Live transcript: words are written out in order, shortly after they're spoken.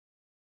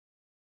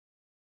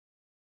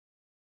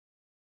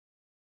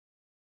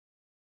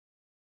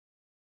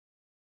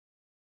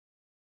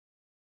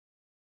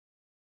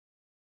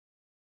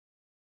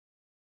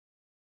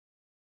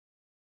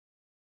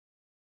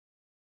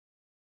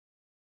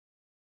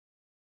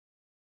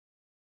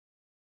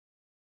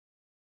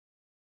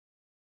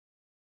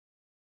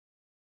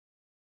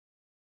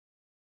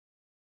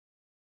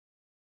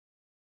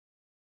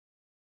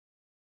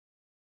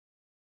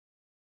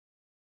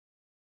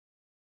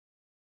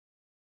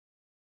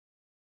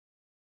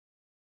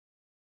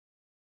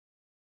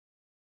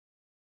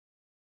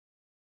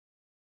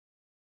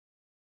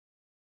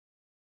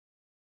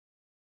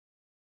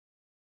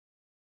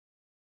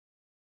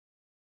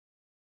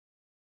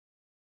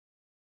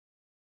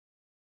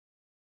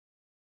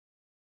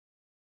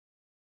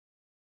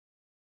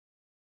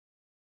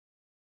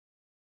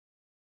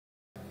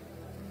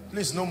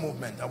Please, no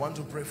movement. I want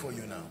to pray for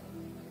you now.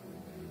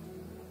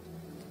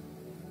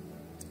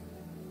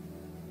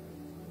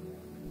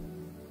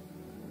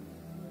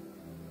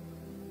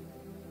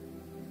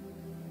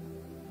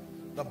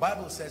 The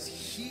Bible says,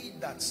 he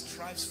that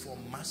strives for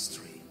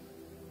mastery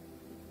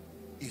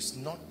is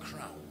not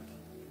crowned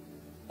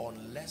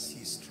unless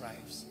he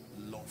strives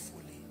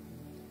lawfully.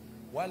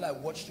 While I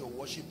watched your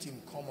worship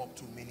team come up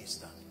to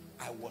minister,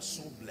 I was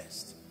so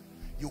blessed.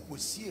 You could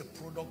see a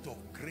product of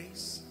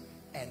grace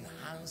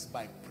enhanced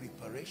by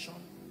preparation,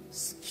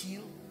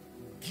 skill,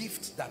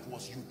 gift that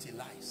was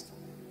utilized.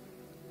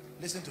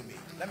 Listen to me.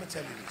 Let me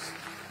tell you this.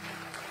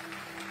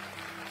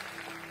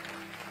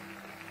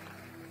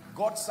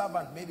 God's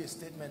servant made a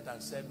statement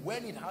and said,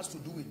 when it has to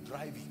do with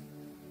driving,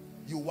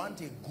 you want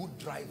a good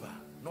driver,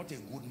 not a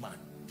good man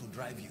to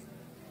drive you.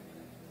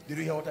 Did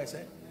you hear what I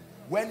said?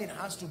 When it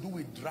has to do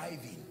with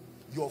driving,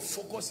 your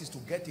focus is to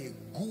get a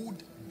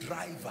good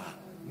driver,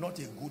 not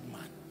a good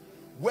man.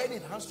 When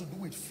it has to do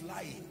with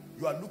flying,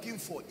 you are looking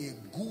for a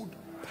good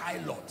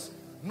pilot,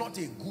 not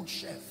a good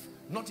chef,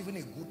 not even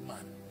a good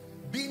man.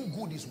 Being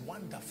good is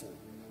wonderful,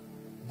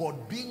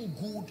 but being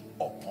good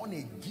upon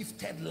a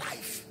gifted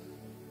life.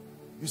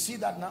 You see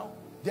that now?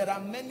 There are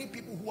many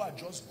people who are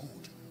just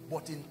good,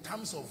 but in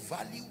terms of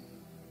value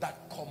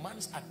that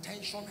commands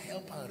attention,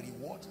 help and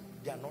reward,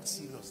 they are not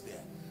serious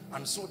there.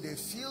 And so they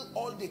feel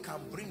all they can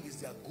bring is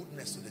their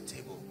goodness to the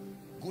table.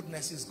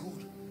 Goodness is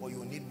good, but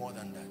you need more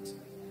than that.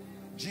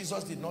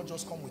 Jesus did not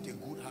just come with a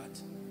good heart.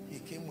 He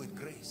came with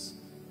grace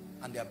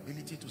and the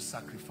ability to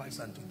sacrifice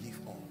and to give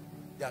all.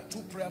 There are 2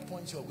 prayer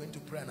points you are going to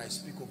pray, and I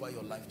speak over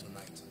your life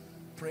tonight.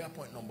 Prayer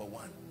point number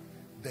 1,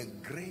 the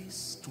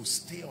grace to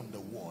stay on the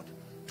word,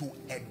 to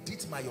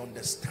edit my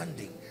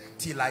understanding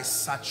till I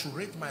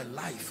saturate my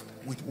life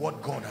with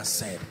what God has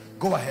said.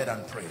 Go ahead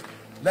and pray.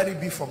 Let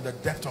it be from the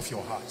depth of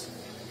your heart.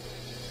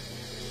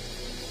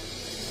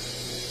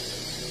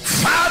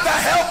 Father,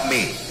 help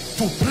me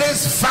to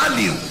place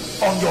value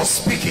on your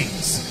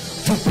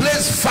speakings, to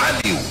place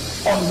value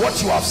on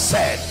what you have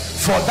said,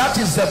 for that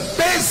is the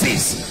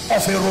basis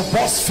of a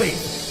robust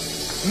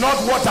faith. Not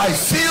what I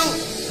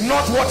feel,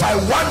 not what I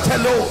want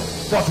alone,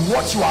 but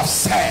what you have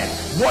said.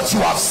 What you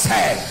have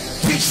said.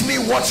 Teach me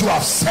what you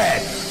have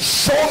said.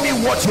 Show me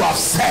what you have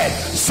said.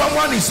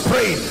 Someone is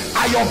praying,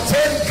 I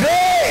obtain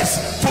grace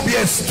to be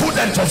a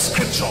student of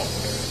scripture,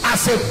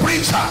 as a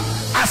preacher,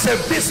 as a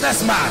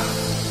businessman,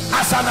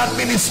 as an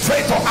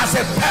administrator, as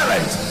a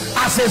parent,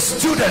 as a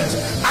student.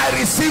 I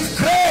receive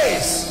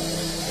grace.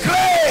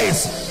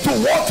 Grace to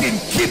walk in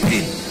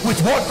keeping with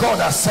what God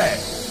has said.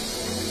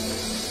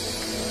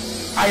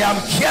 I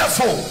am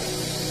careful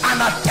and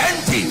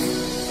attentive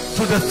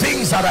to the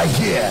things that I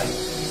hear.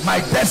 My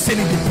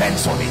destiny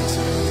depends on it.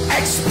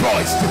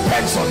 Exploits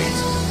depends on it.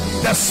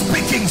 The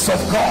speakings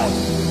of God,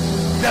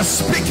 the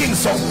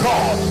speakings of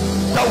God,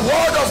 the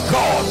word of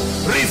God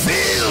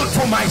revealed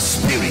to my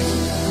spirit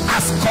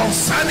as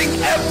concerning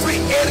every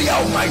area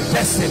of my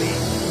destiny.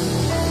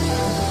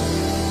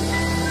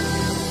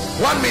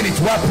 1 minute,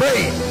 we are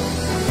praying.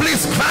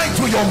 Please cry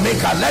to your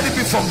maker. Let it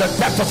be from the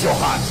depth of your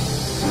heart.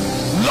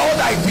 Lord,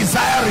 I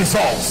desire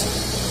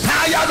results.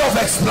 Tired of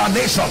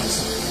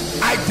explanations.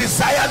 I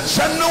desire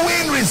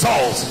genuine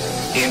results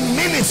in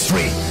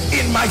ministry,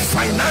 in my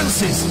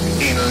finances,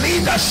 in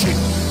leadership.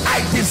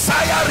 I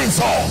desire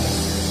results.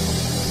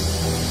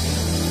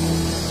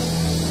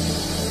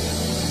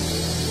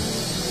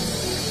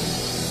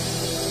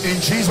 In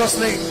Jesus'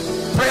 name.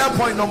 Prayer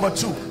point number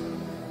 2,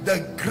 the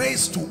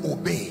grace to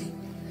obey.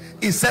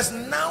 It says,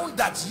 now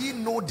that ye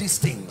know these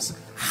things,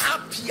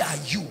 happy are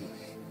you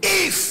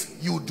if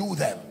you do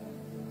them.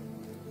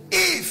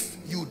 If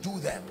you do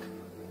them.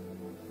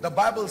 The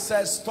Bible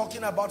says,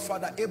 talking about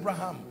Father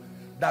Abraham,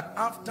 that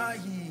after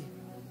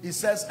he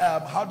says,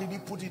 how did he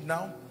put it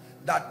now?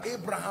 That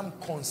Abraham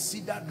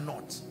considered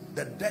not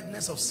the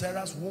deadness of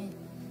Sarah's womb.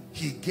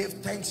 He gave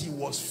thanks, he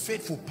was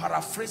faithful.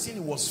 Paraphrasing, he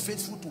was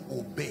faithful to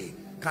obey.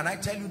 Can I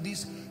tell you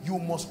this? You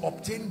must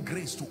obtain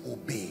grace to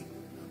obey.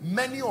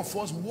 Many of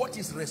us, what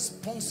is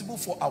responsible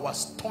for our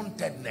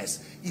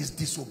stuntedness is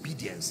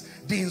disobedience.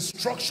 The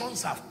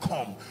instructions have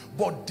come,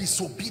 but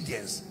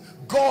disobedience.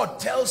 God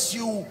tells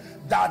you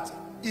that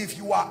if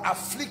you are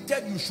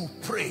afflicted, you should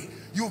pray.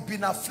 You've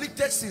been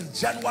afflicted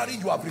since January,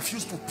 you have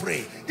refused to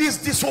pray. It's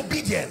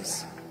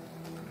disobedience.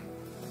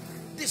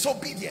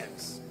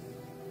 Disobedience.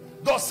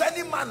 Does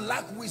any man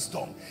lack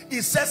wisdom?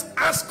 It says,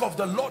 ask of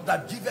the Lord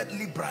that giveth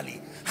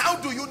liberally. How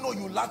do you know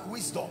you lack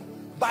wisdom?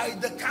 By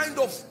the kind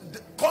of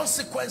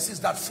consequences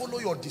that follow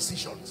your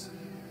decisions.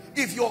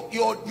 If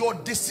your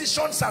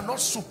decisions are not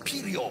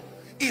superior,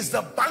 it's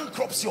the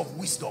bankruptcy of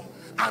wisdom.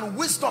 And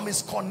wisdom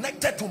is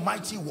connected to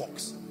mighty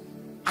works.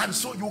 And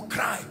so you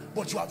cry,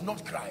 but you have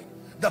not cried.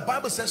 The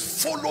Bible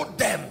says, follow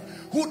them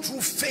who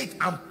through faith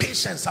and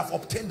patience have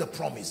obtained the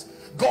promise.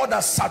 God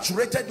has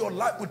saturated your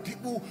life with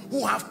people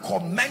who have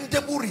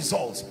commendable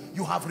results.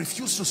 You have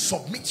refused to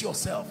submit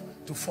yourself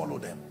to follow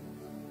them.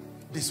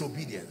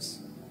 Disobedience.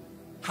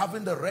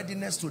 Having the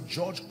readiness to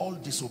judge all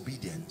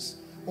disobedience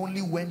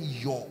only when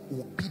your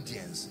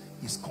obedience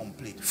is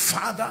complete.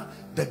 Father,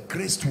 the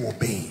grace to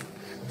obey,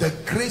 the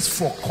grace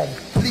for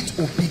complete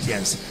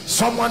obedience.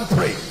 Someone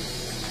pray.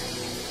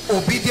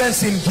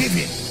 Obedience in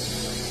giving,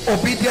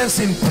 obedience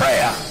in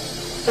prayer,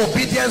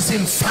 obedience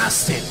in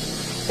fasting,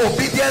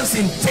 obedience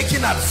in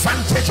taking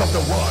advantage of the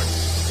word,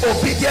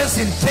 obedience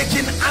in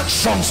taking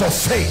actions of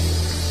faith,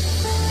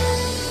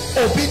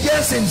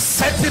 obedience in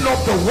setting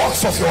up the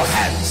works of your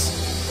hands,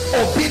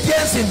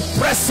 obedience in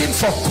pressing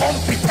for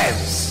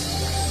competence.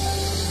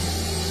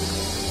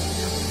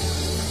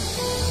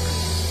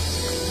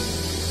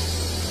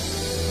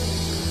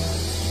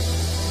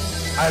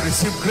 I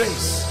receive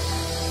grace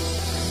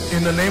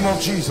in the name of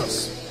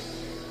Jesus.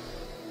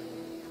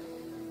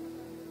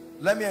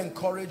 Let me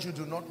encourage you,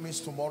 do not miss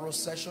tomorrow's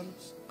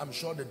sessions. I'm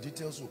sure the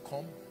details will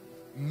come.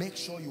 Make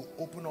sure you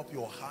open up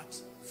your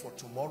heart for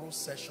tomorrow's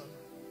session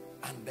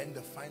and then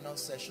the final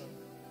session.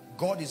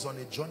 God is on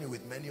a journey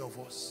with many of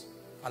us.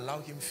 Allow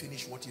him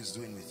finish what he's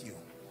doing with you.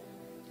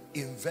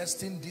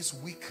 Investing this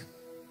week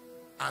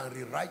and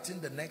rewriting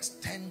the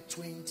next 10,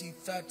 20,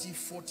 30,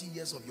 40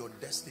 years of your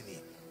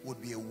destiny would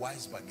be a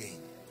wise bargain.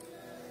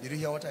 Did you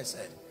hear what I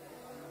said?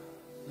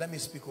 Let me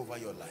speak over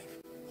your life.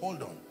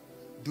 Hold on.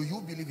 Do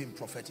you believe in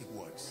prophetic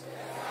words?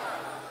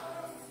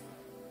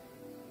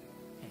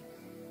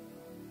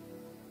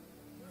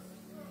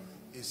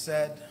 He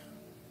said,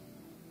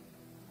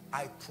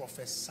 I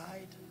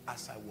prophesied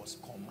as I was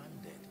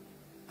commanded.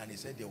 And he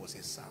said there was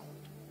a sound.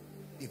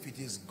 If it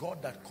is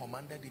God that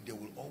commanded it, there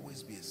will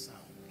always be a sound.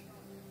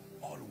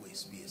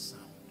 Always be a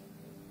sound.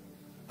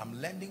 I'm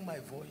lending my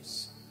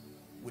voice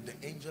with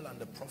the angel and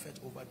the prophet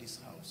over this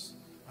house,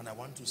 and I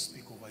want to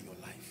speak over your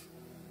life.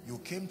 You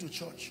came to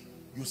church,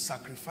 you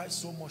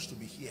sacrificed so much to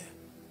be here.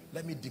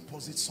 Let me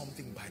deposit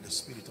something by the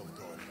Spirit of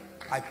God.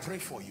 I pray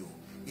for you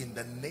in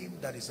the name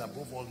that is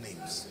above all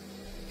names.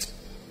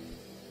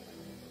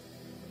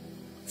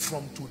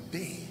 From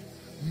today,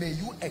 may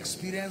you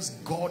experience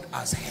God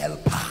as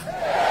helper.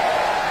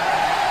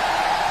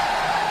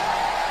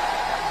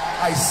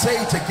 I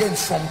say it again,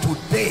 from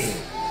today,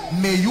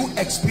 may you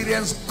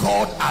experience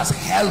God as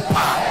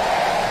helper.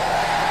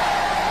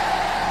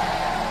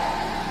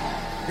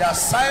 The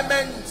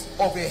assignment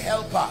of a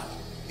helper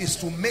is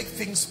to make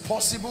things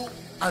possible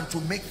and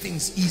to make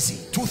things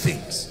easy. Two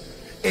things.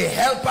 A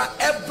helper,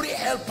 every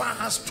helper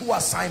has two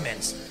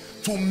assignments: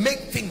 to make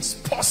things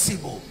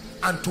possible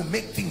and to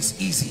make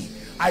things easy.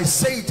 I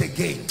say it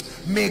again,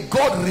 may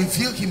God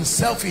reveal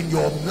himself in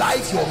your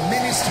life, your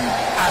ministry,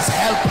 as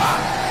helper,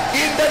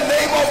 in the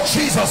name of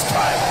Jesus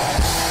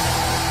Christ.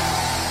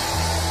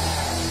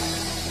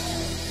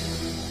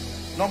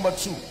 Number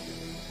two,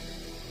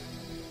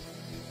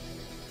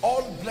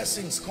 all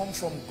blessings come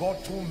from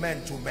God through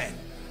men to men.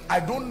 I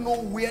don't know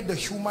where the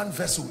human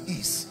vessel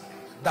is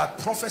that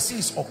prophecy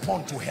is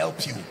upon to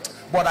help you,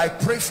 but I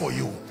pray for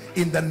you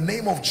in the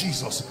name of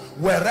Jesus,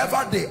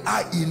 wherever they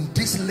are in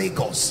this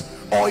Lagos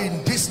or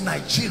in this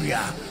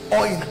Nigeria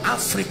or in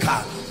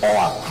Africa or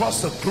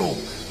across the globe,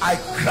 I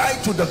cry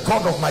to the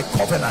God of my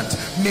covenant,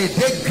 may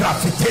they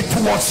gravitate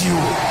towards you,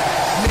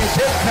 may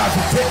they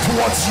gravitate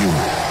towards you,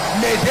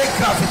 may they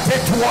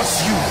gravitate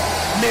towards you,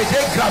 may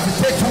they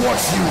gravitate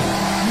towards you,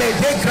 may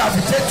they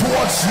gravitate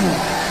towards you,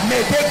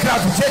 may they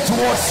gravitate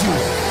towards you,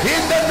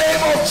 in the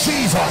name of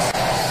Jesus.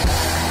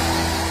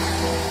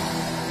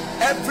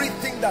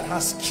 Everything that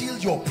has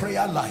killed your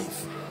prayer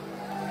life,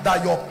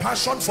 that your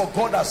passion for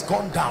God has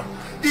gone down,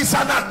 is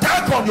an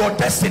attack on your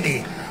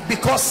destiny,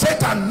 because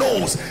Satan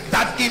knows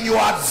that in your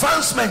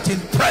advancement in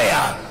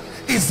prayer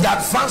is the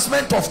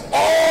advancement of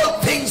all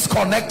things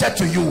connected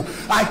to you.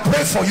 I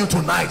pray for you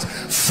tonight,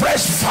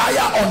 fresh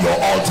fire on your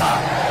altar,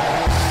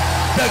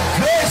 the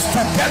grace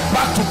to get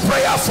back to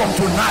prayer from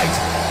tonight,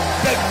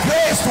 the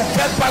grace to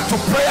get back to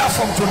prayer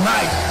from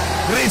tonight.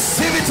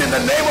 Receive it in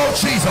the name of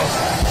Jesus.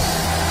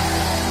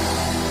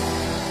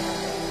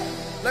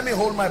 Let me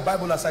hold my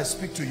Bible as I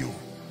speak to you.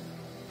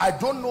 I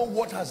don't know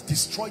what has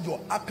destroyed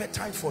your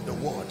appetite for the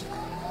word.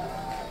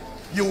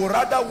 You would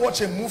rather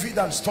watch a movie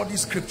than study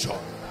scripture.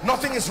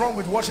 Nothing is wrong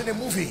with watching a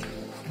movie,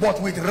 but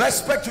with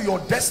respect to your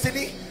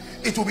destiny,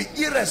 it will be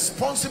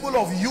irresponsible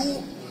of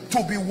you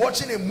to be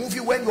watching a movie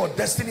when your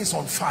destiny is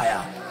on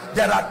fire.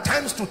 There are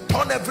times to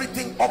turn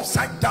everything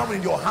upside down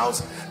in your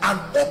house and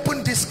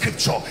open this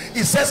scripture.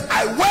 It says,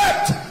 I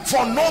wept,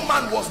 for no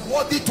man was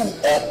worthy to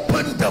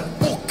open the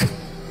book.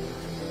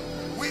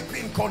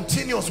 Weeping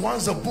continues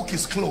once the book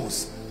is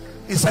closed.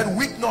 He said,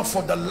 weep not,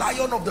 for the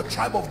Lion of the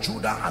tribe of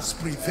Judah has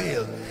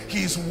prevailed.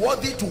 He is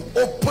worthy to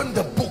open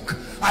the book.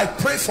 I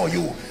pray for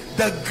you,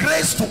 the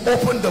grace to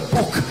open the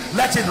book,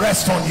 let it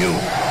rest on you.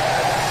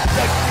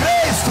 The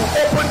grace to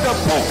open the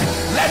book,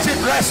 let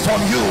it rest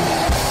on you.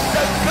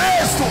 The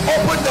grace to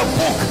open the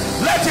book,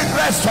 let it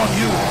rest on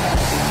you.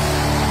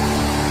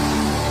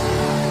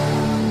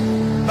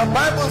 The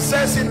Bible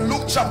says in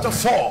Luke chapter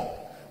 4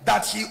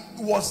 that he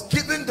was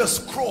given the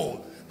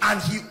scroll, and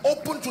he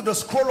opened to the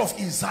scroll of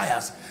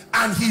Isaiah,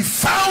 and he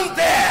found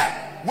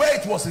there where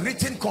it was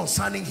written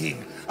concerning him.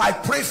 I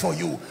pray for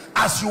you,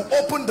 as you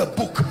open the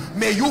book,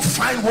 may you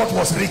find what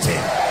was written.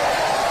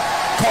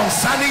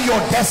 concerning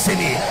your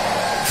destiny,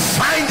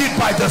 find it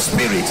by the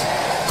Spirit.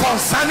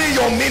 Concerning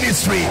your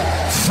ministry,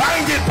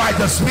 find it by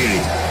the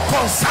Spirit.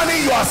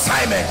 Concerning your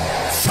assignment,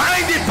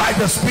 find it by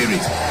the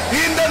Spirit.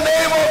 In the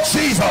name of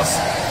Jesus.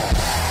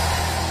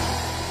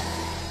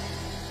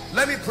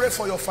 Let me pray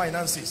for your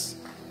finances.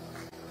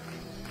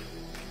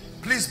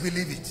 Please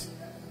believe it.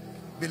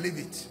 Believe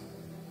it.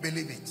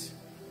 Believe it.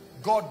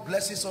 God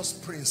blesses us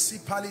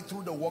principally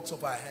through the works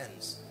of our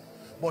hands.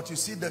 But you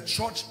see, the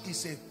church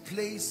is a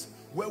place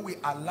where we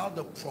allow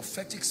the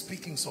prophetic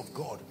speakings of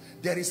God.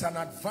 There is an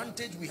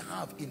advantage we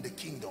have in the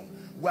kingdom.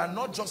 We are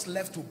not just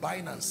left to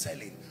buying and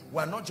selling.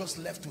 We are not just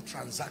left to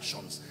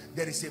transactions.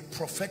 There is a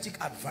prophetic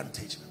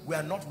advantage. We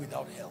are not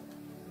without help.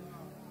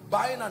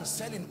 Buying and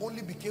selling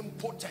only became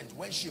potent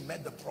when she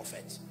met the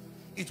prophet.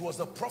 It was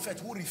the prophet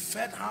who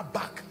referred her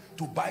back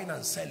to buying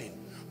and selling.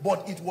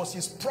 But it was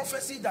his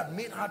prophecy that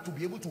made her to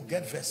be able to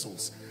get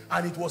vessels.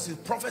 And it was his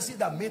prophecy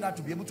that made her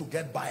to be able to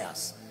get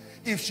buyers.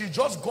 If she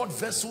just got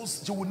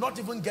vessels, she would not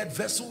even get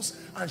vessels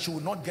and she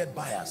would not get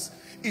buyers.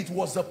 It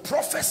was the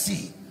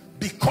prophecy.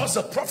 Because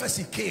the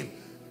prophecy came,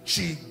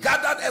 she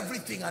gathered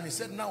everything and he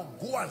said, now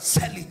go and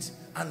sell it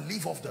and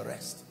leave off the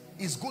rest.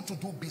 It's good to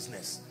do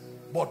business,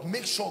 but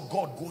make sure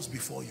God goes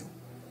before you.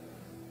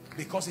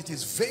 Because it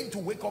is vain to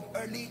wake up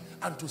early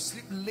and to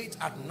sleep late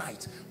at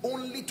night,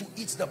 only to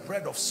eat the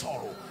bread of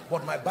sorrow.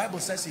 But my Bible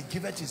says he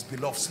giveth his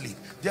beloved sleep.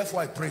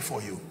 Therefore I pray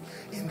for you,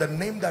 in the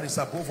name that is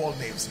above all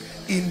names,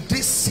 in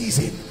this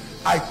season,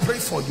 I pray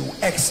for you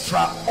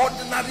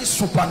extraordinary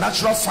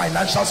supernatural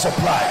financial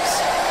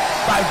supplies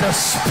by the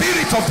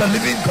Spirit of the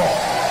living God.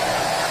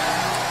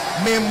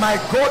 May my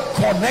God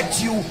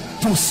connect you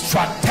to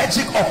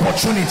strategic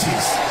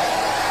opportunities.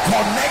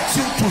 Connect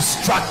you to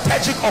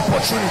strategic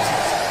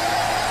opportunities.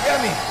 Hear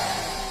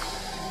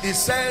me. It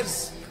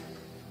says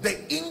the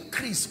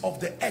increase of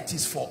the earth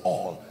is for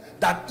all,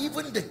 that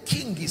even the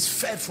king is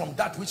fed from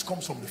that which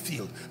comes from the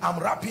field. I'm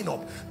wrapping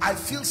up. I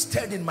feel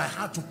stirred in my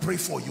heart to pray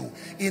for you.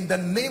 In the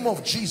name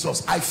of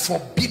Jesus, I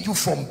forbid you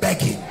from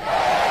begging.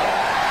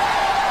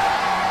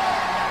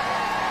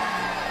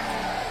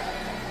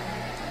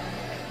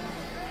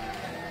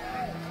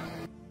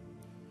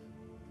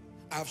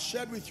 I've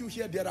shared with you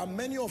here, there are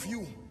many of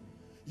you,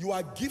 you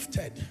are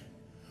gifted,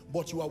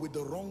 but you are with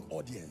the wrong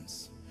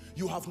audience.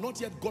 You have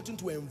not yet gotten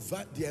to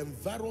the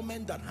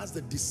environment that has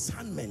the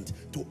discernment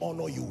to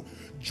honor you.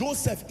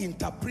 Joseph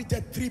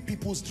interpreted 3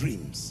 people's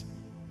dreams.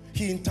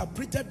 He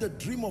interpreted the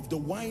dream of the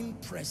wine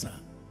presser.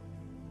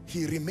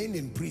 He remained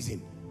in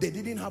prison. They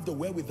didn't have the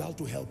wherewithal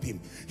to help him.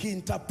 He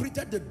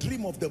interpreted the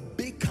dream of the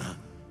baker.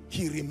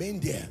 He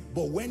remained there.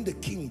 But when the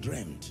king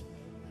dreamt,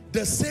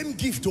 the same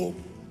gift, though,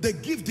 the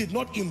gift did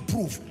not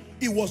improve.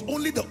 It was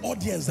only the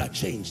audience that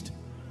changed.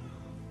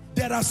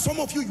 There are some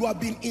of you, you have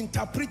been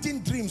interpreting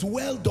dreams.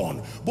 Well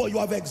done, but you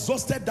have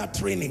exhausted that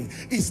training.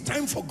 It's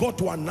time for God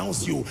to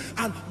announce you.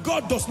 And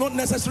God does not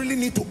necessarily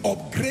need to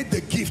upgrade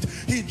the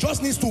gift. He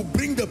just needs to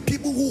bring the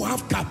people who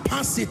have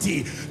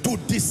capacity to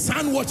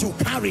discern what you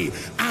carry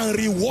and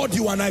reward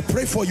you. And I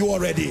pray for you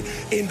already.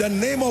 In the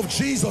name of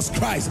Jesus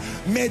Christ,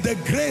 may the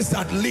grace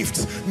that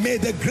lifts, may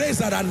the grace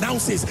that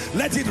announces,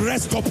 let it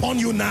rest upon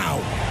you now.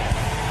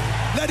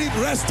 Let it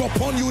rest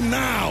upon you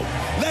now.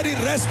 Let it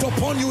rest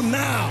upon you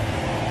now.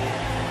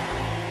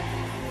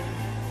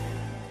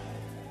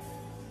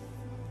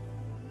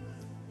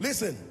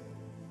 Listen,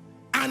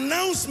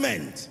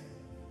 announcement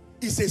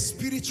is a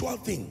spiritual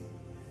thing.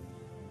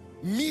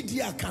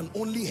 Media can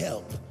only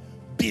help.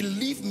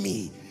 Believe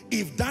me,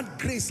 if that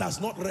grace has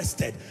not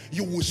rested,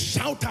 you will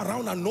shout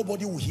around and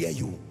nobody will hear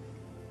you.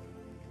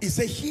 He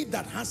said, he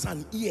that has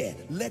an ear,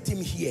 let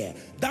him hear.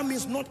 That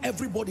means not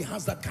everybody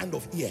has that kind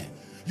of ear.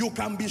 You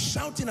can be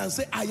shouting and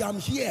say, I am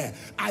here,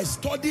 I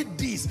studied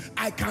this,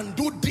 I can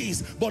do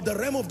this, but the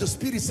realm of the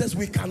spirit says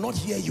we cannot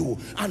hear you.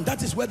 And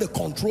that is where the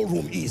control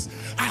room is.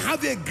 I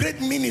have a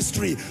great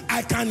ministry,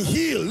 I can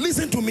heal.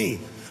 Listen to me.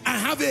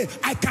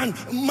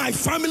 My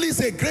family is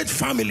a great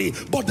family,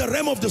 but the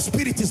realm of the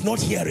spirit is not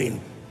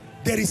hearing.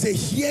 There is a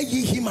hear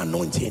ye him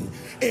anointing,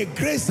 a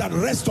grace that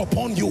rests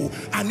upon you,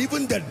 and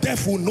even the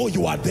deaf will know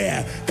you are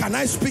there. Can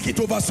I speak it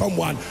over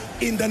someone?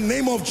 In the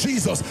name of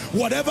Jesus,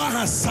 whatever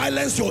has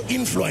silenced your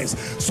influence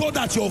so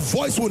that your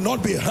voice will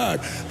not be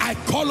heard, I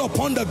call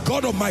upon the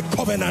God of my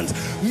covenant.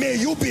 May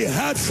you be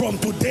heard from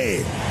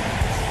today.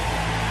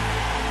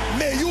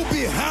 May you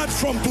be heard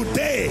from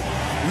today.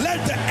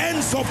 Let the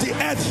ends of the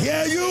earth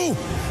hear you.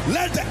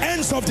 Let the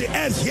ends of the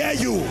earth hear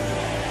you.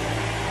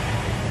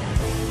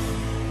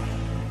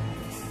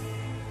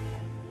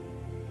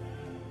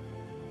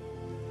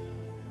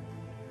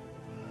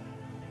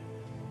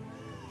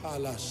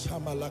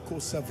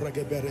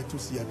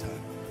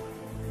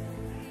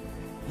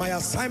 My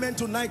assignment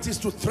tonight is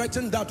to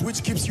threaten that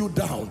which keeps you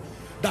down,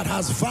 that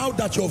has vowed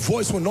that your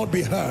voice will not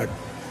be heard.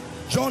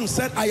 John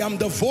said, I am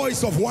the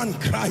voice of one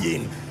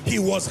crying, he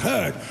was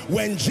heard.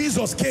 When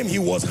Jesus came, he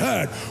was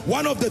heard.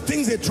 One of the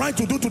things they tried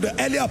to do to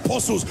the early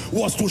apostles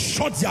was to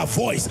shut their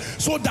voice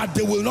so that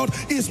they will not.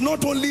 It's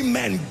not only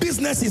men.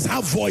 Businesses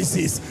have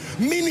voices.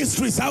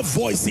 Ministries have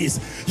voices.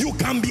 You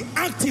can be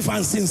active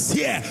and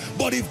sincere,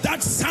 but if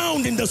that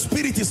sound in the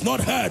spirit is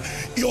not heard,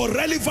 your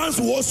relevance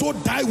will also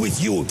die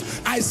with you.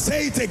 I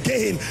say it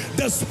again,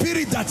 the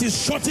spirit that is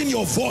shutting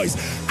your voice,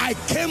 I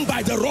came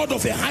by the rod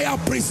of a higher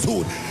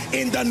priesthood.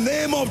 In the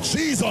name of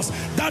Jesus,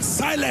 that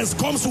silence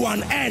comes to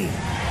an end.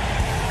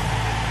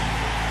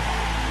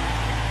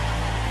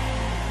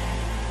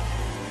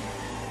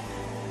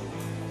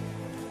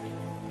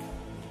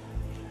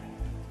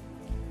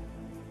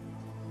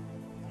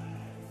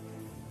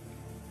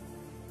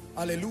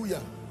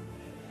 Hallelujah.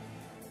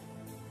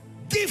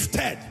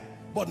 Gifted,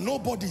 but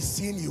nobody's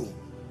seeing you.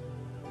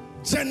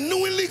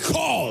 Genuinely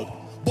called,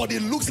 but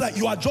it looks like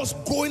you are just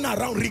going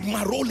around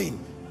rigmaroling.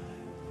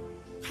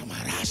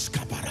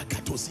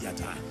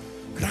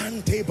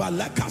 Grante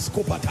balakas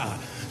kopata,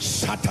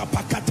 shata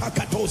pakata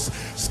katos,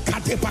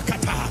 skate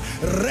pakata,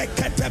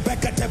 rekete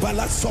bekete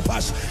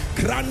balatsopash,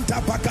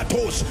 granta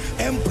pakatos,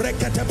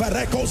 embrekete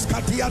barekos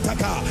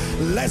katiataka,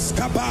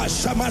 leskaba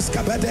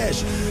shamaska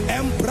bedesh,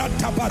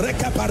 embrata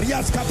bareka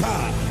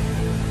pariaskapa.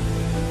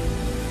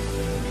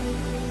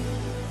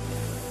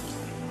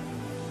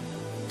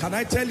 Can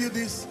I tell you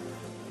this?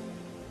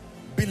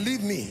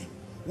 Believe me,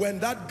 when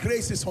that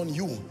grace is on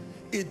you,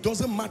 it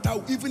doesn't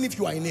matter, even if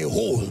you are in a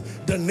hole,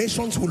 the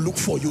nations will look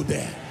for you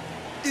there.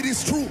 It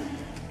is true.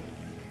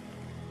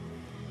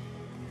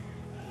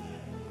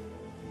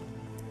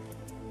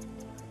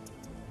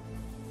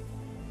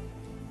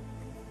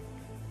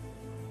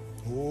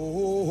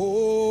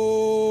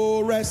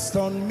 Oh, rest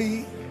on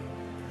me.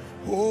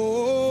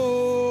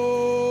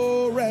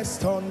 Oh,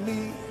 rest on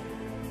me.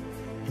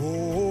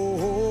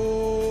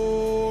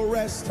 Oh,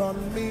 rest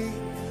on me.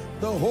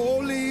 The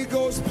Holy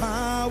Ghost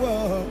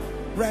power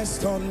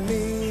rest on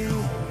me.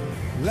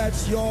 Let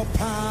your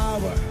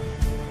power,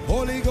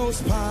 Holy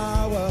Ghost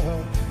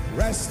power,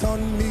 rest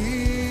on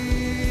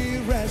me,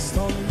 rest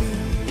on me.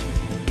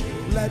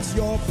 Let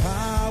your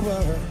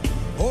power,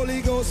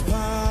 Holy Ghost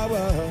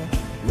power,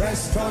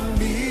 rest on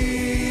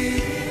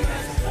me,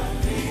 rest on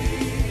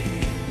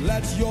me.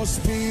 Let your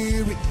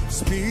spirit,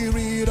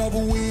 spirit of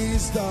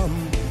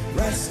wisdom,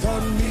 rest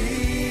on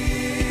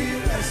me,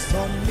 rest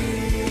on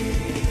me.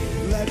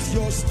 Let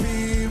your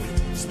spirit,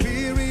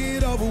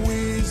 spirit of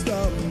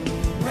wisdom,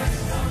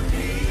 rest on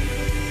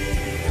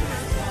me,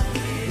 rest on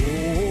me.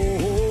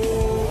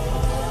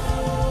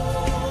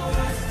 Oh,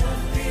 rest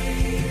on me.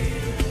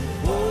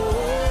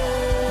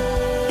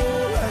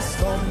 Oh,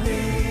 rest on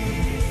me.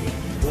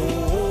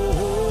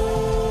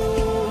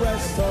 Oh,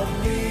 rest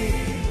on me.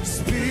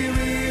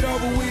 Spirit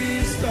of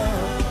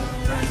wisdom,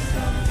 rest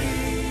on me.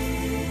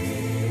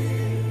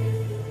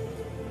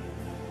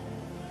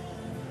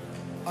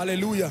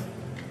 Hallelujah.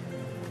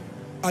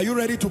 Are you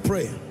ready to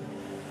pray?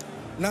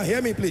 Now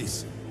hear me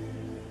please.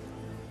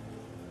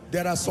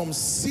 There are some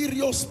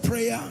serious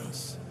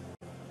prayers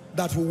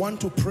that we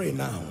want to pray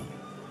now.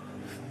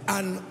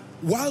 And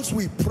whilst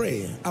we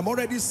pray, I'm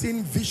already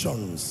seeing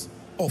visions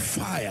of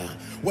fire.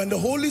 When the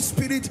Holy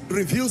Spirit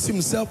reveals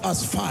himself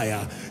as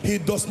fire, he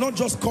does not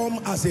just come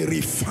as a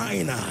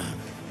refiner.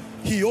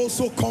 He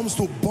also comes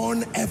to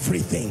burn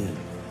everything.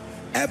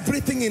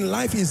 Everything in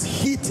life is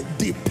heat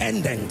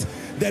dependent.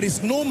 There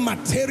is no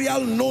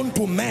material known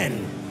to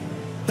man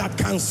that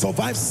can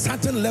survive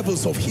certain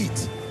levels of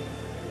heat.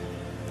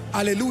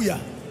 Hallelujah.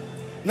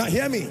 Now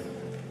hear me.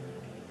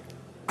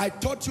 I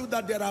taught you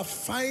that there are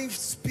 5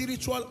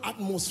 spiritual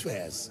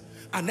atmospheres,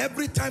 and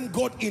every time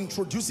God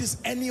introduces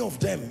any of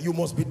them, you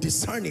must be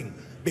discerning,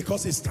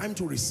 because it's time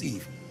to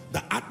receive.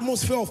 The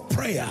atmosphere of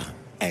prayer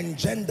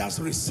engenders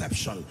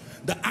reception.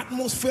 The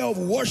atmosphere of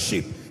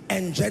worship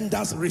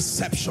engenders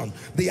reception.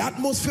 The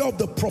atmosphere of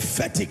the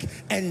prophetic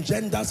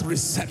engenders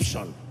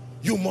reception.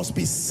 You must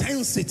be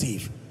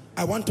sensitive.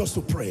 I want us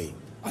to pray.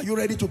 Are you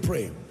ready to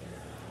pray?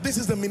 This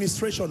is the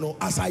ministration. No,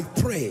 as I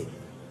pray.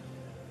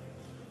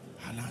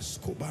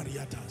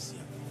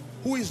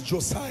 Who is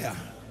Josiah?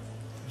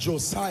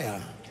 Josiah.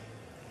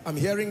 I'm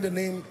hearing the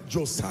name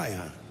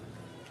Josiah.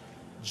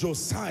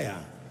 Josiah.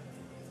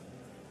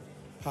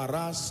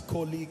 Haras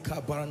koli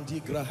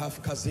kabandi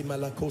grahaf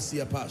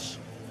kazimalakosia pash.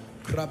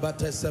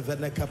 Krabate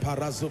seveneka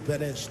parazu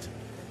benesht.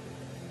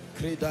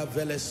 Krida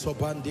vele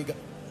sobandiga.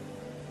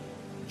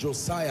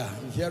 Josiah.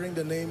 I'm hearing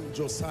the name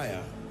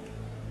Josiah.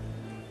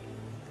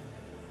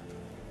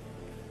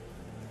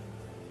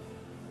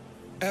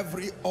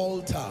 Every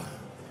altar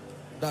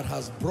that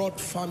has brought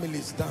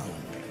families down,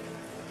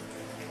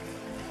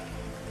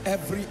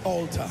 every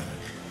altar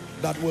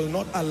that will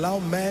not allow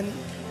men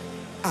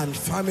and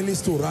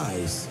families to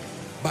rise,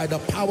 by the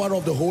power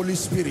of the Holy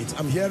Spirit,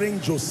 I'm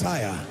hearing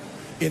Josiah,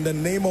 in the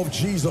name of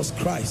Jesus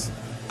Christ,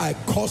 I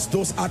curse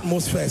those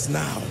atmospheres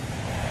now.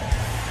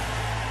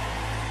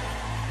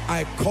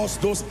 I curse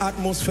those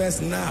atmospheres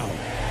now.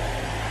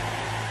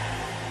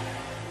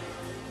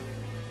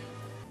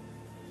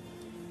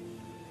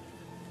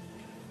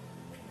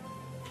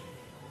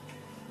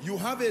 You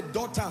have a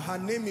daughter, her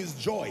name is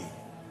Joy.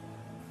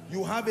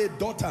 You have a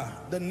daughter,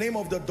 the name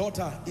of the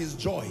daughter is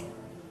Joy.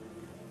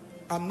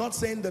 I'm not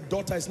saying the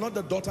daughter, it's not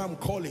the daughter I'm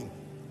calling.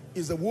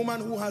 It's a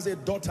woman who has a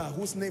daughter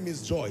whose name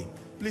is Joy.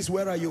 Please,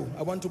 where are you?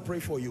 I want to pray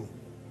for you.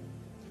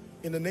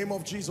 In the name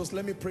of Jesus,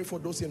 let me pray for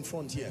those in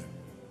front here.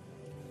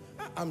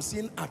 I'm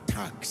seeing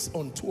attacks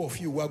on two of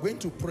you. We're going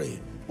to pray,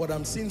 but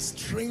I'm seeing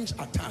strange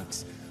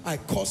attacks. I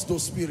curse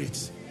those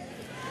spirits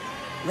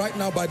right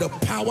now by the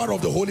power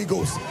of the Holy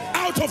Ghost.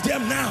 Out of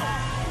them now.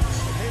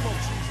 In the name of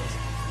Jesus.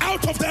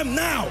 Out of them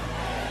now.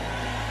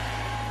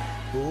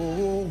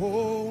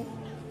 Oh,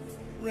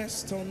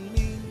 rest on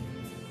me.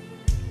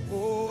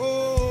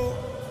 Oh,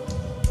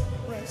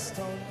 rest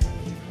on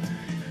me.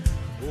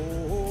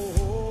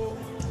 Oh,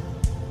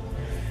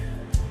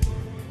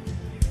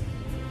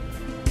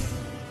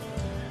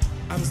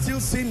 I'm still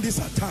seeing these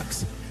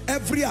attacks.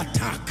 Every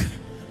attack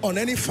on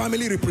any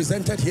family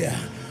represented here,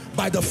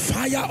 by the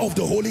fire of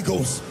the Holy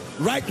Ghost,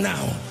 right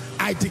now,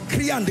 I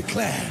decree and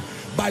declare,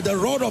 by the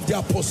rod of the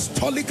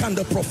apostolic and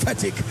the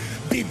prophetic,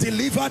 be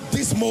delivered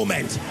this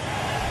moment.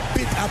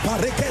 Be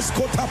delivered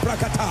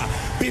this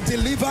moment.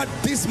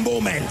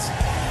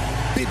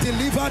 Be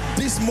delivered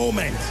this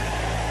moment.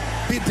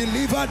 Be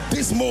delivered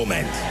this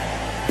moment.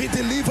 Be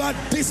delivered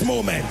this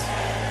moment.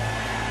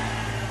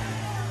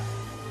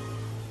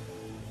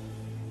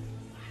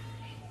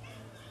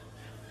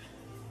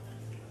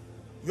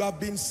 You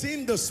have been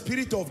seeing the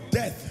spirit of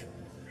death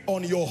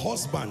on your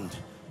husband.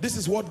 This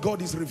is what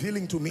God is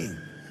revealing to me.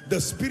 The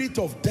spirit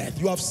of death,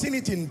 you have seen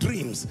it in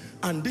dreams,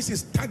 and this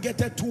is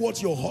targeted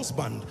towards your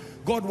husband.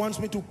 God wants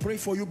me to pray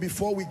for you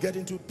before we get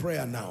into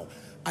prayer now.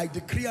 I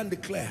decree and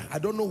declare, I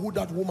don't know who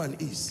that woman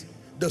is,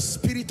 the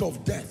spirit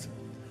of death,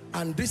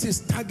 and this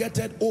is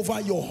targeted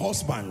over your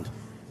husband,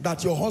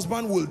 that your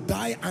husband will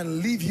die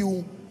and leave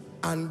you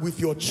and with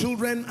your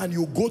children, and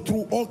you go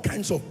through all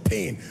kinds of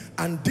pain,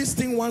 and this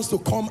thing wants to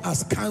come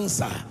as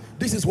cancer.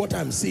 This is what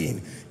I'm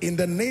seeing. In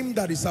the name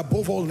that is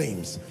above all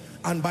names,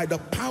 and by the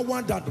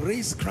power that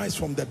raised Christ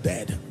from the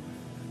dead,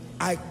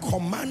 I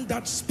command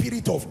that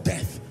spirit of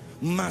death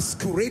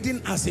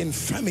masquerading as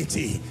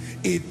infirmity,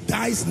 it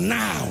dies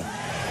now.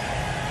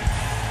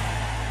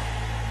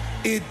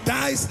 It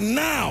dies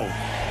now.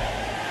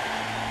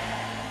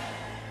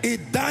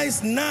 It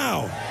dies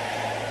now.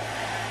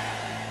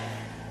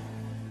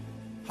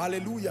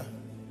 Hallelujah.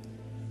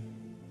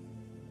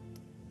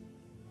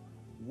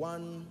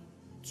 1,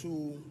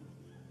 2,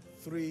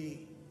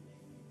 3,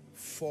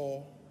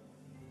 4,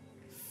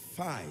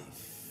 5.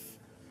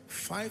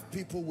 5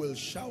 people will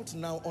shout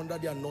now under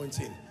the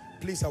anointing.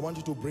 Please, I want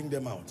you to bring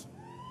them out.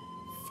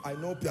 I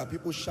know there are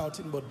people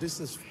shouting, but this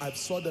is, I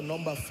saw the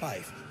number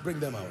 5. Bring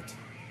them out.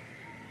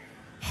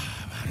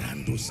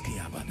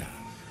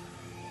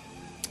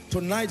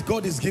 Tonight,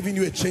 God is giving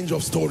you a change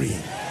of story.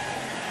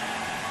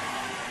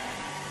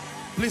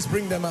 Please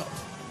bring them out.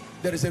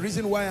 There is a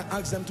reason why I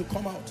asked them to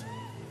come out.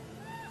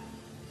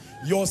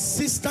 Your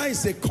sister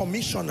is a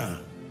commissioner.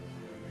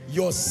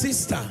 Your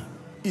sister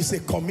is a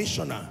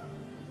commissioner.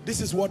 This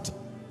is what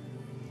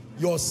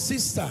your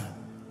sister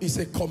is,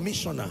 a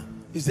commissioner.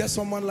 Is there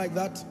someone like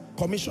that?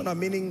 Commissioner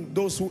meaning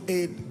those who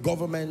aid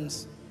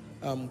governments.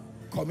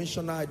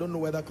 Commissioner, I don't know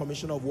whether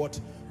commissioner of what,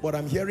 but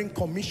I'm hearing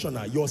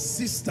commissioner. Your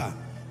sister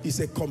is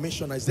a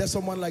commissioner. Is there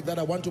someone like that?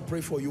 I want to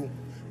pray for you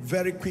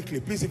very quickly.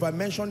 Please, if I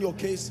mention your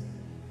case,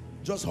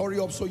 just hurry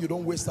up so you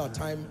don't waste our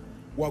time.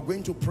 We're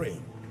going to pray.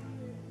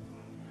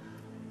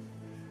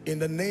 In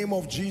the name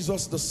of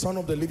Jesus, the Son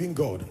of the living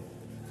God,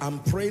 I'm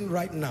praying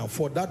right now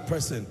for that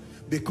person,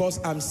 because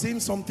I'm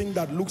seeing something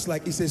that looks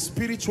like it's a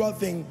spiritual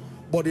thing,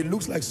 but it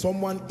looks like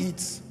someone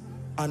eats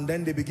and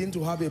then they begin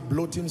to have a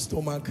bloating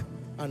stomach,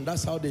 and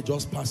that's how they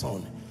just pass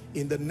on.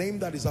 In the name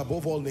that is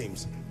above all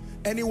names,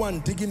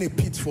 anyone digging a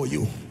pit for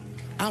you,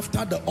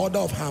 after the order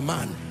of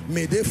Haman,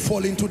 may they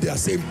fall into their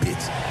same pit.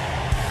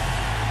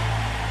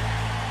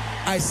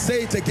 I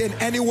say it again,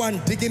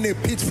 anyone digging a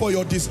pit for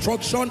your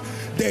destruction,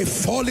 they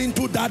fall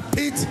into that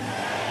pit.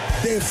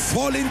 They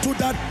fall into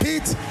that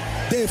pit.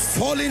 They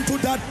fall into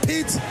that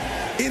pit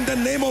in the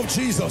name of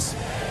Jesus.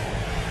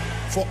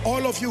 For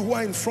all of you who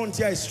are in front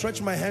here, I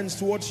stretch my hands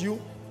towards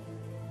you.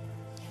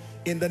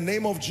 In the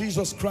name of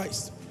Jesus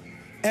Christ,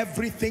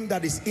 everything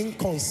that is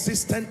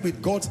inconsistent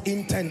with God's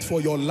intent for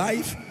your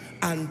life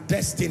and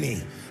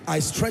destiny, I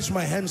stretch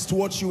my hands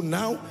towards you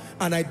now,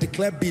 and I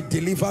declare, be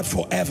delivered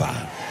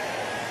forever.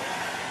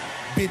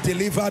 Be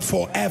delivered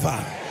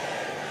forever.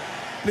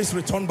 Please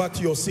return back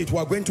to your seat. We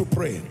are going to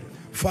pray.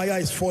 Fire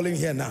is falling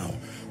here now.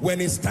 When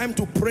it's time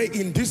to pray,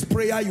 in this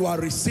prayer you are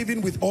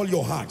receiving with all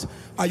your heart.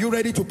 Are you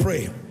ready to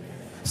pray?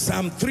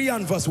 Psalm 3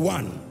 and verse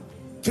 1.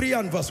 3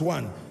 and verse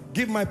 1.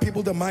 Give my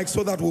people the mic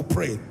so that we'll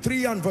pray.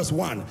 3 and verse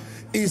 1.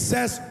 It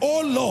says,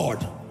 "Oh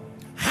Lord,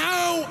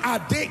 how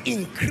are they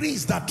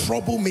increased that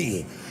trouble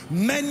me?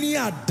 Many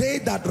are they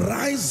that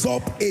rise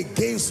up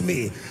against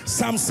me."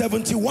 Psalm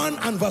 71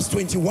 and verse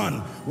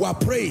 21. We're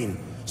praying.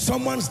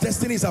 Someone's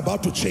destiny is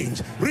about to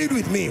change. Read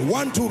with me.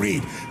 1, 2,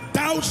 read.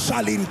 "Thou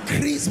shalt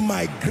increase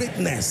my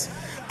greatness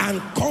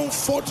and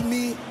comfort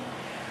me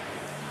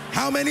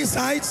How many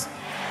sides?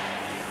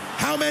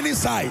 How many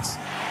sides?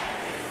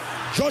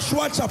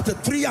 Joshua chapter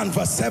 3 and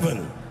verse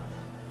 7.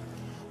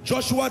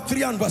 Joshua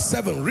 3 and verse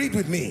 7. Read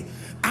with me.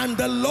 And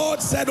the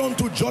Lord said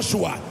unto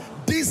Joshua,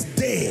 this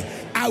day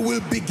I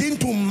will begin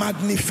to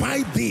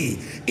magnify thee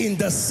in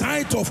the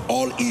sight of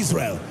all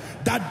Israel,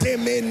 that they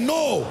may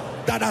know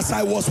that as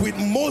I was with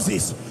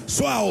Moses,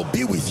 so I will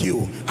be with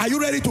you. Are you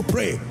ready to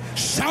pray?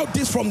 Shout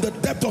this from the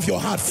depth of your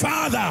heart.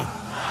 Father,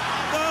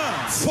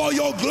 for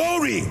your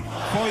glory,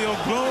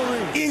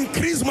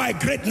 increase my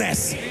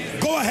greatness.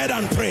 Go ahead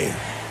and pray.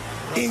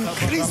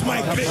 Increase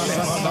my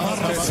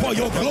greatness for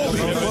your glory.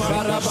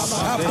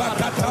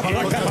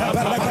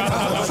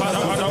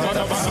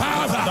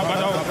 Father,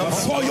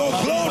 for your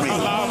glory,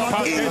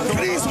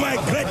 increase my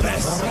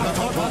greatness.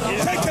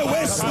 Take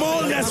away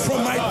smallness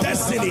from my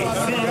destiny.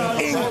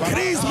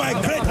 Increase my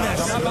greatness.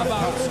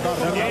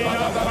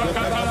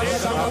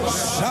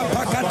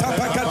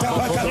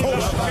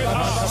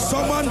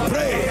 Someone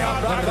pray.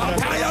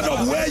 Tired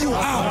of where you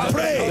are,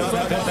 pray.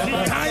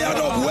 Tired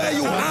of where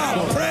you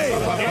are, pray.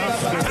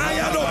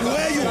 Tired of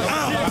where you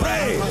are,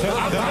 pray.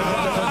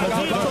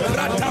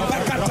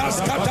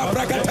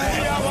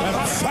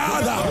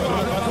 Father,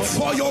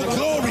 for your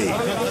glory,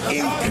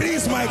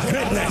 increase my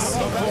greatness.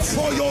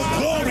 For your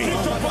glory,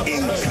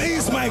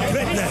 increase my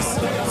greatness.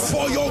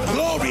 For your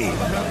glory,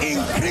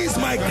 increase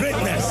my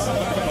greatness.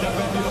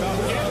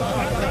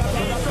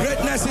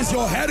 Greatness is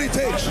your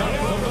heritage.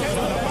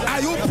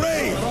 Are you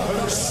praying?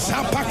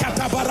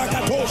 Sapakata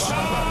barakatos,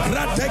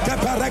 rateka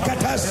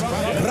barakatas,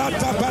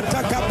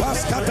 ratabata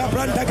paskata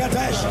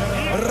brandagatas,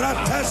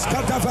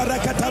 rataskata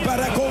barakata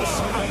barakos.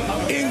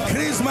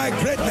 Increase my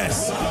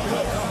greatness.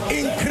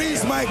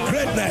 Increase my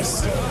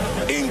greatness.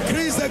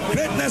 Increase the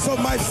greatness of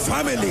my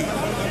family.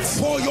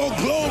 For your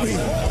glory,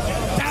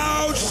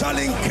 thou shalt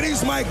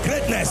increase my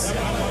greatness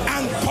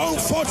and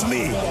comfort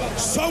me.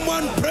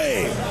 Someone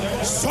pray.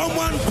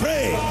 Someone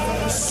pray.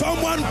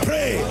 Someone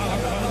pray.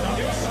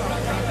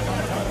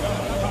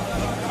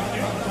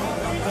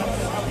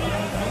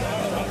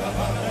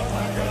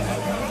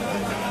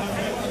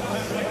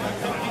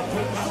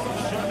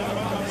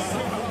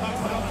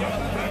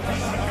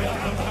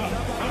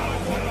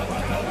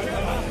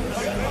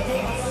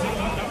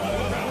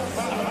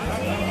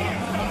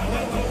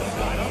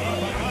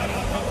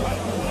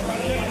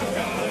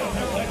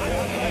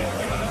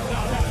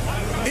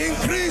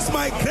 Increase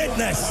my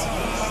greatness.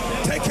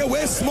 Take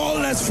away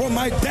smallness from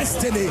my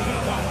destiny.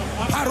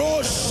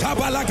 Parosh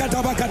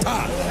shabalakata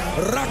bakata,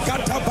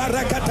 rakata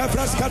barakata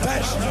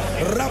fraskatesh,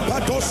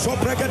 rapato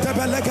sobrekata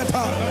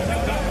belekata.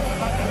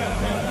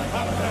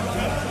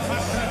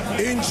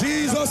 In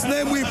Jesus'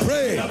 name we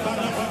pray.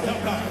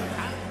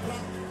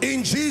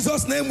 In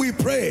Jesus' name we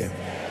pray.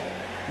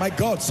 My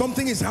God,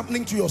 something is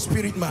happening to your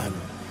spirit, man.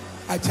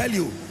 I tell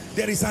you,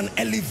 there is an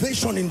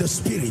elevation in the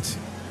spirit.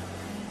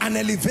 An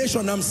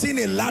elevation. I'm seeing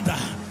a ladder.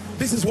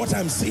 This is what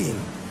I'm seeing.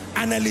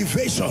 An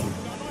elevation.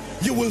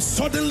 You will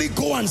suddenly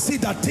go and see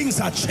that things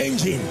are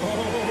changing.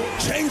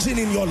 Changing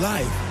in your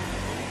life.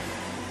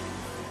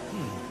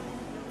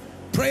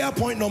 Prayer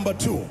point number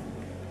 2.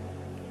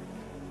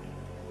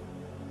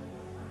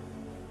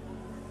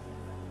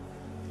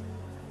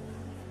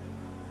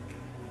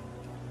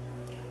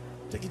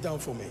 Take it down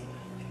for me.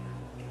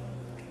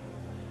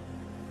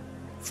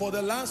 For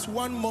the last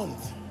 1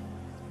 month,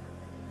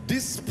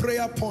 this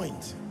prayer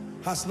point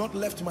has not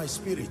left my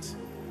spirit.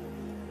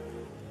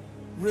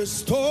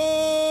 Restore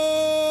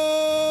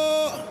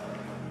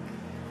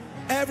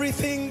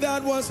everything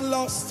that was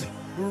lost.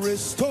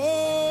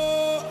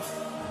 Restore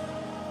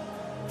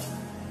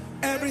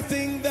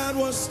everything that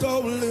was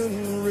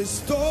stolen.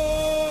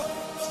 Restore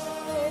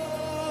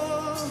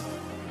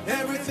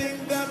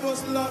everything that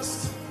was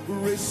lost.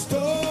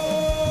 Restore.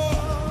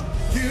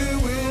 You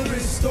will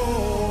restore.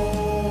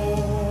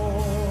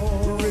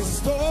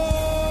 Restore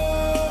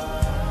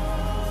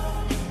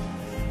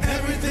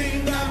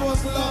everything that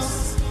was lost.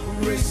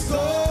 Restore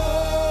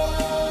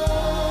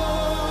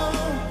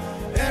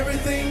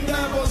everything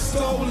that was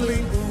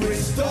stolen.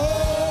 Restore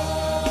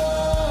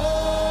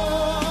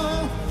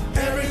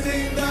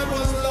everything that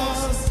was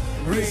lost.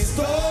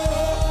 Restore.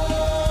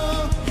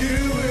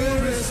 You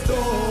will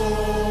restore.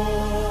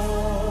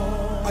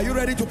 Are you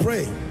ready to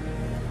pray?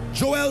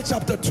 Joel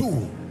chapter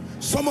 2.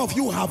 Some of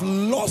you have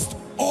lost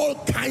all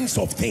kinds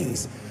of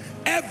things.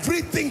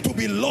 Everything to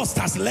be lost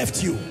has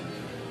left you.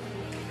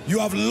 You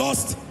have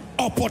lost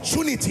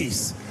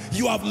opportunities.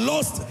 You have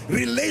lost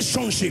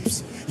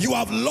relationships. You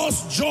have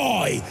lost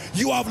joy.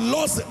 You have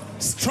lost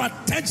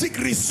strategic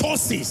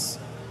resources.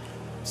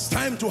 It's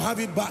time to have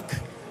it back.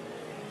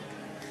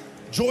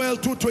 Joel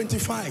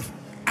 2:25.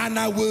 And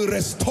I will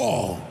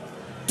restore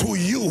to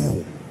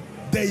you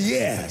the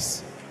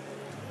years.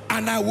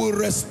 And I will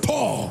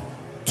restore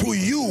to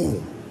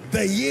you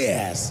the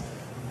years.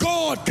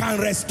 God can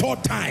restore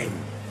time.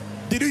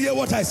 Did you hear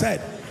what I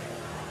said?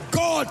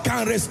 God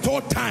can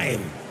restore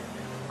time.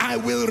 I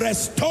will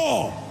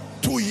restore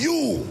to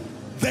you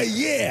the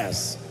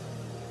years.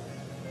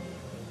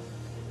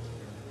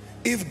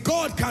 If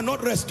God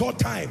cannot restore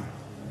time,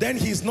 then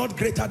he's not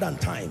greater than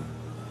time.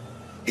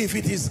 If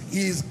it is,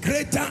 he is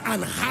greater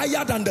and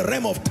higher than the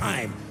realm of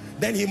time,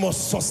 then he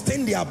must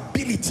sustain the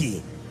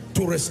ability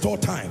to restore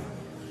time.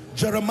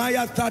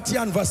 Jeremiah 30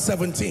 and verse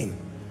 17.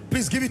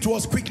 Please give it to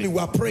us quickly. We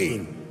are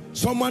praying.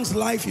 Someone's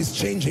life is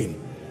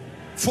changing.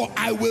 For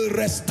I will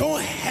restore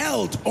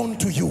health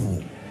unto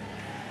you.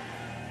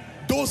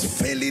 Those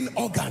failing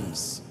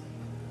organs,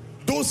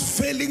 those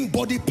failing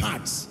body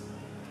parts.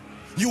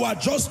 You are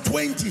just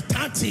 20,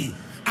 30,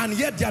 and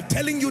yet they are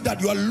telling you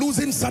that you are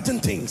losing certain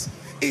things.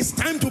 It's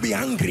time to be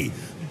angry.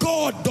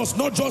 God does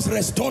not just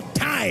restore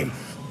time.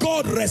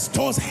 God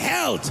restores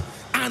health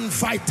and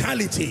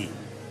vitality.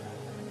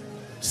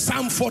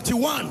 Psalm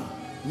 41,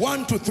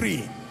 1 to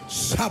 3.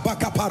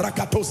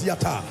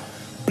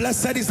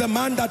 Blessed is the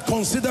man that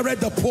considereth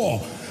the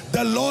poor.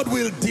 The Lord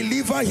will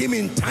deliver him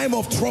in time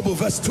of trouble.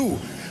 Verse 2.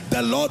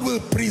 The Lord will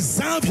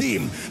preserve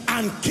him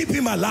and keep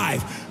him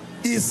alive.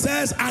 He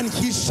says, and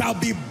he shall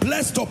be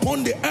blessed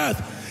upon the earth.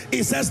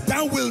 It says,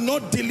 thou will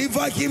not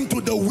deliver him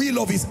to the will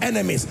of his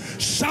enemies.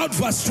 Shout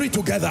verse 3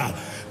 together.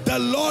 The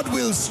Lord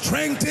will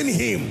strengthen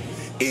him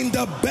in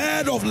the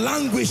bed of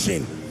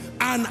languishing,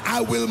 and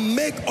I will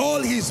make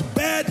all his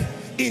bed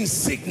in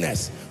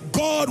sickness.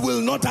 God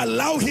will not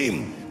allow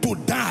him to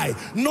die,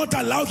 not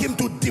allow him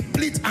to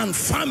deplete and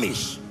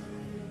famish.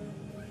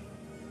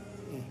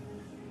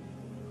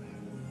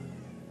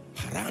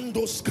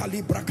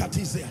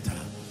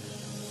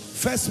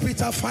 First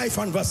Peter 5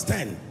 and verse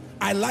 10.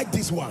 I like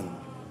this one.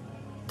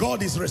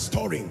 God is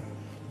restoring.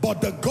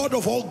 But the God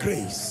of all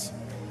grace,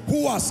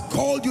 who has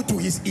called you to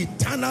his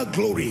eternal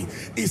glory,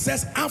 he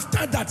says,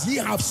 after that ye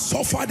have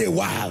suffered a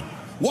while,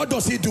 what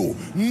does he do?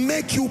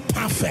 Make you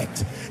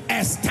perfect,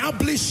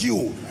 establish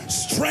you,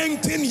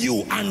 strengthen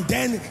you, and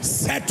then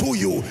settle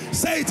you.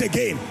 Say it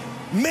again.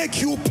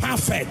 Make you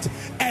perfect,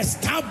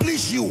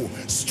 establish you,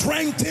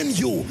 strengthen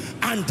you,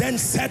 and then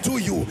settle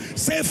you.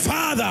 Say,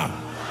 Father,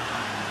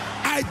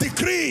 I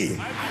decree,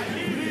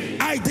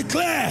 I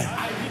declare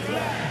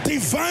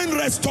divine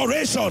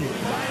restoration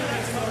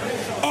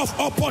of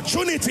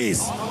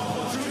opportunities,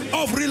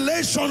 of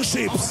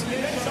relationships,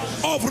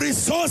 of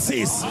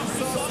resources,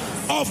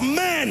 of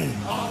men,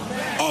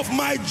 of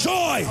my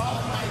joy.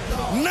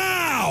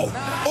 Now,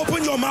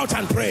 open your mouth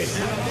and pray.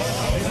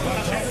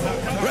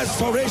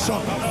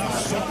 Restoration.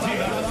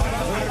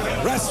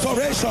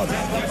 Restoration.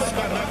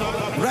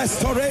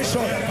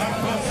 Restoration.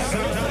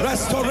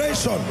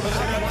 Restoration.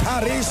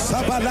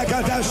 Harisa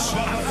balagadash,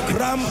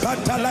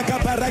 Rampata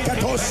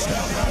lagabarakatos,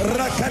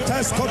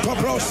 Rakatas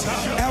kotobros,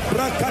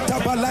 Abrakata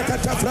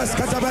balakata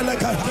fraskata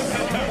balaka.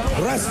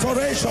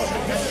 Restoration.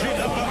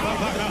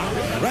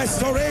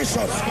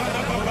 Restoration.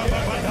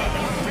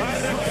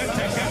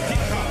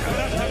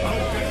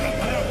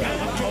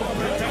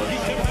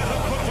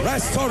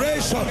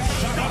 Restoration.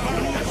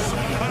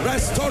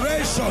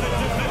 Restoration.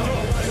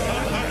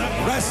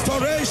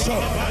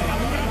 Restoration.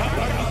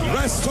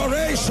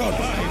 Restoration.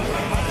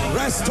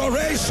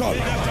 Restoration.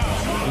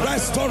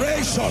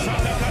 Restoration.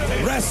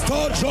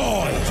 Restore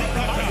joy.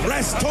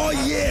 Restore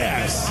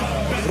years.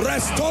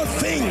 Restore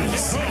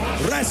things.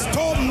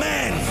 Restore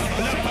men.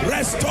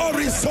 Restore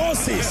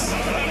resources.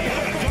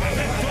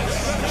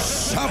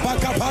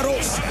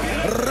 Shabakaparos,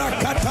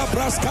 Rakata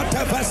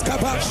Braskata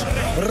Vaskabash,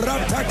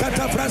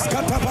 Ratakata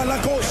Braskata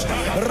Balakos,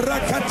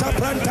 Rakata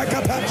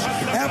Brantakapash,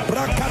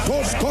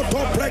 Ebrakatos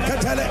Koto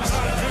Brekateles.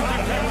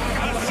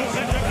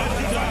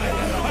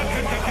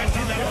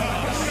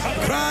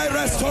 Cry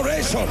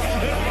restoration.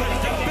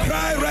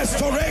 Cry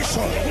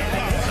restoration.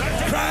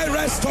 Cry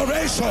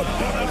restoration.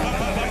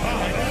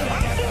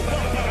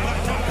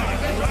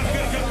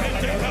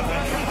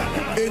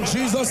 In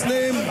Jesus'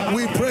 name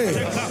we pray.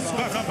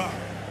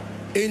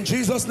 In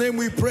Jesus' name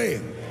we pray.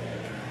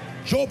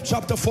 Job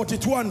chapter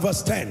 42 and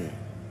verse 10.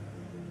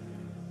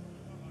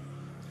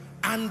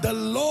 And the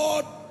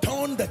Lord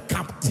turned the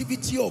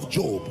captivity of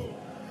Job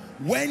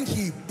when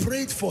he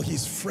prayed for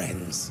his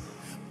friends.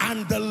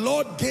 And the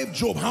Lord gave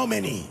Job how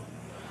many?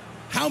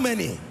 How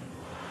many?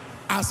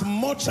 As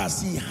much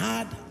as he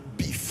had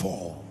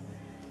before.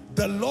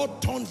 The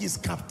Lord turned his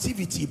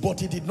captivity, but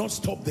he did not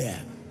stop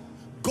there.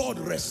 God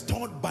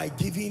restored by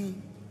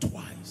giving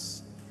twice.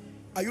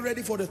 Are you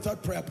ready for the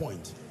third prayer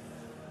point?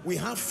 We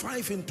have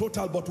 5 in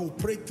total, but we'll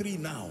pray 3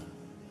 now.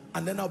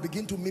 And then I'll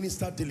begin to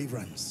minister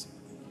deliverance.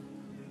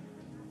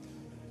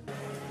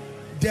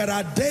 There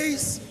are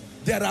days,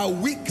 there are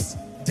weeks,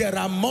 there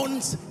are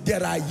months,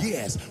 there are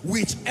years.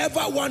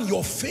 Whichever one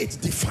your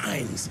faith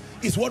defines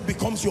is what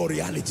becomes your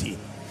reality.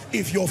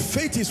 If your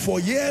faith is for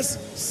years,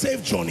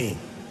 safe journey.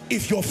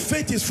 If your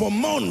faith is for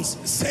months,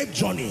 safe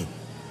journey.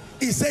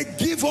 He said,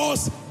 give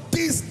us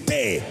this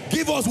day.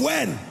 Give us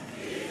when?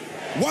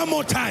 One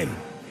more time.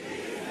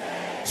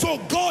 So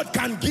God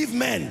can give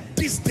men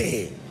this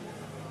day.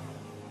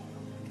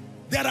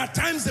 There are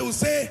times they will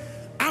say,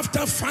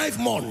 after 5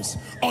 months,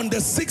 on the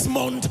 6th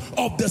month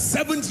of the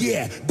 7th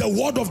year, the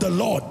word of the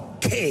Lord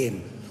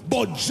came.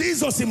 But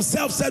Jesus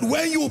himself said,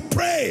 when you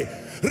pray,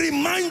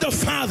 remind the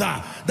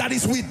Father that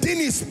is within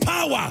his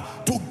power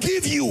to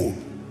give you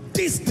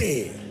this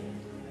day.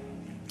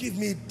 Give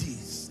me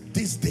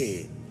this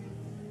day.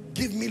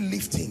 give me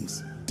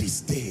liftings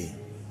this day.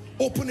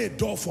 Open a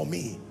door for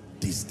me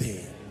this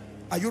day.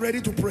 Are you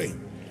ready to pray?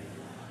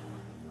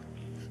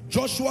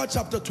 Joshua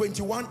chapter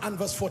 21 and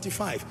verse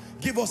 45.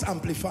 Give us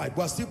amplified.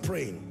 We are still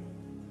praying.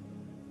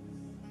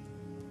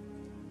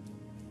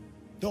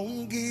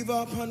 Don't give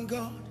up on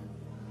God,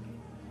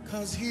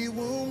 because he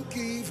won't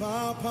give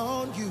up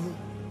on you.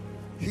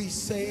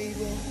 He's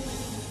able.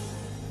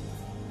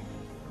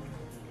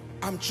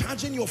 I'm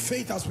charging your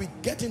faith as we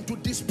get into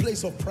this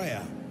place of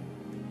prayer.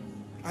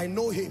 I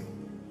know him.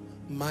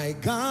 My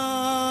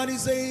God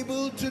is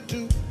able to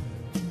do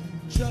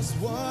just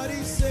what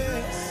he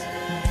says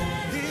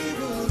he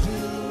will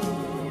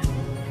do.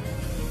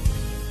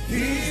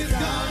 He's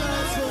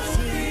gonna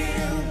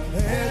fulfill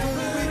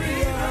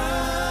every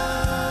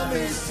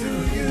promise to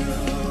you.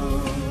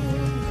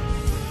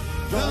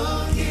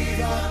 Don't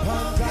give up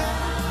on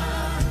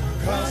God,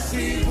 because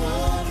he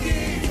won't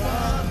give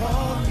up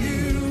on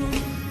you.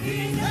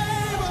 He's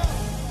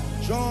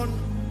able.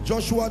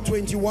 Joshua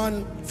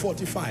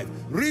 21:45.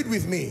 Read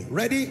with me.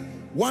 Ready?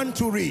 1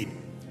 to read.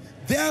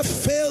 There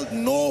failed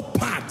no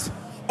part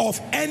of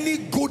any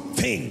good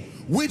thing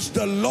which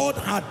the Lord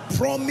had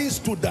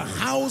promised to the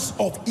house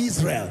of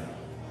Israel.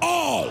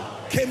 All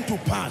came to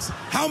pass.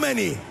 How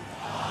many?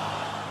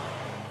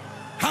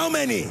 How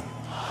many?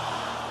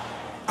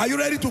 Are you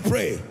ready to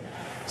pray?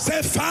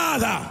 Say,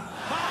 Father,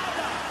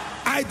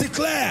 I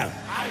declare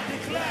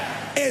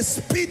a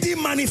speedy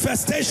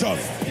manifestation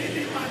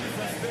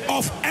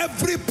of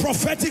every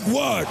prophetic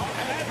word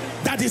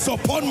that is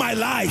upon my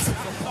life.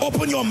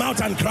 Open your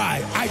mouth and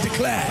cry. I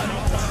declare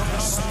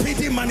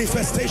speedy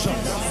manifestation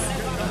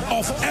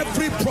of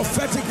every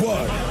prophetic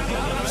word.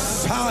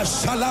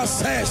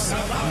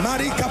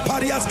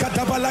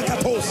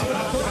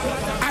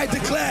 I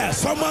declare,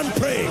 someone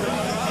pray,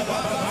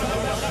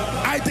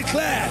 I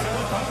declare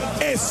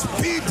a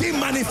speedy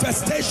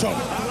manifestation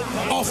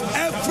of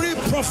every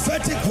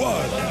prophetic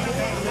word.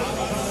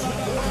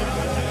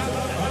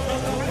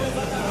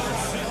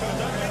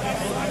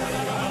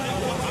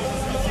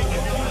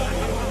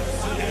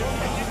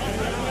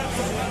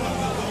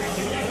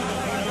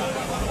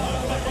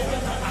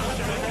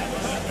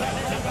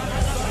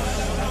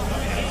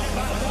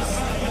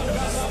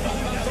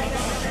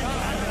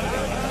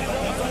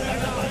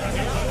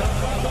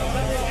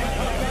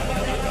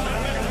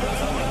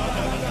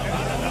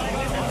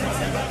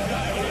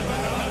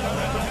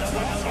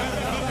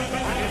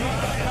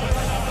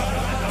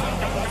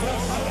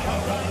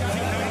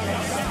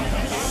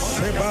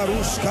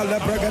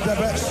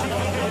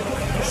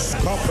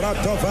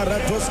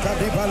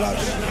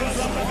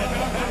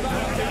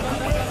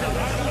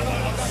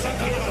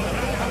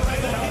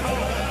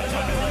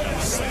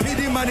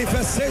 Speedy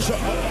manifestation.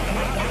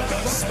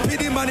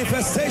 Speedy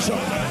manifestation.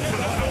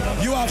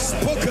 You have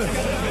spoken,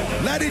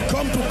 let it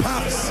come to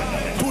pass.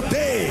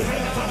 Today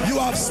you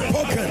have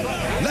spoken,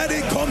 let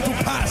it come to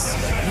pass.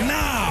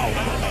 Now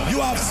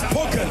you have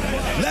spoken,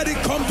 let it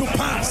come to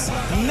pass.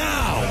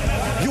 Now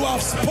you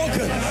have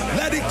spoken,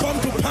 let it come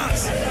to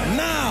pass.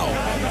 Now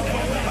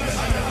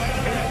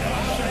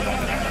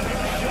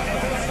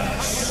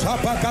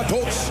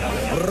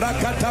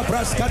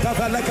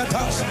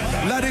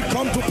let it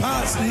come to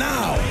pass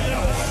now.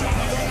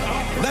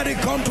 Let it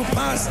come to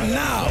pass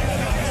now.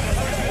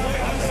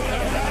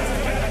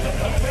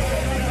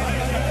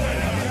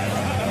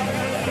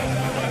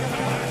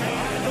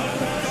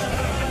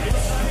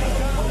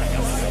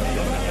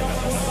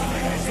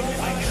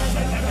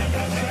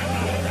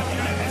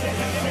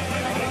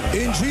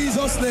 In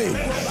Jesus' name.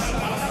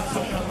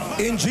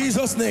 In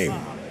Jesus' name.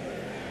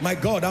 My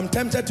God, I'm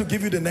tempted to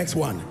give you the next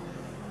one.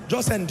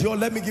 Just endure.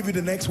 Let me give you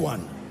the next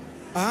one.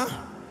 Are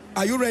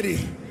you ready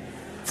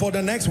for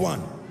the next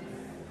one?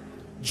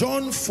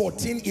 John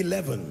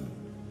 14:11.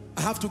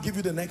 I have to give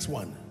you the next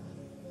one.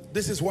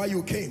 This is why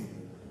you came.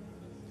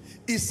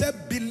 He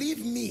said,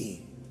 believe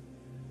me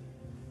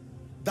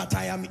that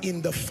I am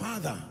in the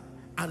Father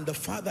and the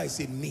Father is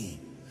in me.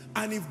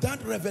 And if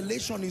that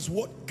revelation is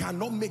what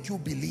cannot make you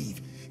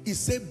believe, he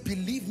said,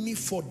 believe me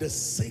for the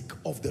sake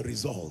of the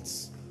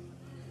results.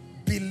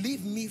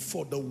 Believe me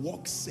for the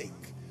work's sake.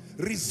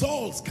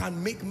 Results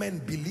can make men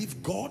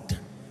believe God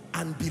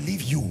and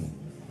believe you.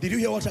 Did you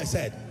hear what I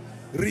said?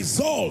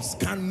 Results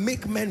can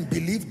make men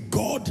believe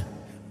God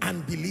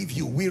and believe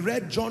you. We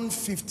read John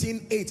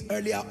 15:8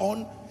 earlier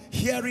on.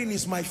 Herein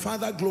is my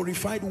Father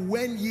glorified,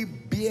 when ye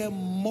bear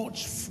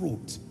much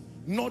fruit.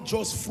 Not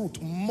just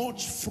fruit,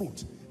 much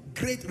fruit.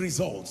 Great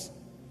results.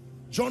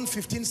 John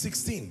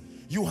 15:16.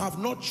 You have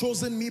not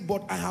chosen me,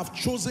 but I have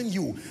chosen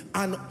you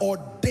and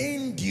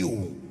ordained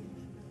you.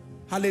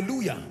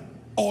 Hallelujah.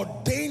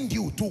 Ordained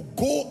you to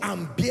go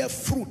and bear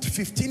fruit.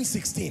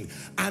 15:16.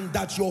 And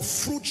that your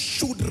fruit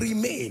should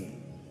remain.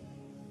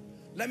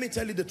 Let me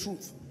tell you the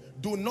truth.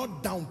 Do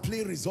not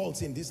downplay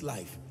results in this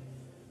life.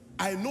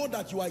 I know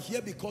that you are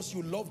here because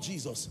you love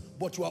Jesus,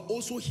 but you are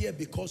also here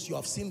because you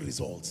have seen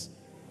results.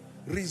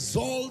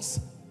 Results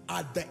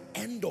are the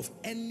end of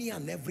any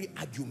and every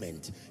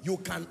argument. You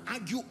can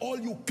argue all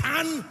you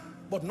can,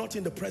 but not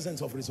in the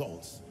presence of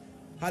results.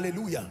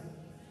 Hallelujah.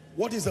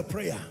 What is the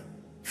prayer?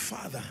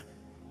 Father,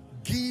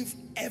 give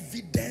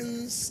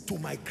evidence to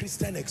my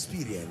Christian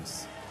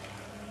experience.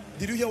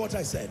 Did you hear what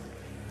I said?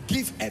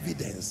 Give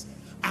evidence.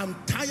 I'm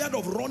tired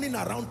of running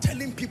around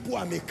telling people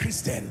I'm a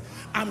Christian.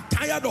 I'm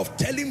tired of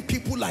telling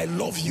people I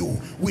love you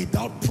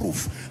without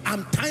proof.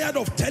 I'm tired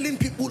of telling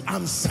people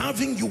I'm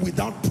serving you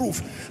without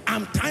proof.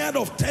 I'm tired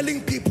of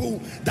telling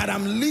people that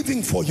I'm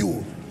living for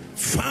you.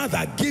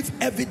 Father, give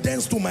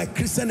evidence to my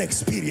Christian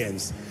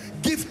experience.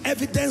 Give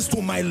evidence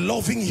to my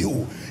loving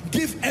you.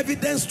 Give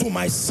evidence to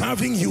my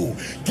serving you.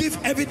 Give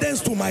evidence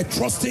to my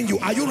trusting you.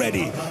 Are you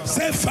ready?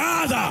 Say,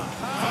 Father,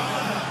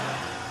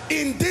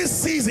 in this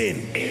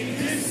season,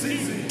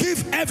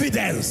 give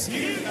evidence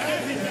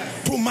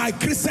to my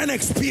Christian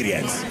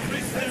experience.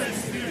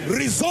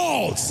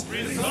 Results.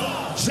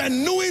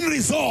 Genuine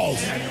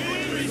results.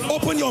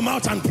 Open your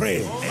mouth and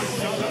pray.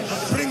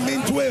 Bring me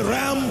into a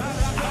realm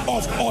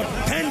of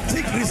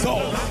authentic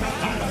results.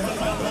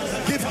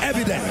 Give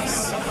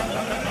evidence.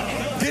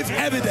 Give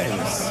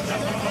evidence.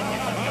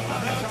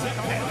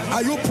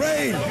 Are you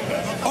praying?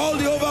 All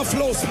the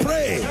overflows,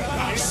 pray.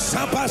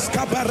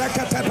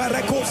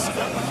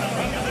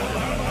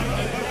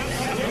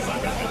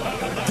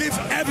 Give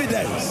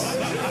evidence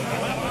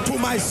to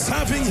my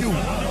serving you.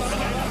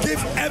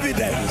 Give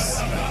evidence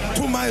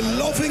to my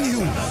loving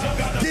you.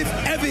 Give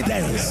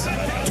evidence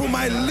to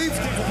my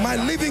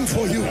living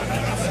for you.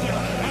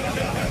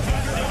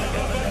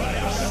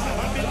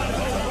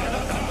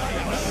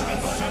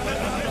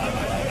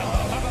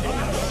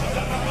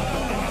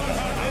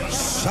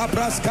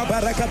 Shabraska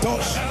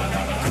barakatosh,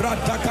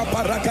 krataka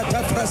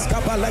barakata freska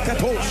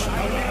balakatosh.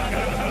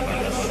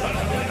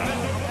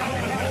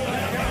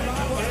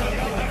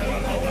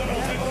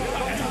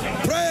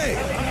 Pray,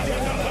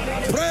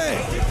 pray.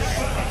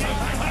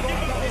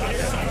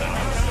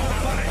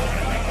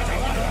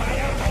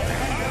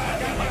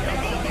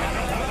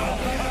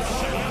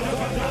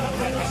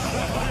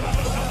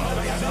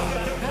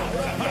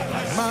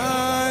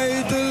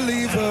 My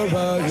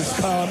deliverer is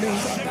coming.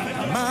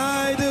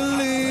 My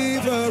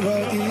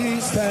deliverer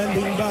is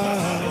standing by.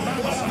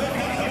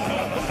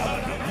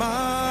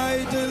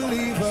 My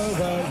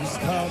deliverer is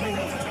coming.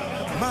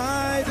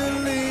 My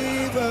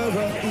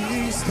deliverer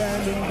is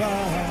standing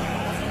by.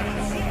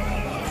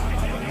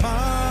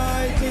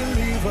 My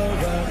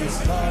deliverer is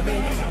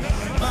coming.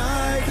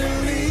 My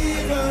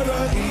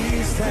deliverer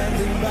is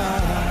standing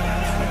by.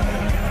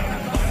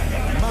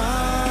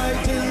 My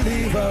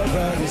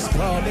deliverer is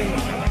coming.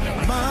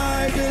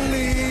 My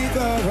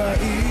deliverer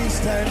is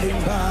standing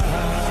by.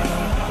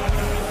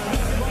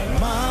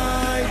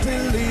 My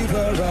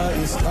deliverer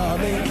is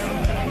coming.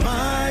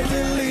 My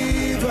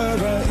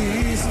deliverer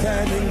is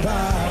standing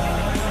by.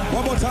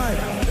 One more time.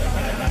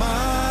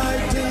 My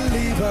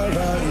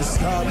deliverer is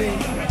coming.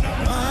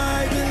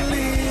 My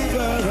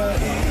deliverer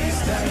is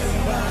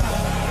standing by.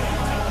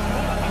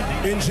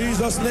 In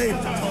Jesus' name.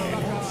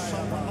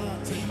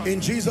 In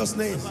Jesus'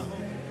 name.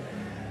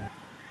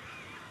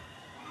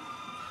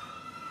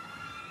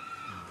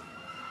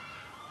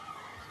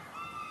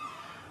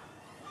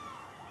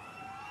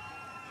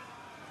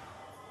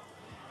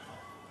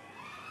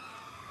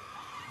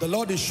 The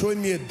Lord is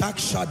showing me a dark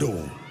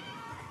shadow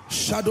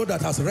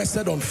that has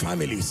rested on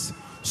families,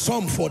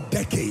 some for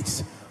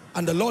decades.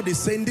 And the Lord is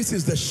saying this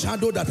is the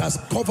shadow that has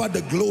covered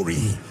the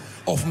glory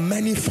of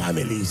many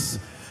families.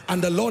 And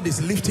the Lord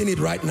is lifting it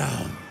right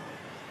now.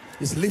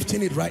 He's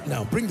lifting it right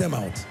now. Bring them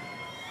out.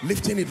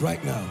 Lifting it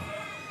right now.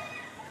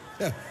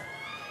 Yeah.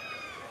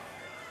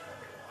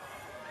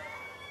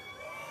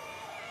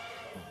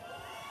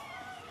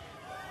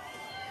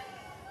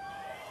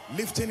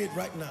 Lifting it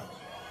right now.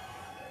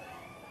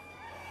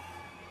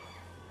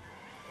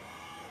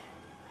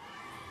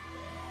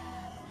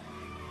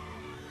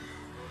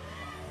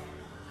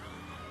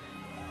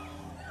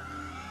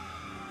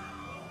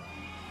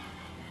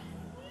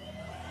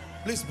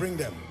 Please bring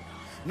them.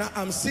 Now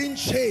I'm seeing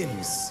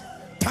chains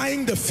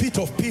tying the feet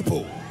of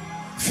people.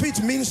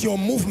 Feet means your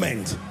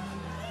movement.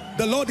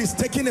 The Lord is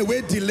taking away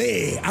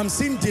delay. I'm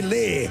seeing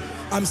delay.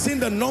 I'm seeing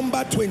the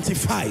number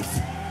 25.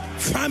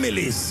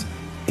 Families,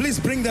 please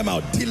bring them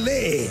out.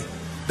 Delay.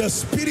 The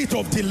spirit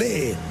of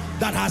delay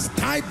that has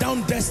tied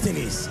down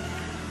destinies.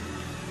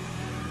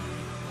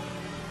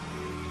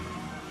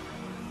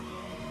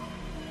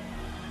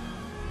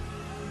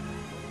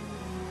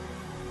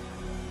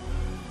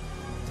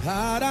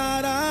 Ta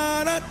da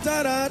da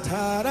da da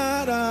ta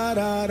da da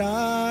da da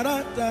da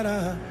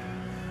da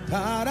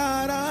ta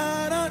da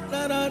da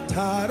da da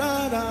ta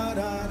da da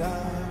da da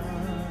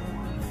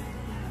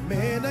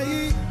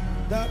menai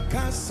da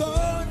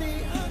kasoni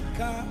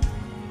aka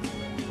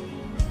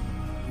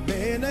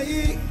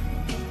menai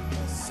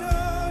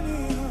kasoni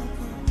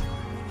aka.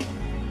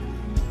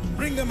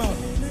 Bring them out.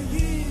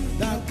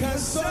 Da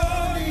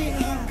kasoni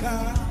aka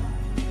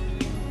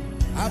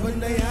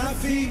abne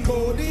afi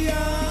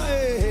kodia.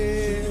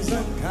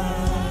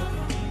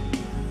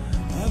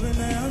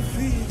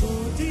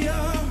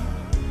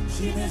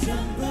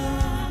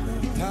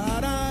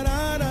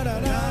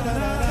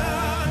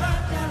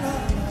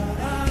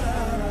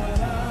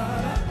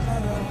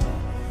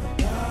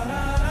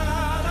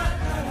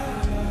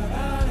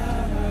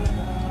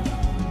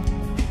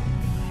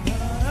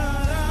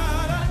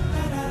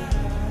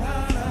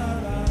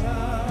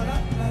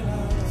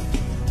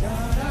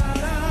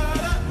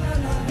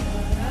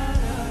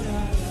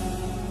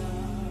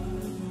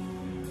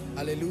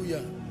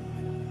 Hallelujah.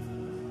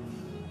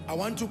 I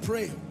want to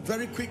pray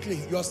very quickly.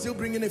 You are still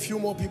bringing a few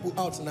more people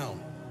out now.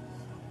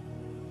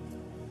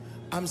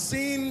 I'm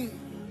seeing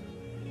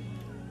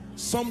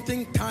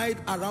something tied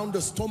around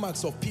the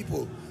stomachs of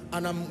people,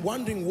 and I'm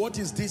wondering what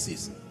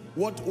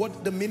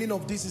what the meaning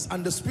of this is.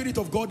 And the Spirit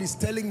of God is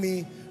telling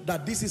me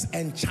that this is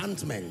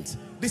enchantment.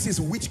 This is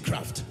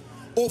witchcraft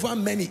over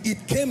many.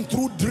 It came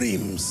through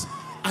dreams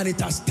and it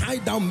has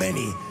tied down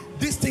many.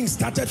 This thing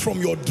started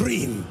from your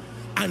dream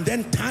and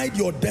then tied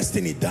your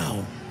destiny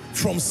down.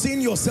 From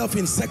seeing yourself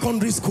in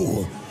secondary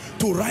school,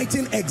 to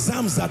writing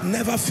exams that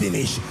never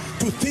finish,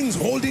 to things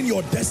holding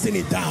your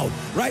destiny down.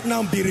 Right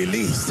now, be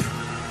released.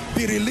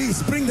 Be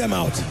released. Bring them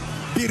out.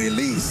 Be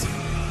released.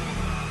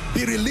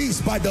 Be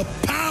released by the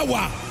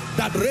power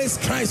that raised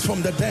Christ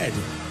from the dead.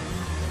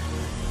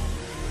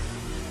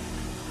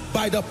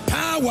 By the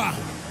power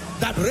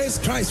that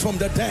raised Christ from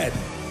the dead.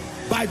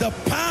 By the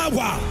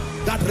power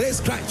that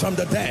raised Christ from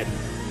the dead.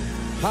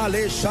 Now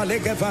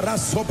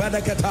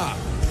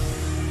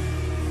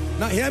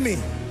hear me.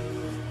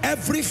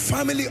 Every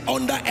family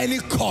under any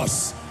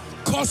cause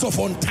of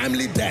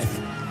untimely death,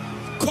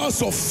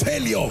 cause of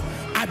failure,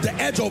 at the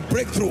edge of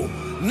breakthrough,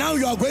 now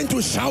you are going to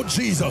shout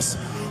Jesus.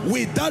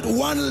 With that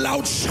one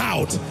loud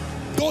shout,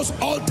 those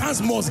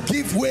altars must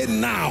give way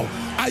now.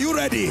 Are you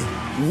ready?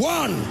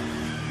 1,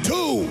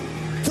 2,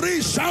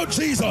 3, shout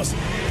Jesus.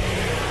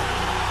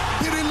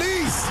 Be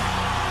released.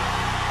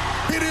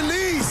 Be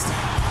released.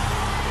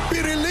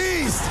 Be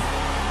released.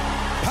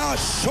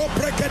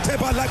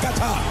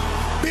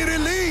 Be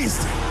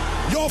released.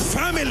 Your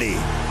family.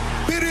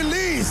 Be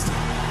released.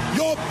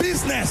 Your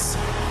business.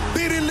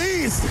 Be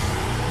released.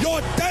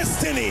 Your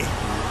destiny.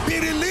 Be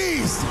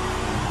released.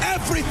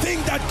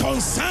 Everything that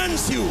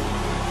concerns you.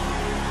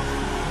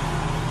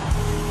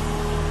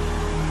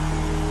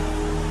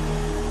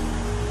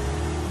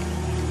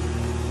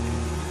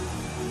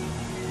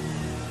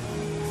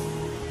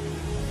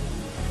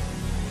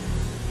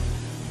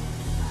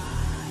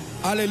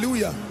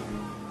 Hallelujah.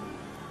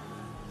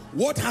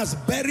 What has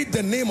buried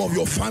the name of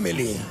your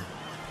family?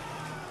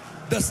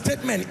 The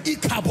statement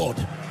Ichabod,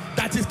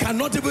 that it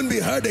cannot even be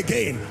heard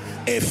again.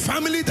 A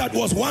family that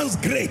was once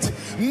great,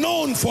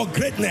 known for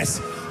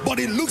greatness, but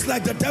it looks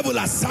like the devil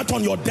has sat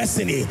on your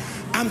destiny.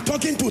 I'm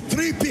talking to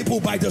 3 people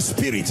by the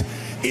Spirit.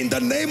 In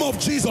the name of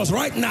Jesus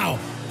right now,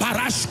 by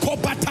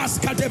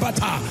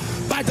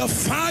the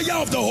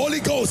fire of the Holy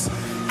Ghost,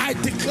 I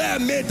declare,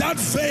 may that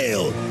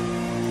veil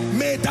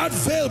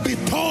be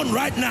torn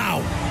right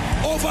now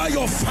over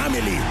your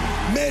family.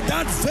 May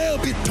that veil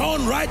be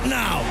torn right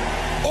now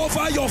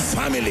over your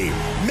family.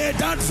 May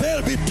that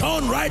veil be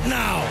torn right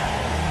now.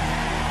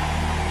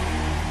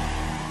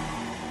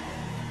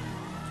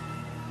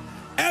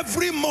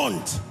 Every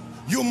month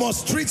you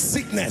must treat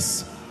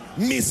sickness,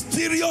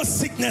 mysterious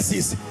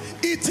sicknesses,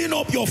 eating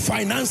up your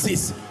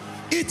finances,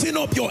 eating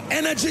up your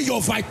energy,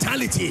 your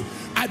vitality.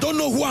 I don't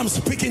know who I'm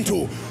speaking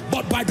to,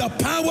 but by the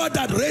power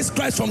that raised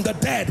Christ from the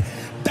dead,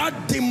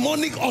 that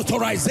demonic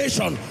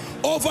authorization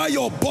over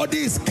your body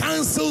is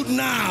cancelled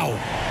now.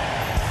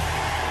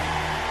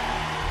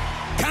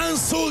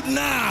 Cancelled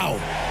now.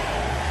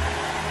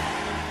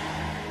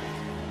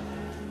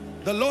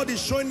 The Lord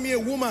is showing me a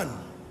woman.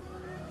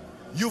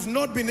 You've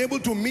not been able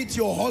to meet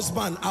your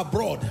husband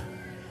abroad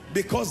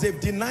because they've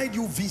denied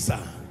you visa.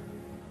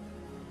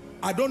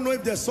 I don't know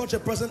if there's such a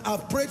person.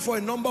 I've prayed for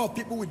a number of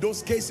people with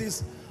those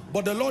cases,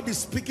 but the Lord is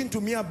speaking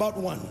to me about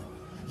one.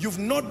 You've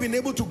not been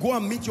able to go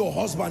and meet your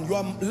husband. You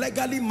are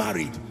legally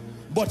married,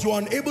 but you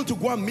are unable to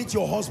go and meet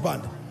your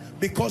husband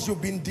because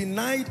you've been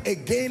denied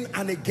again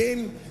and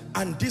again,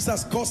 and this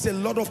has caused a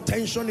lot of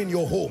tension in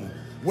your home.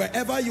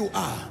 Wherever you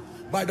are,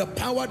 by the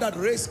power that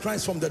raised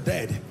Christ from the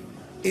dead,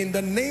 in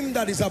the name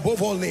that is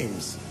above all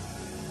names,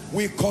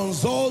 we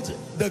consult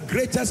the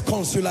greatest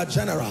consular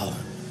general,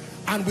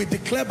 and we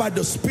declare by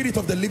the Spirit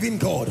of the living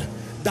God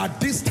that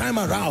this time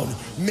around,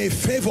 may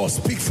favor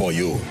speak for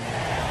you.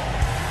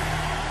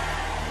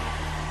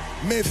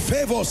 May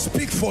favor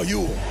speak for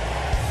you.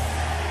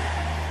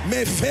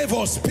 May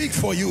favor speak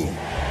for you.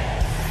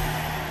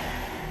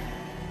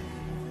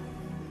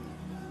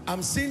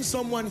 I'm seeing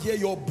someone here,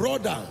 your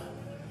brother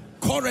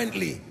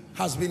currently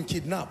has been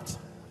kidnapped.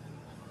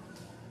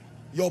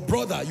 Your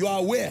brother, you are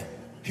aware,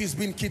 he's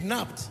been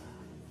kidnapped.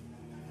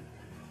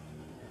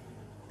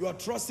 You are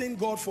trusting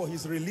God for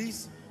his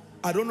release.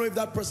 I don't know if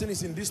that person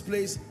is in this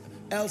place,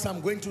 else I'm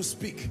going to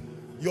speak.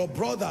 Your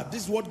brother,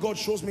 this is what God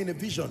shows me in a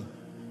vision,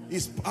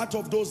 is part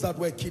of those that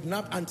were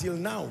kidnapped. Until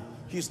now,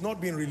 he's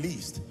not been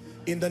released.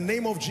 In the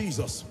name of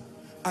Jesus,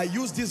 I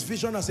use this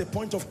vision as a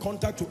point of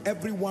contact to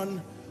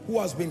everyone who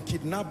has been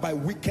kidnapped by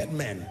wicked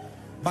men.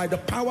 By the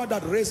power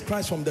that raised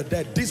Christ from the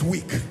dead, this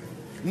week,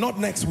 not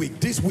next week,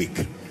 this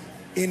week,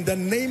 in the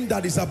name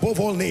that is above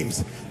all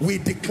names, we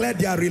declare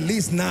their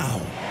release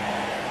now.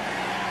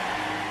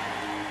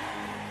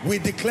 We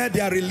declare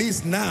their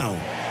release now.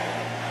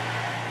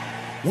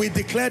 We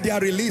declare their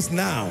release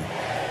now.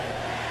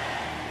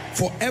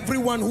 For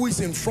everyone who is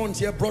in front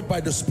here, brought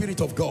by the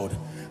Spirit of God,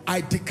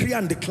 I decree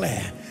and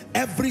declare,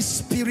 every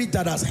spirit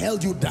that has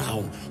held you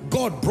down,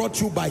 God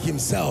brought you by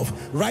himself.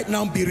 Right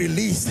now be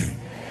released.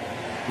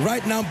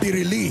 Right now be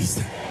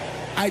released.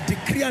 I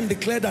decree and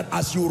declare that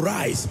as you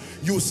rise,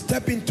 you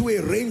step into a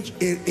range,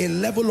 a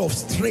level of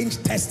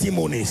strange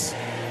testimonies.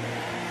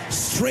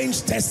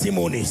 Strange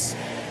testimonies.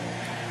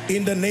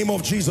 In the name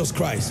of Jesus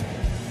Christ.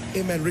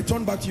 Amen.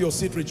 Return back to your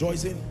seat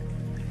rejoicing.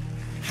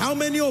 How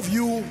many of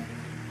you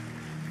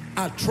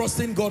are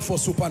trusting God for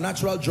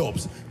supernatural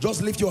jobs?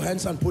 Just lift your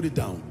hands and put it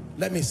down.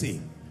 Let me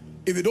see.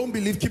 If you don't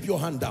believe, keep your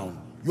hand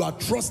down. You are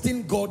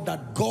trusting God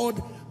that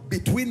God,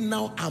 between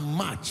now and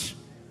March,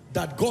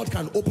 that God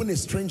can open a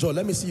strange door.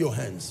 Let me see your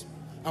hands.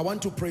 I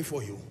want to pray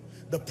for you.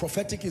 The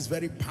prophetic is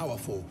very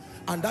powerful,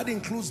 and that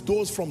includes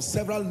those from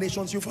several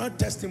nations. You've heard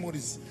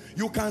testimonies.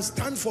 You can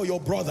stand for your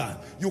brother,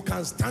 you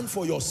can stand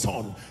for your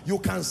son, you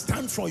can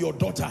stand for your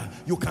daughter,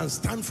 you can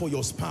stand for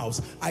your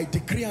spouse. I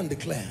decree and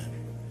declare,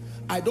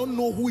 I don't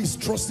know who is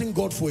trusting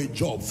God for a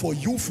job, for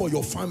you, for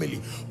your family,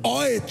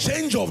 or a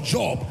change of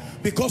job,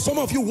 because some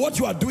of you, what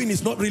you are doing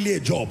is not really a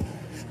job.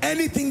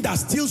 Anything that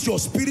steals your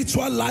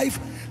spiritual life,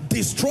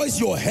 destroys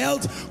your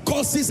health,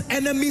 causes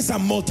enemies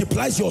and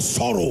multiplies your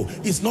sorrow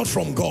is not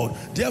from God.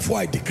 Therefore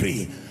I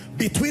decree,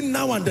 between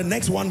now and the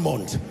next 1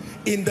 month,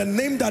 in the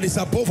name that is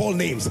above all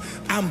names,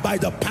 and by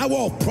the power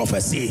of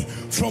prophecy,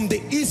 from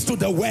the east to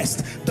the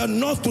west, the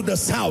north to the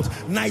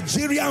south,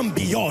 Nigeria and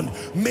beyond,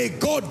 may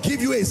God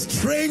give you a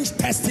strange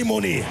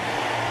testimony.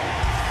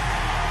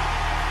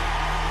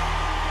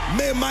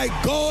 May my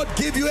God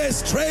give you a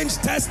strange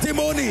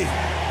testimony.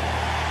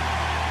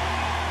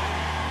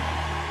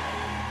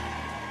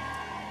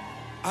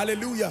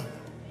 Hallelujah.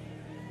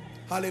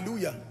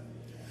 Hallelujah.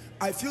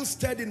 I feel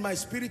stirred in my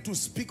spirit to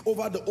speak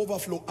over the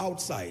overflow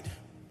outside.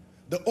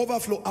 The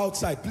overflow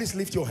outside. Please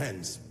lift your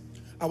hands.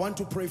 I want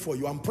to pray for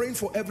you. I'm praying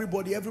for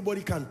everybody.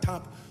 Everybody can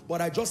tap,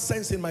 but I just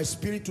sense in my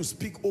spirit to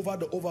speak over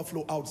the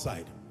overflow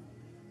outside.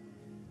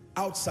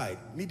 Outside.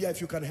 Media,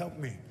 if you can help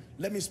me.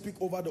 Let me speak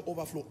over the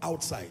overflow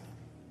outside.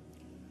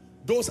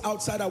 Those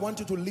outside, I want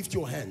you to lift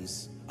your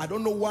hands. I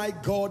don't know why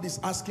God is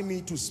asking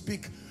me to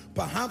speak.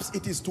 Perhaps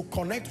it is to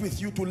connect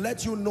with you, to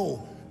let you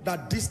know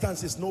that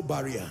distance is no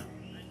barrier.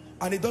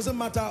 And it doesn't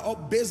matter,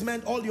 up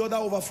basement, all the other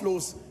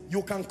overflows,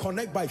 you can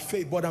connect by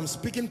faith. But I'm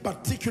speaking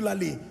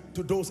particularly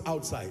to those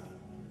outside.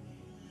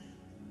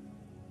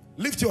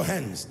 Lift your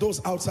hands.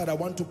 Those outside, I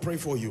want to pray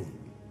for you.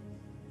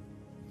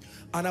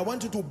 And I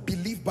want you to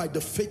believe by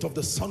the faith of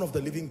the Son of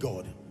the living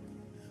God,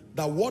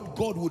 that what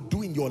God will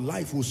do in your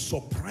life will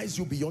surprise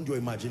you beyond your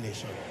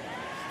imagination.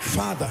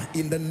 Father,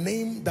 in the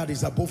name that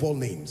is above all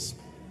names,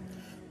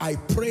 I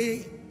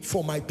pray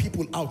for my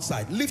people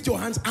outside. Lift your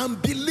hands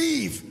and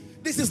believe.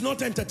 This is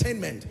not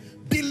entertainment.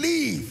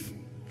 Believe.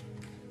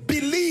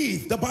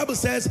 Believe. The Bible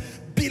says,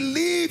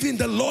 believe in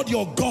the Lord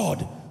your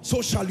God,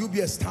 so shall you be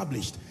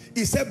established.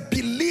 He said,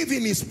 believe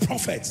in his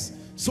prophets,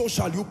 so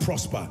shall you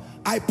prosper.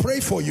 I pray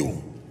for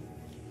you.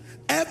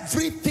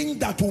 Everything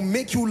that will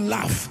make you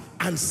laugh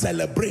and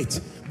celebrate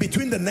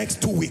between the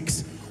next 2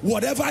 weeks,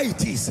 whatever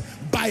it is,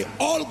 by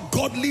all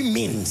godly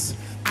means,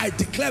 I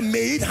declare,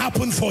 may it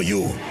happen for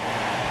you.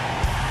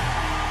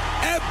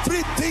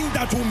 Everything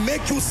that will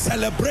make you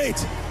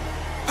celebrate.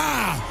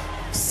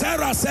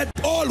 Sarah said,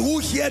 all who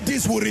hear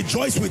this will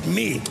rejoice with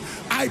me.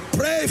 I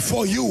pray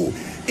for you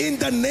in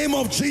the name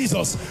of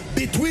Jesus,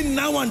 between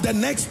now and the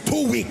next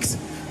 2 weeks,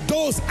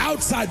 those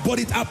outside, but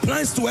it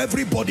applies to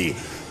everybody.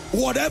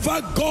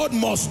 Whatever God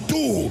must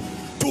do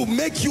to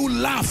make you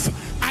laugh,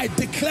 I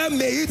declare,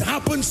 may it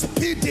happen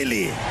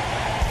speedily.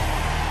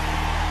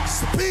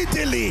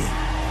 Speedily.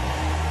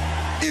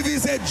 If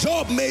it's a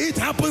job, may it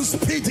happen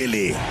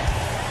speedily.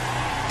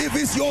 If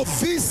it's your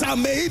visa,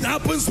 may it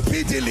happen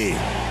speedily.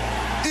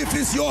 If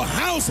it's your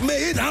house,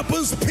 may it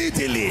happen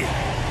speedily.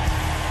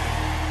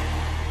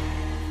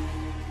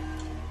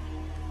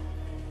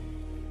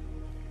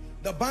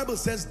 The Bible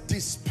says,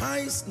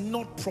 despise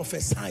not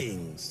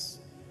prophesying.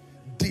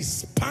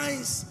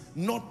 Despise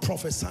not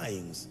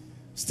prophesying.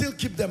 Still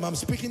keep them. I'm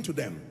speaking to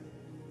them.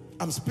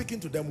 I'm speaking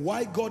to them.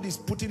 Why God is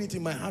putting it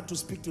in my heart to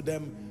speak to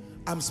them,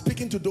 I'm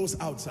speaking to those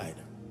outside.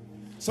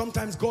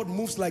 Sometimes God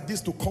moves like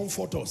this to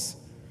comfort us,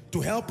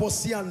 to help us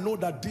see and know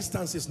that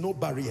distance is no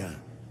barrier.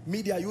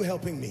 Media, are you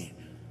helping me?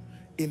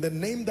 In the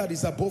name that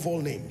is above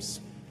all names.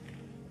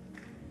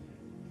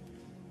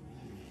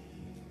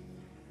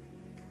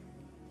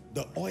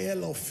 The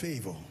oil of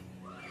favor.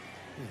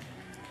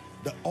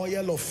 The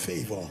oil of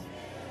favor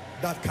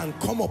that can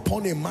come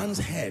upon a man's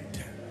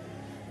head,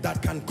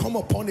 that can come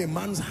upon a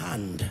man's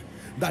hand,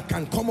 that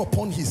can come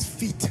upon his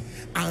feet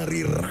and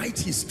rewrite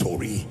his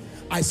story.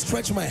 I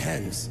stretch my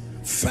hands,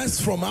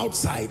 first from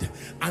outside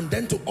and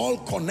then to all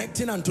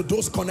connecting and to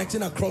those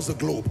connecting across the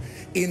globe.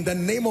 In the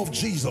name of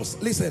Jesus,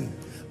 listen,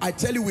 I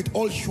tell you with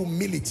all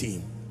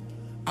humility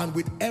and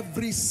with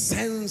every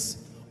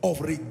sense of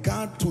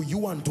regard to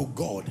you and to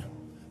God,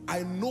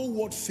 I know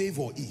what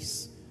favor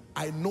is.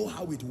 I know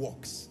how it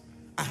works.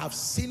 I have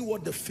seen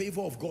what the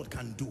favor of God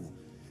can do.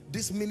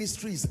 This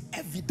ministry is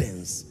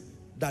evidence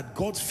that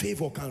God's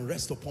favor can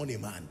rest upon a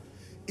man.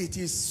 it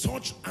is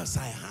such as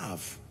I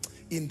have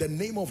in the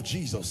name of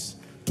Jesus.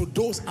 To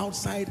those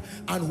outside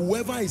and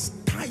whoever is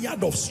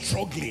tired of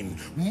struggling,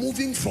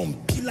 moving from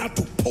pillar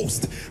to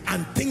post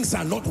and things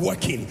are not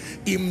working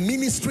in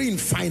ministry, in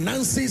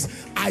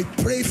finances, I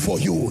pray for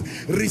you.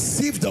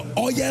 Receive the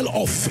oil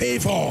of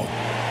favor.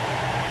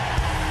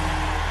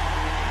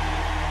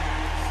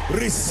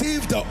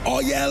 Receive the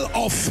oil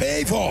of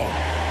favor.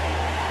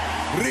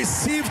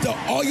 Receive the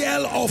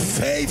oil of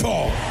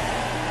favor.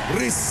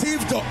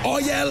 Receive the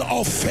oil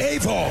of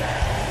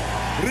favor.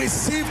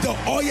 Receive the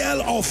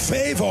oil of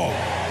favor.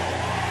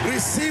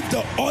 Receive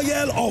the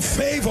oil of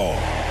favor.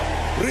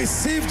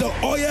 Receive the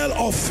oil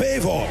of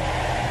favor.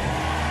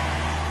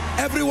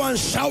 Everyone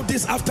shout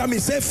this after me.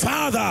 Say,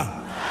 Father,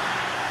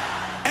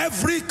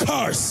 every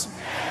curse,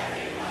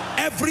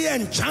 every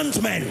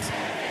enchantment,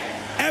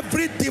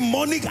 every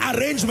demonic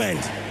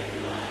arrangement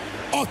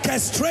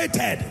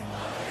orchestrated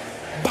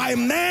by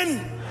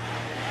men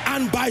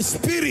and by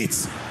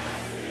spirits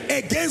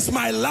against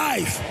my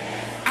life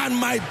and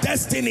my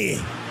destiny,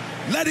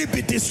 let it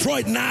be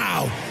destroyed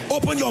now.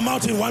 Open your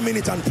mouth in 1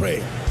 minute and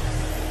pray.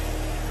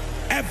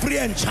 Every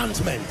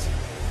enchantment,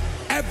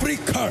 every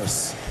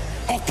curse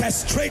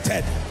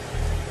orchestrated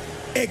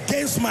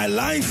against my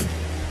life,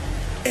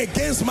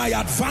 against my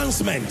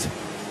advancement,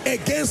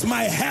 against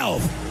my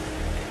health,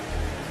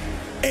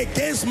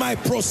 against my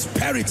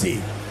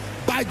prosperity,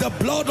 by the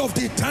blood of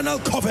the eternal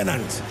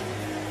covenant,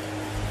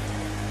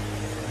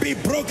 be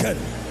broken.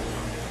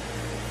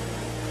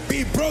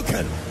 Be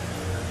broken.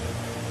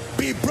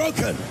 Be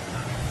broken.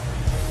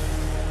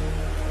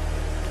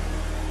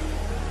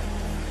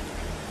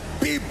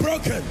 Be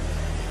broken.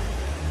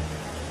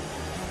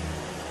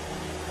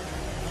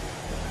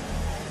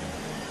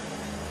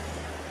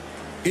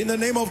 In the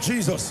name of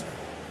Jesus.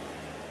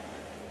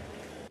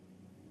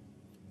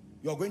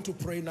 You're going to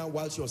pray now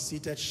whilst you're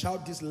seated.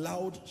 Shout this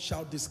loud,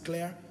 shout this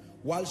clear.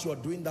 Whilst you're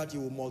doing that, you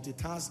will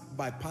multitask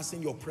by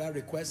passing your prayer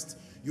request.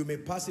 You may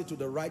pass it to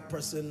the right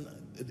person,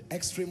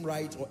 extreme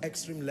right or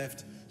extreme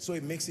left, so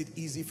it makes it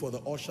easy for the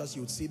ushers.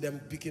 You would see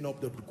them picking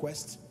up the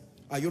request.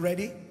 Are you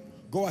ready?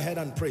 Go ahead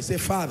and pray. Say,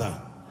 Father,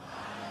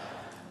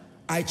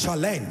 I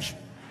challenge.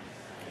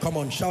 Come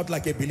on, shout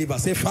like a believer.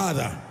 Say,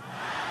 Father,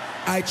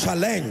 I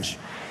challenge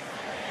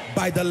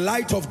by the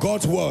light of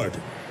God's word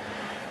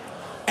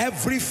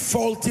every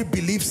faulty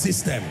belief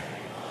system,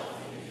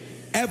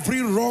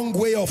 every wrong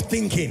way of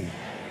thinking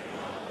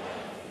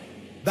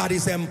that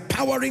is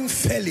empowering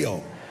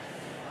failure,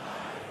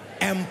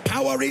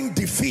 empowering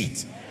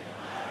defeat,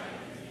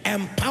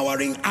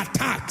 empowering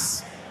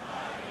attacks,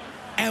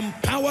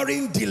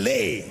 empowering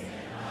delay,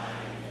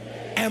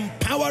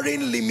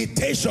 empowering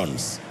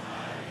limitations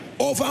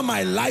over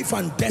my life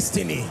and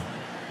destiny.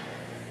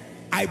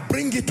 I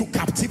bring it to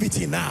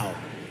captivity now.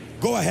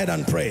 Go ahead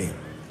and pray.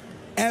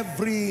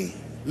 Every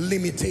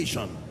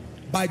limitation,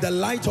 by the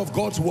light of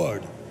God's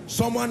word.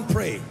 Someone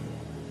pray.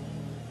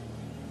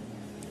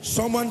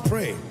 Someone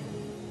pray.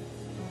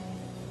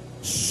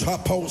 Pray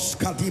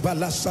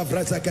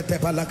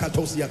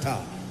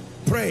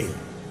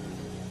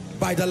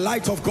by the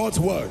light of God's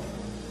word.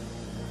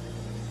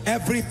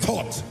 Every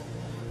thought,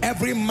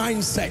 every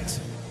mindset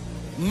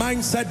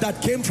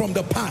that came from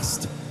the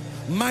past,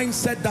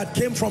 mindset that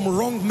came from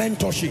wrong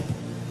mentorship,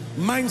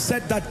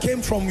 mindset that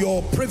came from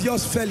your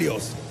previous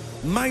failures,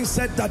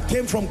 mindset that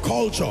came from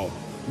culture,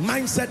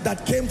 mindset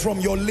that came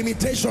from your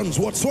limitations,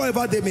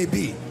 whatsoever they may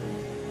be,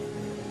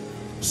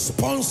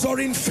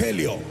 sponsoring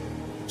failure,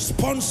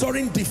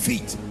 sponsoring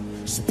defeat,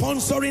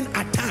 sponsoring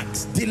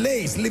attacks,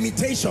 delays,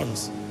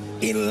 limitations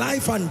in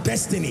life and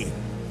destiny.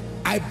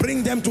 I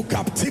bring them to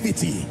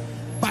captivity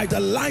by the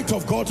light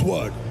of God's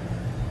word.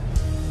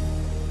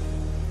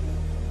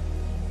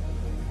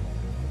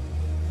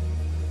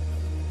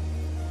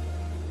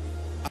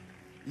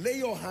 Lay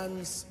your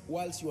hands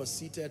whilst you are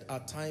seated.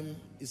 Our time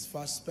is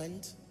fast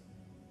spent.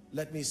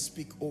 Let me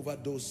speak over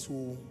those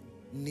who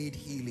need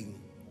healing.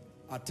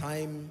 Our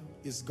time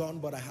is gone,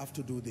 but I have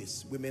to do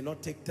this. We may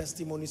not take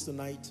testimonies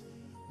tonight,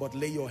 but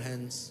lay your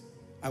hands.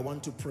 I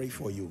want to pray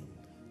for you.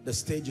 The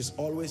stage is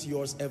always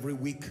yours every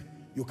week.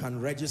 You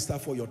can register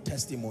for your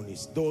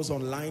testimonies. Those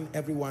online,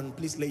 everyone,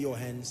 please lay your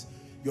hands.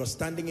 You're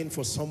standing in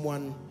for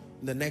someone.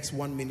 In the next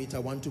 1 minute, I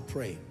want to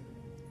pray.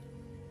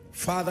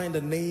 Father, in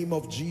the name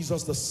of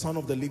Jesus, the Son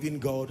of the living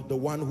God, the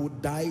one who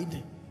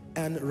died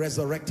and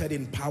resurrected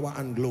in power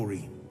and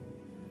glory,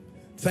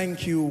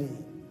 thank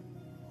you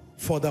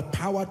for the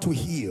power to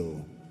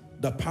heal,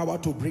 the power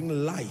to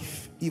bring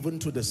life even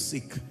to the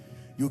sick.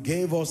 You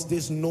gave us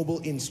this noble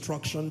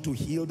instruction to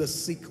heal the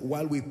sick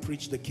while we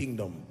preach the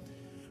kingdom.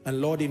 And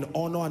Lord, in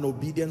honor and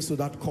obedience to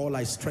that call,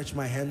 I stretch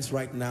my hands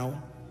right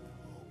now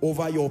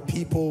over your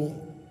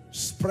people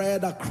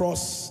spread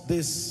across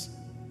this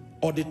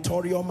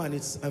auditorium and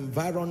its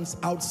environs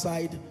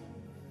outside,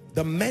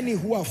 the many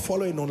who are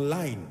following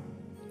online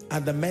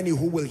and the many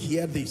who will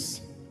hear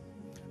this.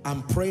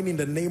 I'm praying in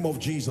the name of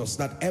Jesus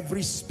that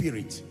every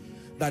spirit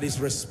that is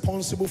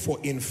responsible for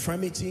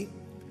infirmity,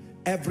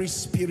 every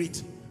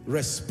spirit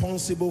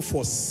responsible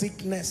for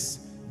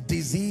sickness,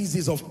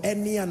 diseases of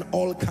any and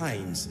all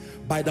kinds,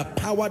 by the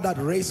power that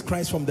raised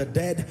Christ from the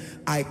dead,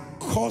 I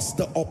curse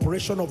the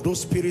operation of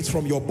those spirits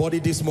from your body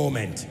this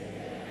moment.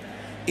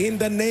 In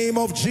the name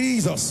of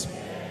Jesus.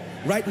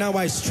 Right now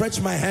I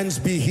stretch my hands,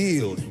 be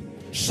healed.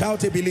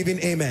 Shout a believing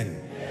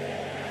amen.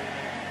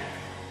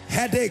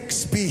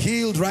 Headaches, be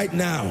healed right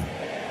now.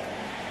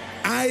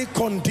 Eye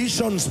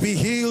conditions, be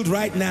healed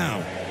right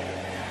now.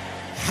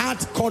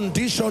 Heart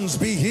conditions,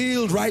 be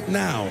healed right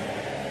now.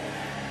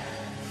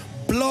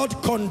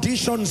 Blood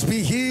conditions,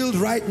 be healed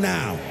right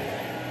now.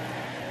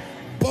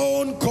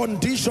 Bone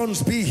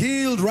conditions, be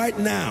healed right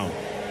now.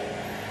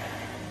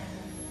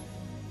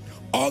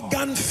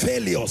 Organ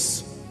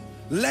failures,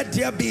 let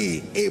there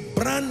be a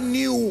brand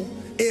new,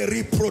 a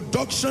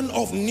reproduction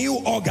of new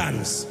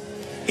organs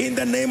in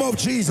the name of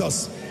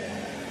Jesus.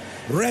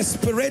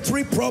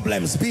 Respiratory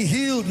problems, be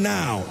healed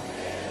now.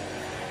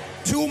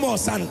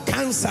 Tumors and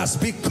cancers,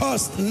 be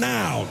cursed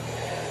now.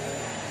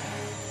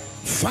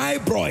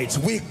 Fibroids,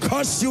 we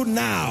curse you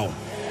now.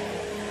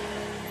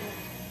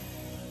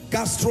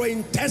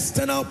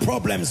 Gastrointestinal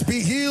problems,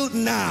 be healed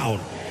now.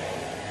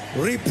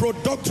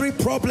 Reproductory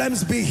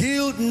problems, be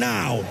healed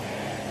now.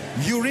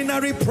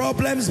 Urinary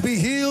problems, be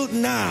healed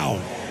now.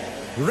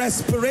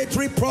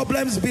 Respiratory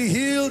problems, be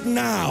healed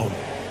now.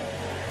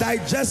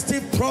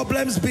 Digestive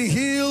problems, be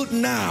healed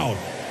now.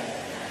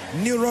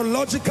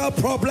 Neurological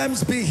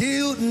problems, be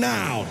healed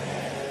now.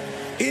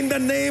 In the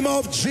name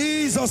of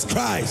Jesus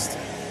Christ.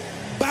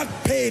 Back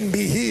pain,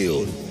 be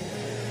healed.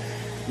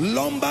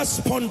 Lumbar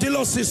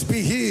spondylosis,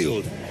 be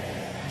healed.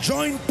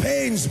 Joint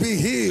pains, be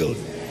healed.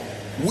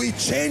 We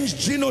change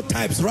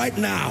genotypes right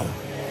now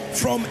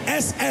from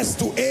SS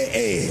to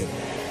AA,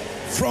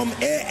 from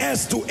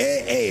AS to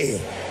AA,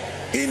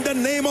 in the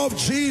name of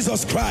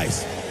Jesus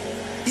Christ.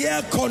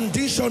 Ear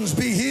conditions,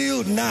 be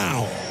healed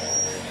now.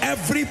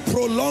 Every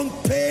prolonged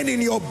pain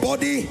in your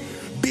body,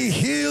 be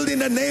healed in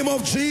the name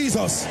of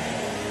Jesus.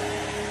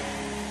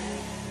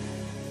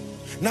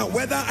 Now,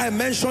 whether I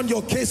mention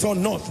your case or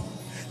not,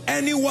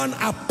 anyone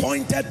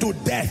appointed to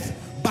death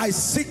by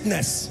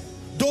sickness,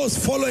 those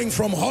following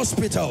from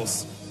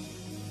hospitals,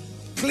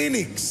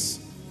 clinics,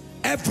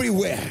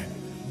 everywhere,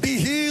 be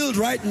healed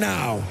right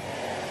now.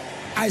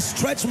 I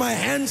stretch my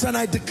hands and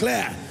I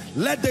declare,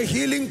 let the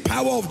healing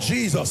power of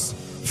Jesus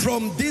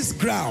from this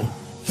ground,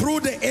 through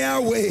the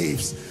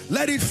airwaves,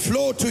 let it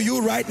flow to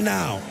you right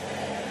now.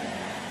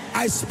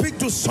 I speak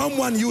to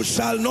someone, you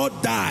shall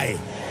not die.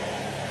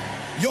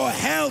 Your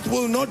health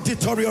will not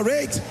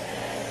deteriorate.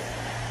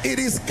 It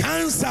is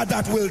cancer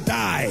that will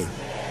die.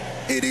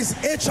 It is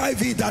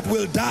HIV that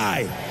will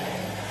die.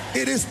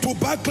 It is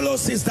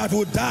tuberculosis that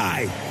will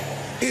die.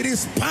 It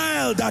is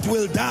bile that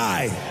will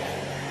die.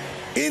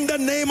 In the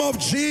name of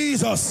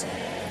Jesus,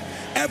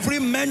 every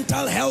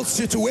mental health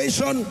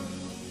situation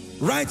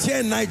right here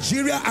in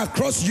Nigeria,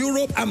 across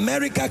Europe,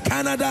 America,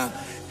 Canada,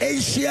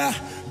 Asia,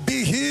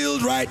 be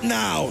healed right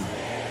now.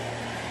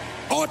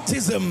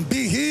 Autism,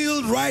 be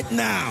healed right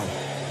now.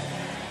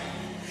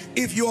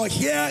 If you are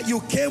here,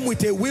 you came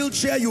with a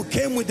wheelchair, you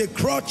came with a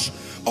crutch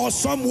or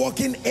some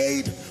walking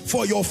aid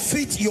for your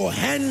feet, your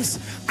hands,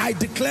 I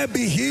declare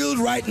be healed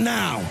right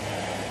now.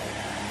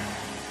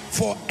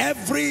 For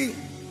every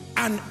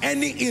and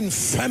any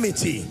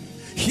infirmity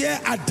here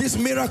at this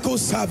miracle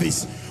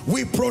service,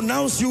 we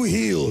pronounce you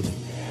healed.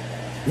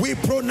 We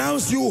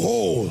pronounce you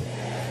whole.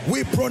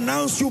 We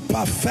pronounce you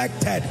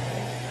perfected.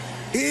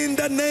 In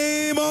the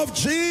name of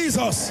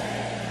Jesus.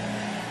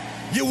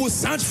 You will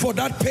search for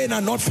that pain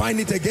and not find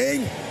it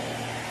again.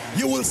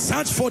 You will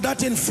search for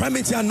that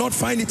infirmity and not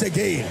find it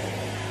again.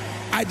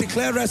 I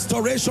declare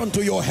restoration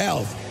to your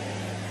health.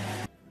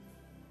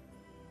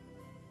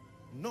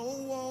 No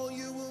wall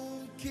you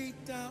won't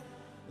kick down,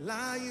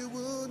 lie you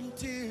wouldn't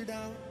tear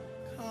down,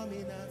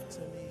 coming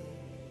after me.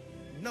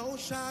 No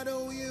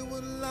shadow you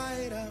would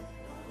light up,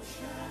 no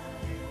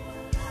shadow you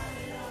would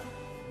light up,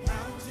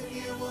 mountain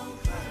you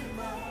won't climb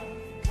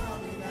up,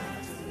 coming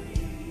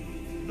after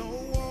me. No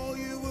wall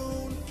you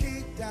won't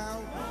kick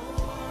down,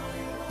 no wall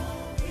you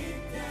won't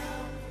kick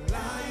down,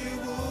 lie you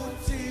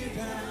won't tear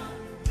down,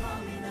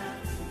 coming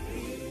after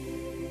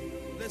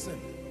me. Listen,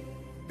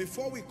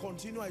 before we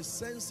continue, I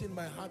sense in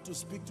my heart to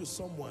speak to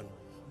someone.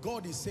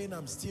 God is saying,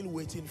 I'm still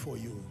waiting for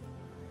you.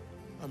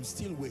 I'm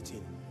still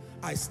waiting.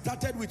 I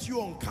started with you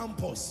on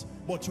campus,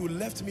 but you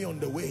left me on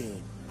the way.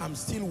 I'm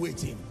still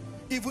waiting.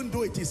 Even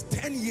though it is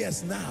 10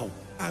 years now,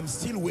 I'm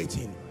still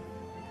waiting.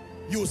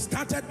 You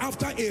started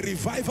after a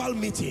revival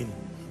meeting,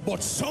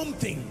 but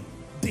something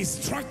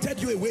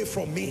distracted you away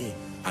from me.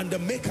 And the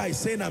Maker is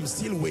saying, I'm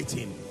still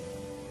waiting.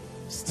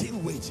 Still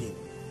waiting.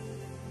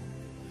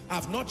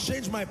 I've not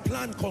changed my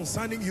plan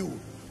concerning you.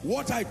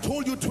 What I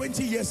told you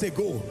 20 years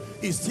ago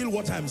is still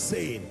what I'm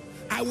saying.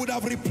 I would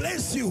have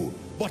replaced you,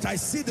 but I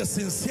see the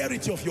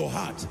sincerity of your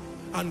heart,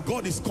 and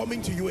God is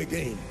coming to you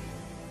again.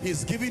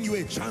 He's giving you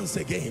a chance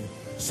again.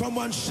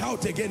 Someone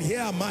shout again, here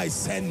am I,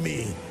 send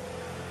me.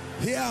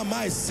 Here am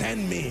I,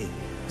 send me.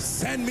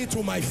 Send me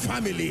to my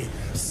family.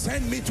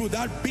 Send me to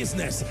that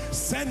business.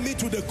 Send me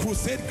to the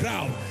crusade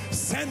ground.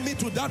 Send me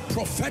to that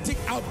prophetic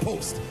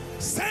outpost.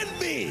 Send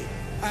me.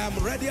 I am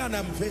ready and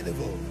I'm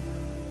available.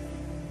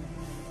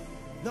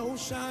 No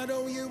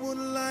shadow you won't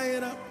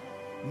light up,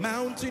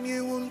 mountain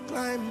you won't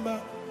climb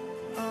up,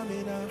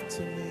 coming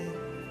after me.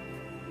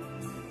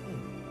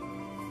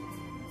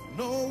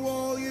 No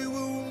wall you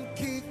won't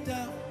kick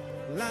down,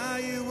 lie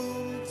you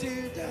won't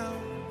tear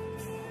down.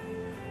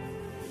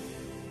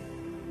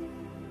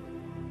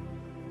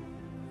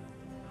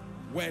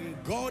 When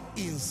God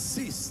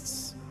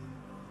insists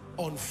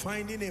on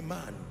finding a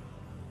man,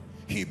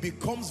 he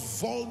becomes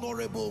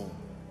vulnerable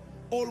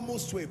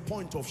almost to a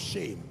point of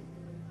shame,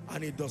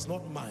 and he does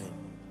not mind.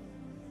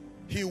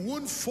 He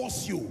won't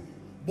force you,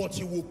 but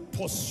he will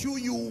pursue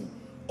you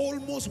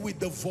almost with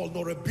the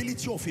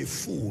vulnerability of a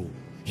fool.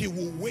 He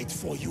will wait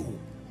for you.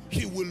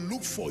 He will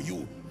look for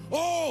you.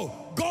 Oh,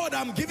 God,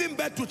 I'm giving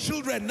birth to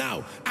children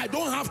now. I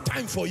don't have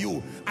time for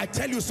you. I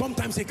tell you,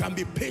 sometimes he can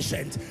be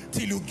patient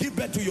till you give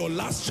birth to your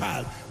last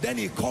child. Then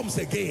he comes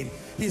again.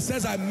 He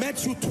says, I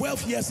met you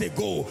 12 years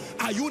ago.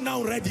 Are you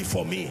now ready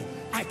for me?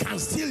 I can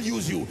still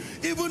use you.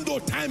 Even though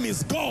time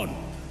is gone,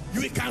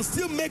 you can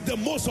still make the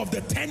most of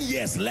the 10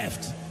 years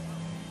left.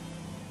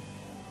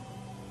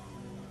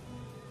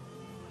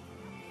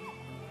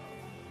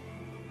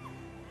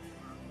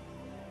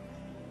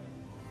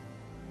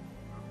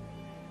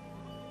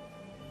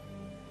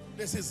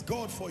 This is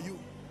God for you.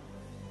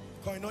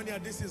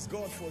 Koinonia, this is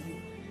God for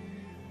you.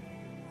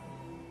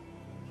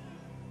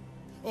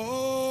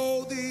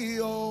 Oh, the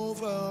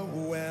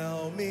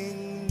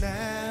overwhelming,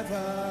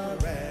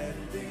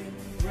 never-ending,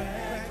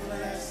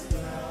 reckless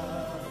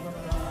love of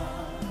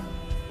God.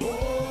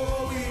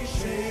 Oh, he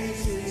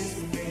chases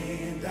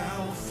me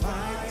down,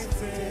 fights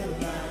till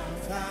I'm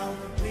found,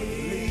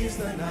 leaves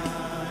the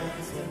night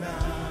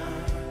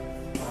tonight.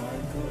 I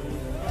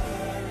couldn't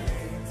earn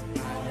it,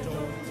 I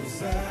don't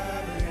deserve it.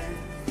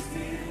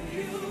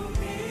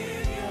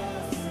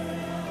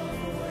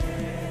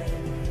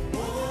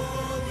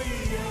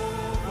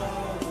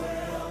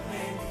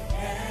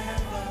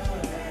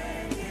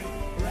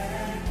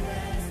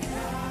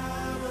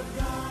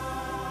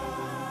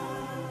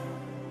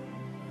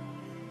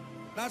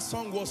 That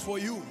song was for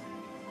you.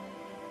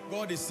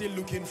 God is still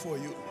looking for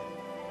you.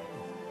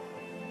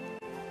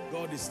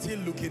 God is still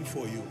looking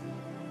for you.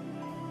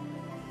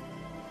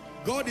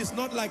 God is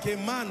not like a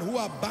man who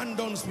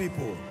abandons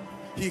people.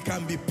 He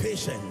can be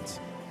patient.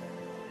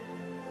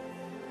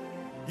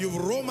 You've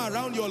roamed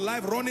around your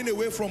life running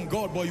away from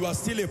God, but you are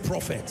still a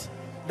prophet.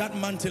 That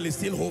mantle is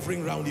still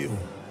hovering around you.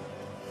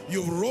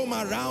 You've roamed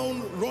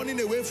around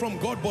running away from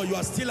God, but you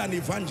are still an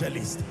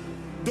evangelist.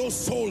 Those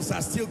souls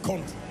are still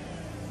content.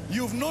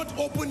 You've not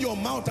opened your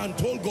mouth and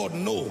told God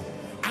no.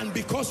 And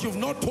because you've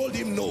not told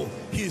him no,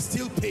 he is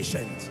still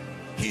patient.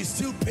 He is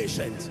still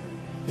patient.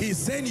 He's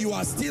saying you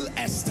are still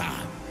Esther.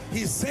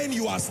 He's saying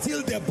you are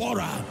still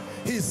Deborah.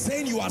 He's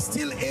saying you are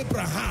still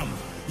Abraham.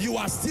 You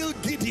are still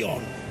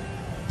Gideon.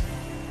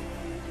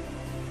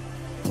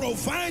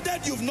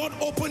 Provided you've not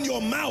opened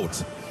your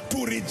mouth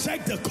to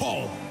reject the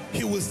call,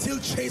 he will still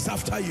chase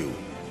after you.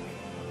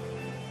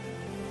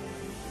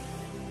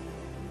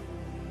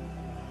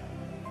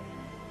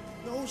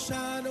 No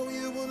shadow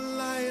you won't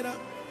light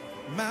up,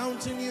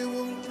 mountain you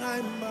won't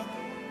climb up,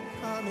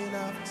 coming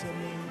after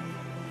me.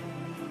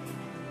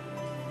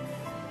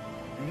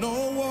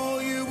 No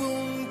wall you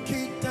won't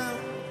kick down,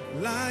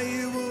 lie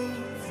you won't.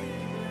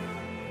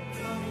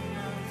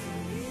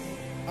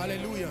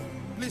 Hallelujah.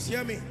 Please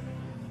hear me.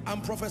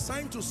 I'm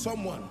prophesying to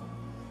someone.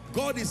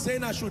 God is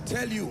saying I should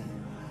tell you,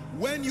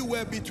 when you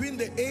were between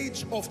the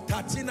age of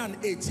 13 and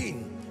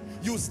 18,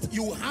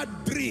 you had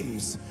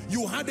dreams.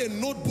 You had a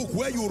notebook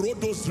where you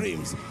wrote those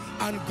dreams.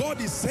 And God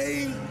is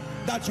saying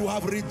that you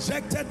have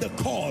rejected the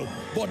call,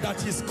 but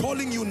that he's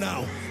calling you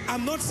now.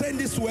 I'm not saying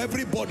this to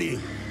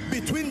everybody.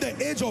 Between the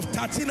age of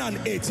 13 and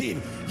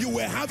 18, you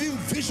were having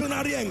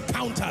visionary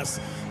encounters.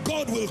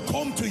 God will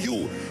come to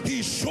you.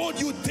 He showed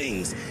you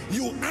things.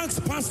 You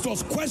asked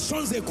pastors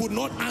questions they could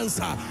not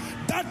answer.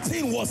 That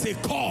thing was a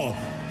call.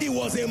 It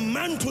was a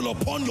mantle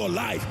upon your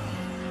life.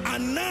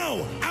 And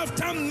now,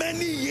 after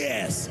many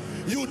years,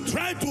 you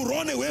try to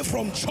run away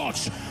from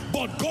church,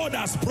 but God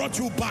has brought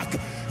you back.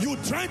 You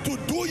try to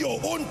do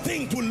your own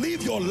thing to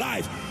live your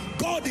life.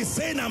 God is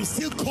saying, I'm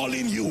still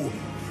calling you.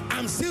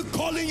 I'm still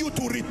calling you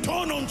to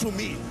return unto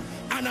me.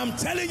 And I'm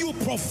telling you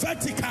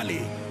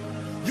prophetically,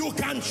 you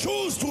can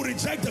choose to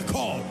reject the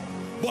call,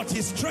 but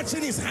he's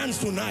stretching his hands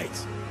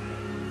tonight.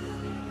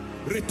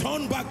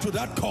 Return back to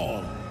that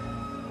call.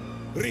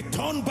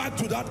 Return back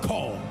to that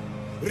call.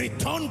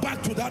 Return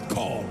back to that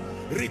call.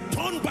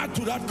 Return back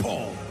to that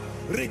call.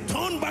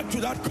 Return back to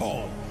that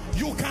call.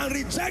 You can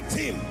reject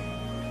him,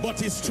 but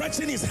he's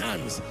stretching his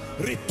hands.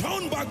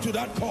 Return back to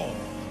that call.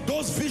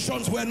 Those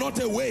visions were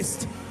not a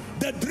waste.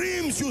 The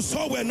dreams you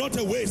saw were not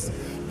a waste.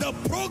 The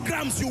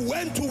programs you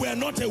went to were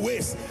not a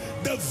waste.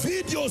 The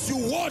videos you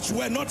watched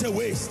were not a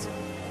waste.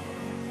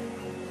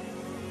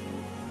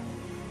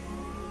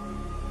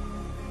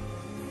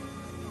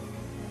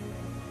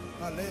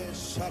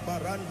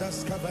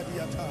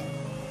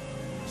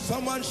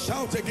 Someone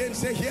shout again,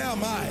 say, here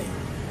am I.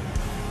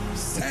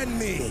 Send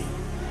me.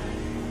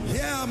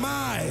 Here am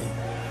I.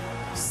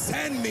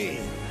 Send me.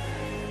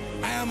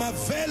 I am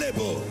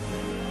available.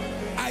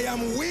 I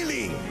am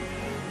willing.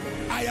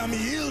 I am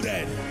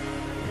yielded.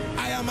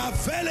 I am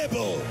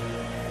available.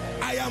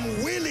 I am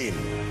willing.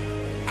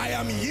 I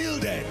am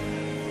yielded.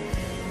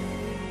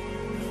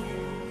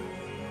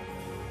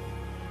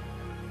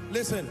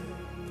 Listen,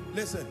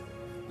 listen,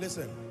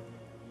 listen.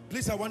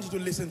 Please, I want you to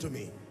listen to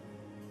me.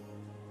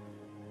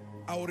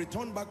 I will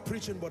return back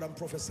preaching, but I'm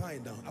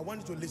prophesying now. I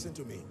want you to listen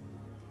to me.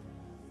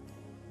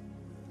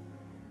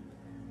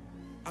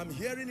 I'm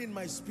hearing in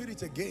my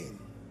spirit again.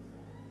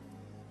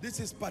 This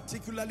is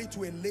particularly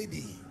to a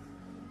lady.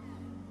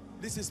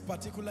 This is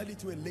particularly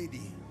to a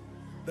lady.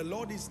 The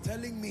Lord is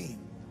telling me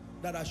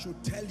that I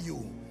should tell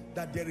you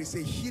that there is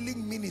a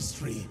healing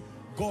ministry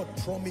God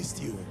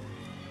promised you.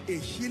 A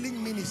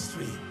healing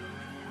ministry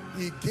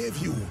He gave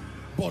you.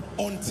 But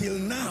until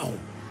now,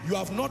 you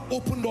have not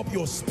opened up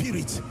your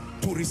spirit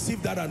to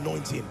receive that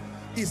anointing.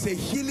 It's a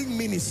healing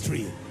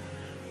ministry.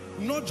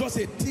 Not just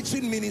a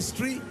teaching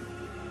ministry.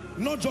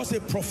 Not just a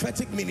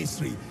prophetic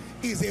ministry.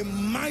 It's a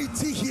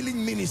mighty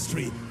healing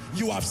ministry.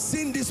 You have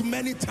seen this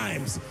many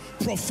times.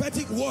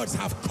 Prophetic words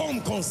have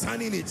come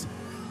concerning it.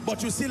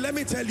 But you see, let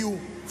me tell you,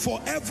 for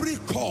every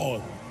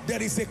call,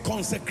 there is a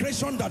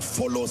consecration that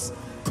follows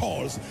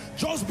calls.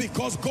 Just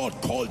because God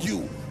called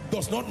you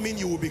does not mean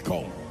you will be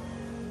called.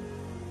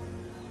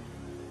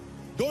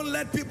 Don't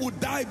let people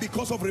die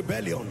because of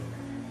rebellion.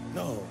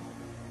 No.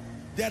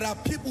 There are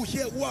people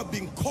here who have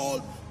been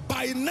called.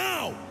 By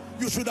now,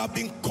 you should have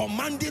been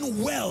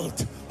commanding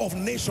wealth of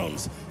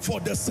nations for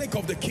the sake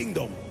of the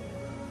kingdom.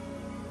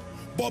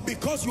 But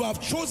because you have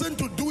chosen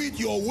to do it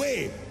your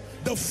way,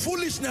 the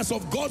foolishness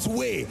of God's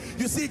way,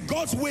 you see,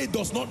 God's way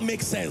does not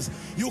make sense.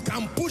 You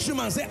can push him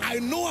and say, I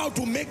know how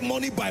to make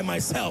money by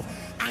myself,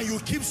 and you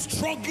keep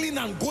struggling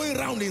and going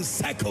around in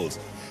circles.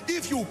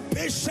 If you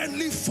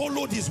patiently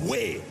followed his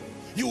way,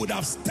 you would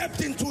have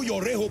stepped into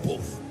your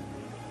Rehoboth.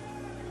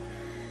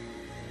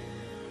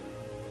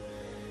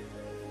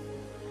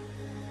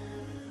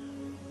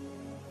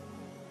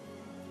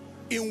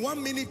 In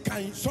 1 minute,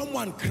 can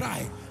someone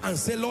cry and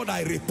say, Lord,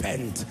 I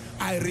repent,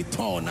 I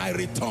return, I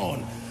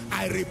return,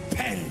 I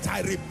repent, I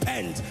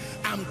repent.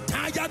 I'm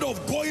tired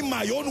of going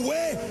my own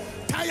way,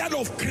 tired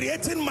of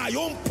creating my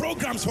own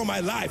programs for my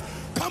life.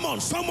 Come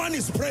on, someone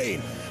is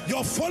praying.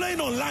 You're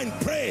following online,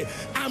 pray.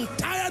 I'm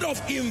tired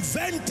of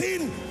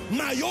inventing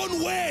my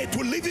own way to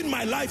live in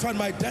my life and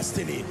my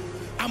destiny.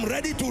 I'm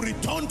ready to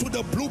return to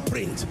the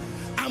blueprint.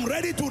 I'm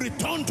ready to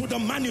return to the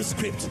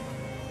manuscript.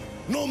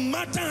 No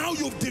matter how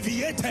you've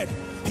deviated,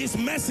 his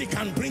mercy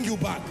can bring you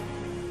back.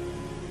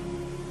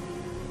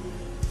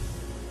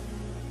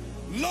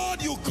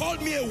 Lord, you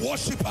called me a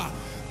worshiper.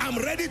 I'm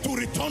ready to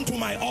return to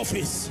my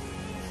office.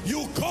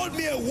 You called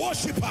me a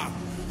worshiper.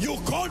 You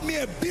called me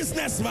a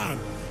businessman.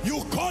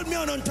 You called me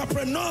an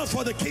entrepreneur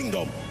for the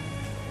kingdom.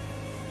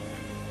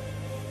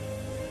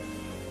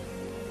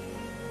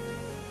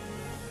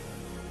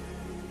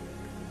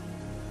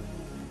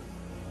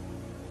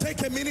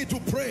 Take a minute to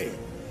pray.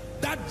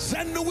 That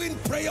genuine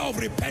prayer of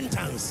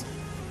repentance.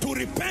 To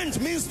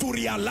repent means to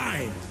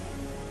realign.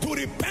 To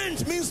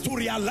repent means to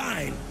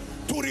realign.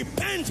 To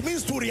repent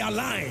means to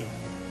realign.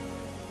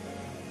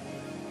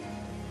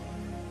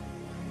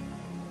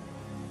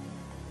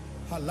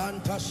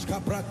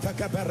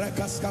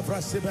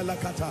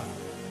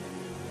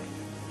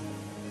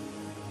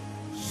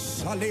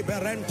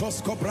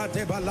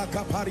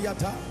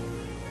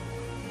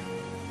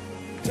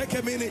 Take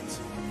a minute.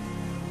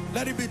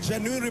 Let it be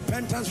genuine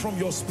repentance from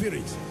your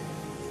spirit.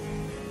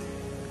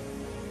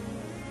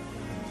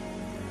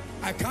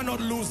 I cannot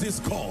lose this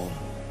call.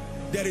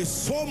 There is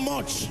so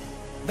much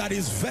that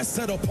is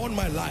vested upon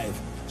my life.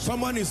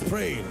 Someone is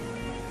praying.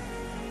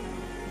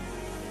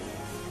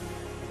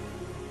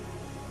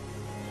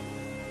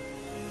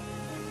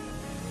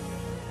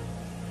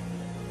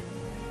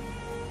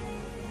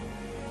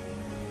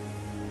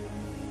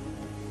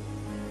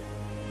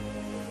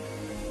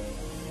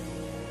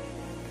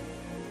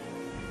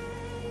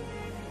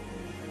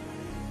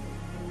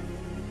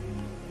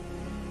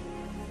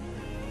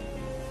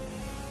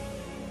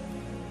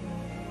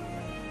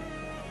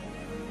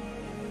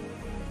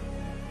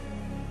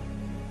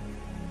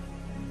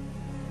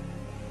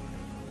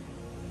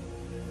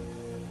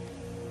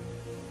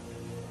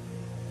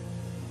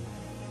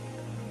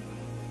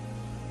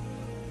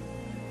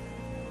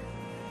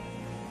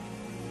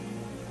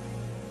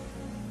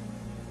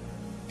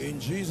 In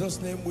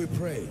Jesus' name we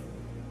pray.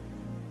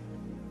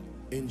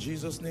 In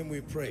Jesus' name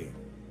we pray.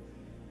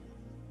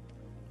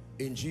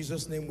 In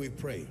Jesus' name we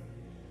pray.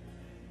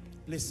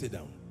 Please sit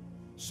down.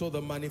 So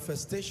the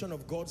manifestation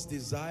of God's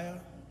desire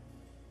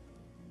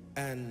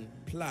and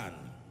plan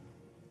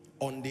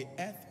on the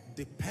earth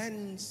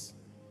depends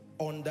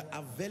on the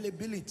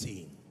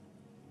availability,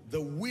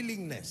 the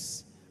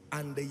willingness,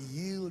 and the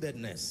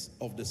yieldedness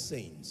of the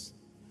saints.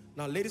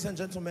 Now, ladies and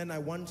gentlemen, I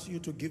want you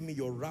to give me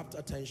your rapt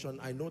attention.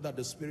 I know that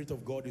the Spirit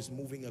of God is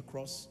moving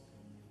across,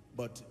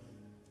 but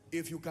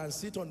If you can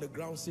sit on the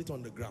ground, sit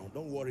on the ground.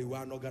 Don't worry,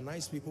 we're an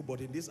organized people,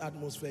 but in this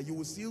atmosphere, you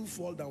will still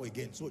fall down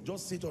again. So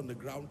just sit on the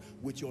ground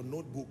with your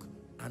notebook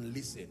and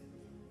listen.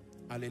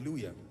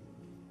 Hallelujah.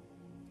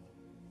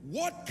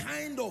 What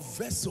kind of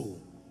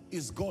vessel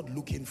is God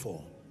looking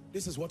for?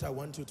 This is what I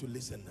want you to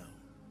listen now.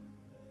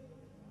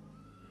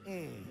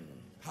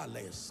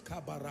 Hales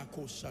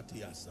kabarako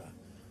shatiasa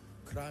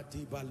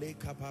krati bale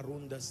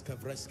kaparundas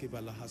kavreski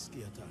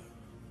balahaskiata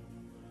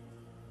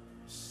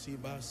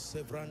siba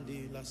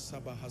sevrandi la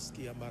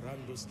sabahaskia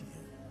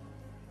marandoskia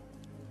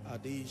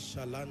adi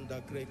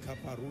shalanda gre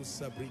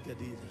kaparusa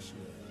brigadisha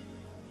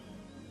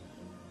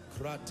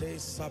krate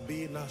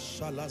sabina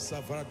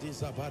shalasa vradi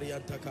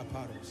zabarianta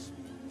kaparos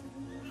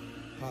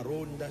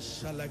paronda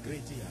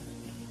shalagritia.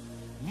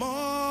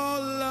 More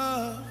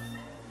love,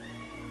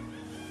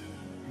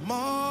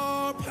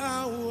 more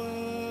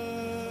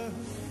power,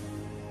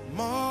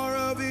 more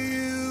of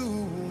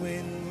you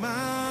in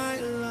my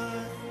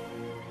life.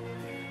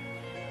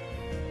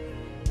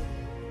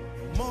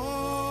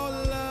 More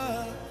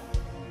love,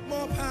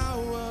 more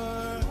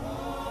power,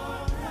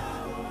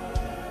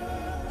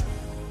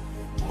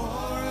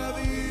 more of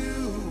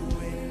you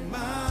in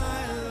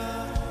my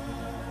life.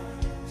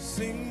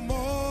 Sing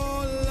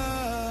more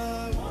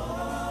love,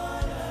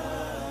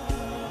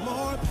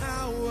 more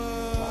power.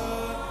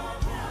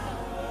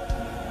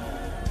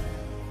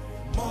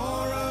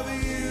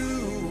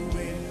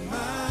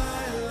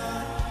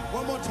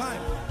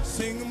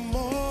 Sing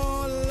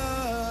more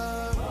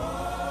love,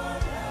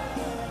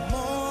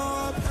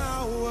 more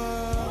power,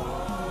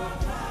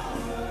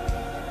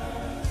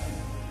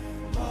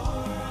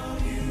 more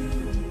of you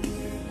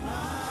in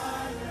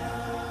my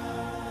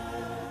life.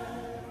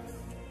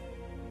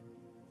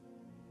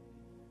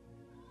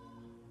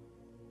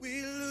 We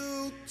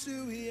look to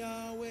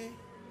Yahweh,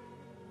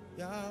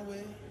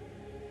 Yahweh.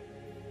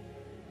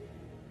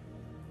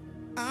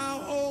 Our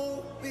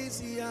hope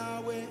is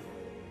Yahweh,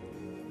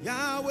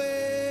 Yahweh.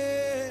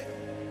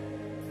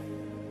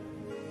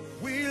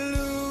 We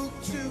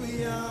look to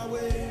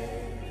Yahweh,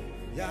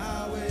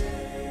 Yahweh.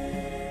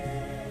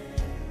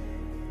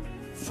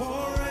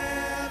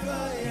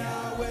 Forever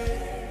Yahweh,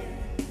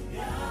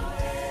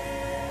 Yahweh.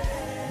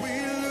 We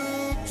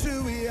look to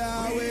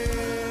Yahweh,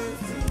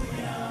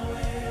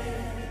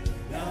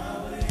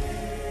 Yahweh.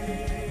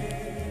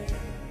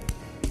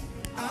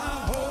 Our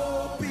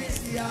hope is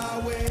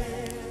Yahweh,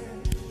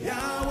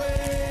 Yahweh.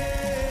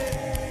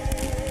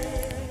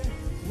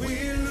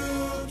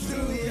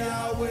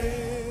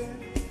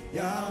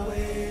 Yahweh,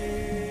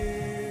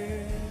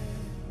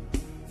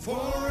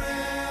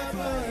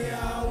 forever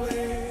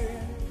Yahweh,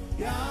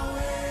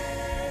 Yahweh.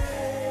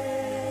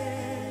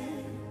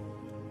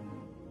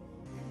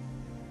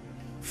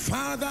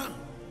 Father,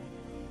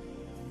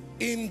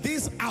 in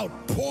this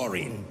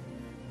outpouring,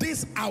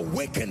 this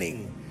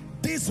awakening,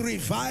 this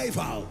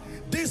revival,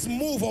 this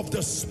move of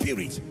the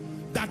Spirit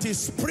that is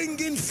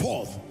springing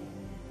forth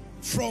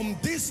from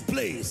this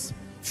place,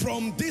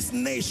 from this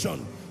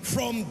nation,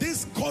 from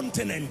this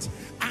continent,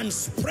 and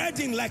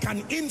spreading like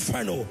an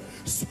inferno,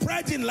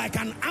 spreading like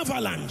an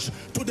avalanche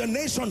to the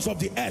nations of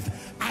the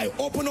earth, I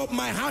open up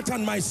my heart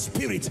and my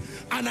spirit,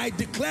 and I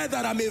declare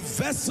that I'm a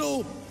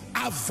vessel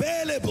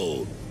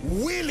available,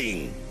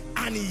 willing,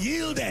 and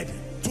yielded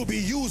to be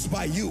used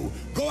by you.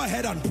 Go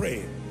ahead and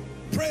pray.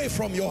 Pray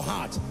from your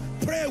heart.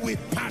 Pray with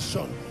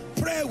passion.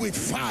 Pray with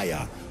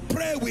fire.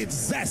 Pray with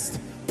zest.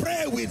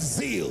 Pray with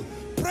zeal.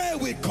 Pray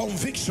with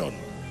conviction.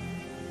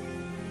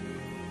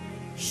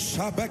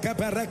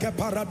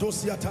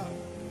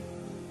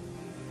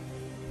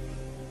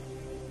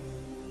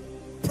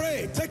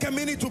 Pray. Take a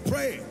minute to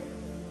pray.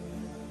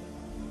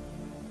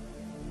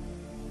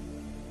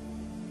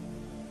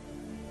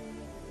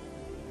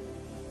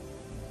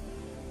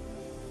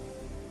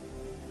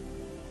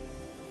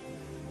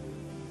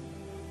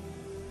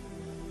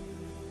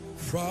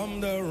 From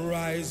the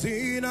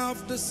rising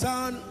of the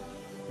sun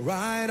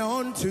right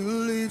on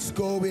till it's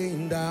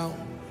going down,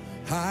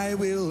 I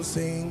will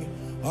sing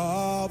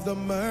of the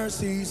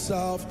mercies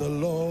of the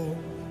Lord.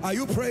 Are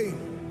you praying?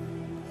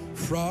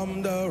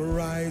 From the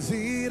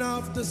rising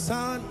of the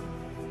sun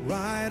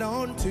right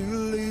on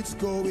till it's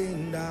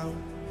going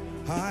down,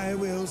 I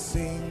will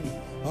sing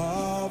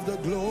of the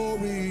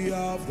glory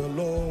of the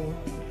Lord.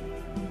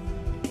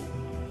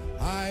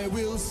 I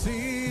will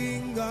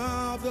sing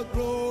of the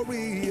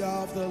glory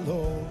of the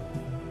Lord.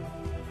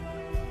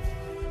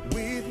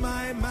 With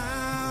my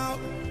mouth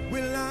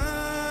will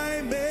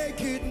I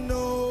make it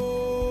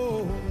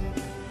known.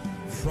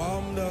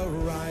 From the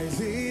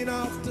rising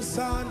of the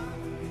sun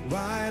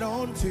right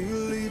on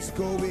till it's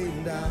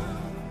going down,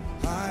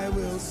 I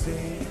will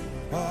sing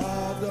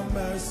of the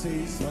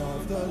mercies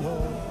of the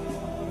Lord.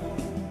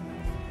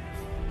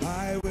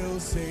 I will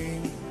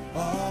sing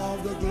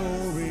of the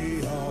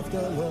glory of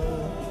the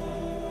Lord.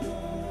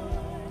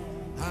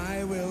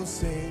 I will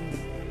sing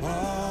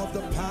of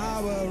the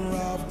power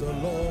of the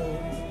Lord.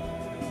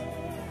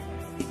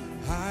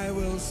 I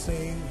will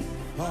sing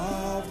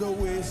of the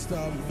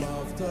wisdom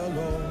of the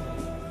Lord.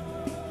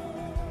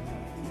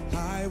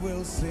 I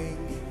will sing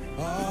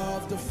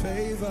of the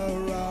favor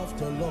of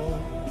the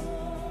Lord.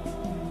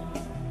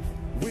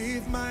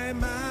 With my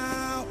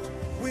mouth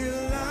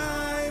will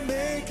I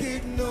make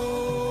it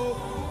known,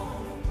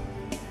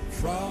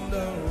 from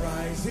the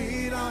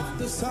rising of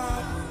the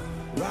sun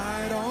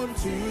right on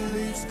till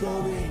it's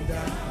going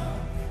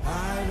down,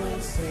 I will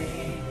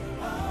sing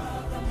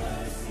of the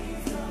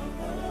mercies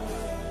of the Lord.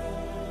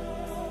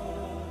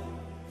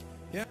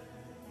 Yeah.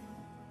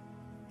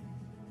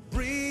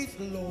 Breathe,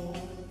 Lord.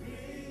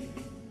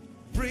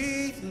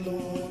 Breathe,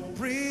 Lord.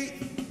 Breathe.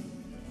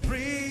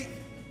 Breathe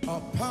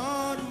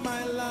upon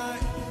my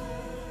life.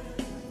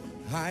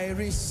 I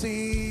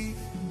receive,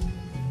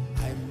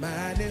 I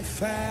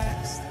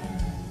manifest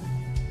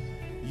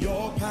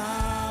your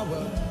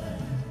power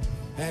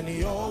and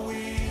your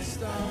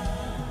wisdom,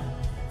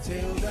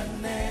 till the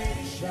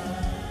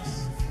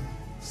nations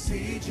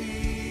see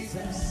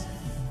Jesus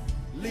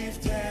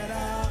lifted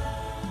up,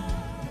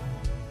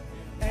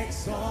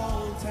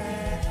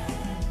 exalted.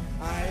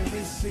 I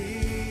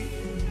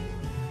receive,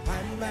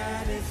 I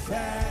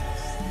manifest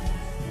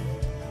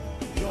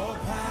your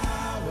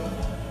power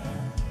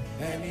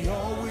and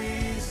your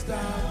wisdom,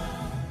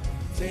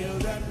 till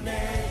the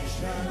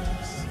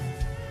nations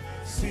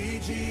see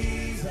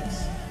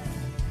Jesus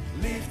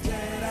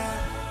lifted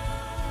up,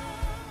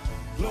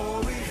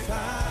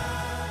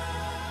 glorified.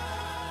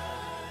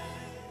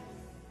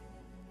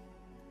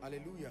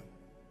 Hallelujah.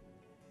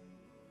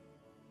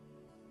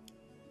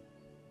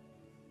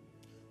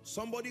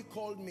 Somebody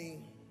called me.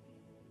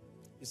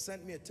 He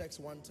sent me a text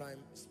one time.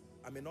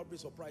 I may not be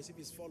surprised if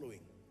he's following.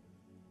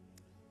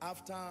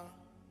 After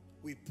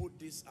we put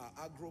this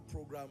agro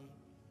program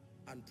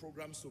and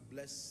programs to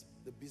bless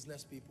the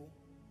business people,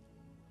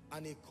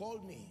 and he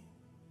called me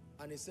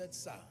and he said,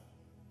 sir,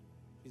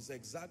 his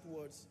exact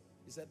words,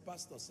 he said,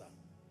 Pastor, sir,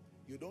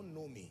 you don't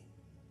know me.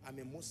 I'm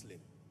a Muslim.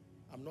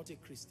 I'm not a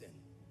Christian.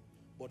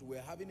 But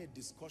we're having a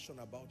discussion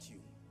about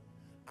you.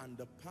 And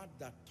the part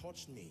that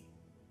touched me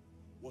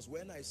was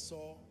when I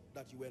saw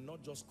that you were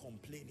not just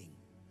complaining,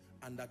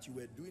 and that you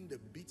were doing the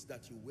bits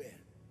that you were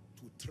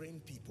to train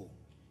people.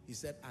 He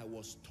said, I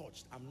was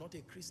touched. I'm not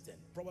a Christian.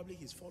 Probably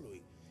he's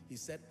following. He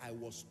said, I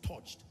was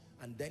touched.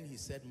 And then he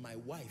said, my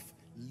wife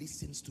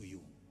listens to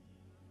you.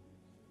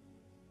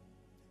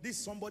 This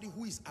is somebody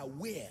who is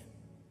aware,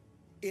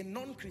 a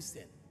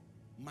non-Christian.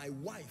 My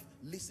wife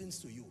listens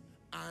to you,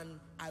 and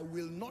I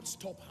will not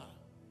stop her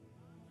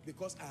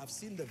because I have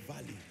seen the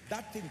value.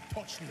 That thing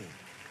touched me.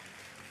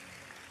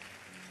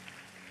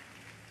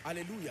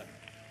 Hallelujah.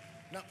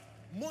 Now,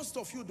 most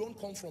of you don't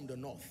come from the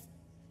north,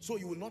 so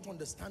you will not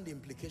understand the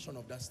implication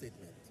of that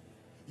statement.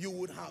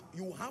 You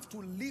have to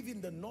live in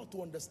the north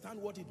to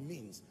understand what it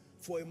means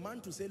for a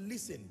man to say,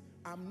 listen,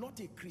 I'm not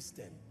a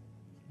Christian,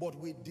 but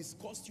we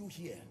discussed you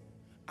here,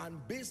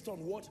 and based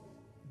on what,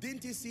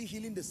 didn't he see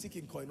healing the sick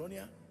in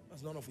Koinonia?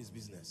 That's none of his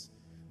business.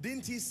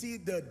 Didn't he see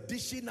the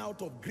dishing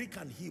out of Greek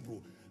and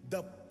Hebrew?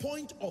 The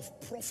point of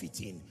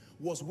profiting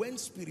was when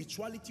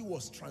spirituality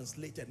was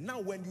translated. Now,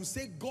 when you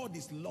say God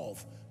is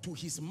love to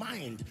his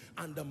mind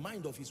and the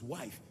mind of his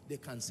wife, they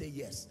can say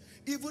yes.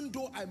 Even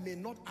though I may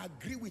not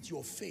agree with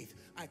your faith,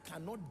 I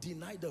cannot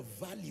deny the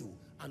value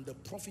and the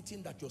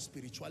profiting that your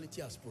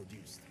spirituality has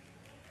produced.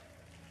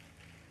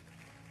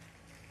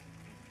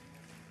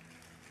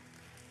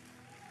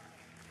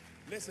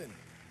 Listen,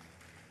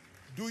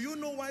 do you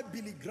know why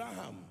Billy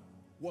Graham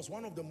was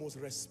one of the most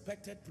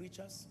respected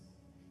preachers?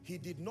 He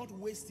did not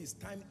waste his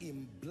time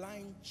in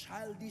blind,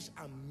 childish,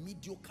 and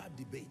mediocre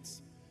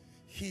debates.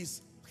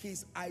 His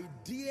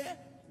idea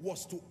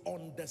was to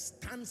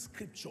understand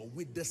scripture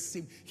with the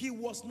same. He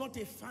was not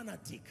a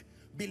fanatic.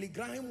 Billy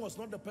Graham was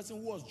not the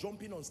person who was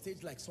jumping on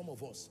stage like some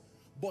of us.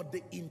 But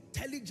the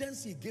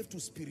intelligence he gave to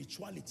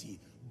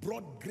spirituality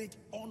brought great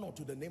honor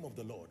to the name of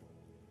the Lord.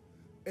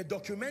 A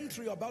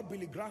documentary about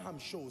Billy Graham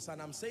shows, and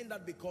I'm saying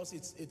that because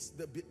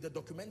the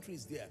documentary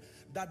is there,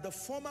 that the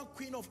former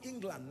Queen of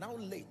England, now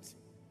late,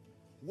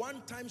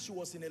 one time she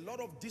was in a lot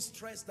of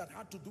distress that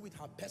had to do with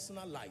her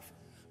personal life.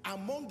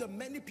 Among the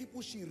many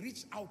people she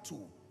reached out to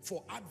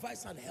for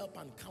advice and help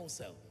and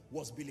counsel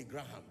was Billy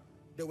Graham.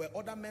 There were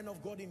other men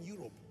of God in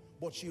Europe,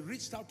 but she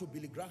reached out to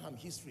Billy Graham,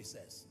 history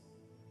says.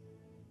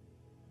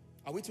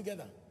 Are we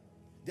together?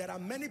 There are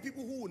many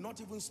people who will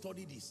not even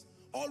study this.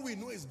 All we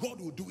know is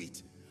God will do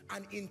it.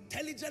 And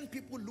intelligent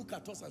people look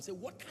at us and say,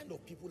 what kind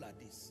of people are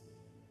these?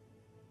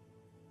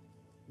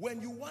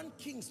 When you want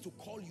kings to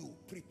call you,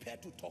 prepare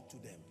to talk to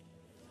them.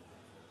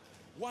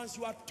 Once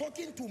you are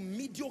talking to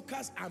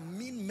mediocres and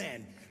mean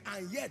men,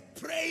 and yet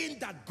praying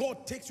that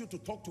God takes you to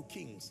talk to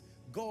kings,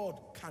 God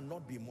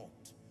cannot be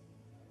mocked.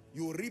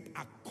 You reap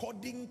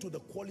according to the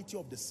quality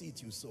of the seed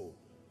you sow.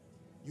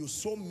 You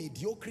sow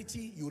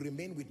mediocrity, you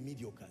remain with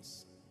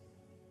mediocres.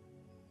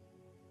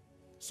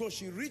 So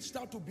she reached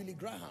out to Billy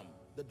Graham,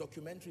 the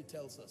documentary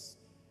tells us,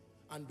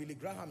 and Billy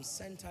Graham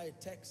sent her a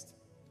text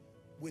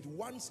with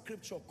one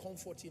scripture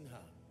comforting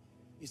her.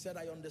 He said,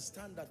 I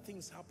understand that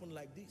things happen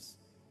like this,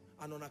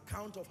 and on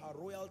account of her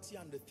royalty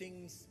and the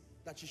things,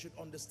 that she should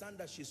understand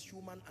that she's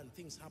human and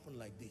things happen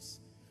like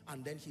this.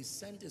 And then he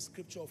sent a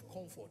scripture of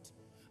comfort,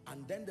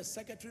 And then the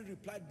secretary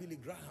replied Billy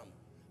Graham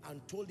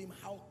and told him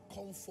how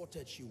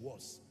comforted she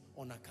was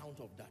on account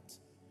of that.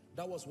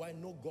 That was why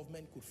no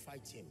government could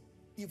fight him.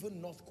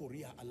 Even North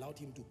Korea allowed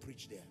him to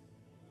preach there,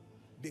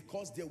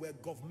 because there were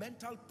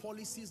governmental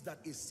policies that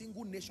a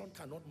single nation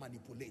cannot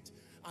manipulate.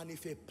 And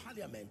if a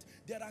parliament,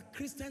 there are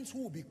Christians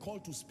who will be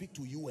called to speak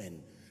to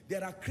UN,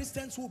 there are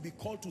Christians who will be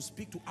called to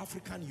speak to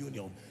African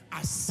Union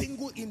as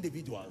single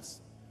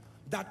individuals,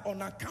 that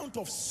on account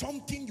of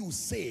something you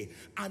say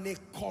and a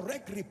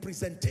correct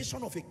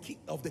representation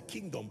of the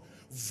kingdom,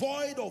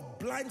 void of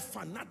blind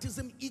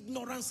fanaticism,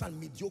 ignorance and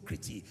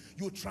mediocrity,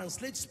 you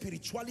translate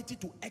spirituality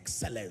to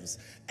excellence,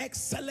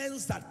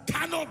 excellence that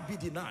cannot be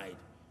denied.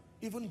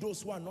 Even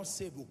those who are not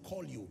saved will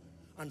call you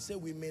and say,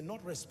 we may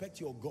not respect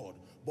your God,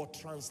 but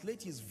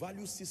translate his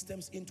value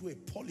systems into a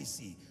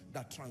policy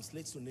that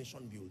translates to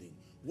nation building.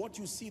 What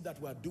you see that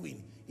we are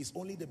doing is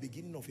only the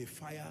beginning of a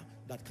fire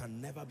that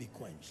can never be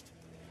quenched.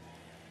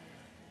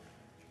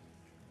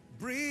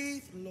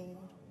 Breathe, Lord,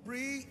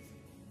 breathe,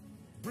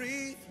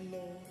 breathe,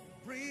 Lord,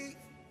 breathe,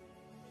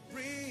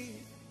 breathe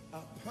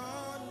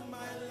upon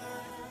my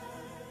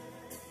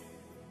life.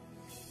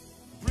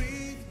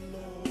 Breathe,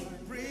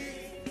 Lord,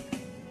 breathe,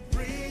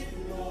 breathe,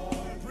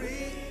 Lord,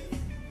 breathe,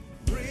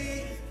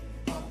 breathe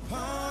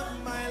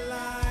upon my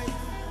life.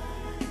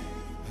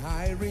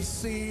 I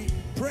receive,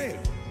 pray,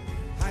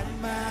 I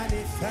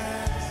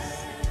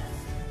manifest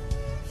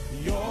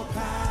your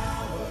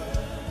power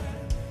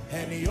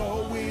and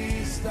your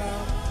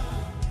wisdom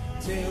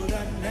till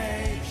the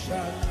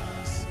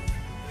nations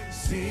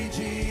see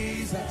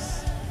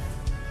Jesus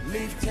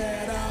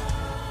lifted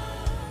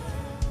up,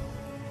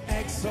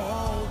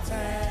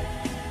 exalted.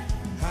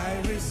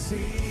 I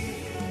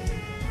receive,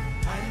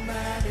 I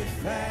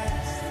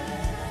manifest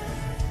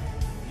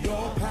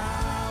your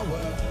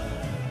power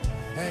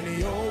and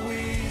your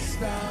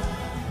wisdom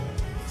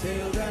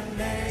till the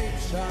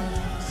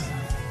nations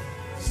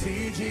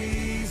see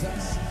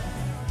Jesus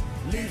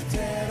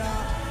lifted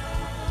up,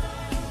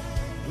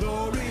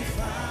 glorified.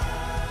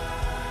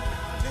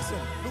 Listen,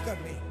 look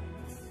at me.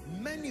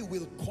 Many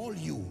will call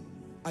you.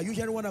 Are you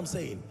hearing what I'm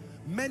saying?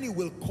 Many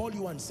will call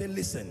you and say,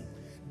 listen,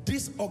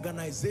 this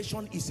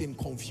organization is in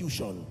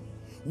confusion.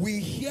 We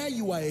hear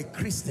you are a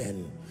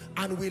Christian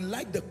and we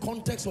like the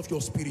context of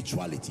your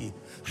spirituality.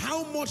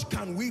 How much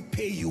can we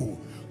pay you?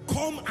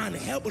 Come and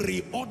help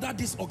reorder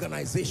this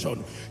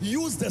organization.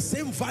 Use the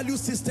same value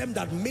system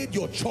that made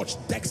your church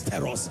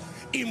dexterous.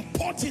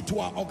 Import it to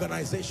our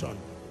organization.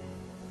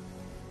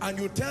 And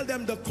you tell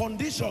them the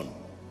condition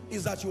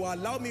is that you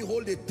allow me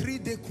hold a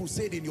 3-day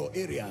crusade in your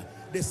area.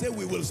 They say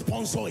we will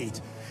sponsor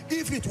it.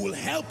 If it will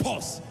help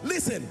us,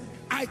 listen,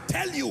 I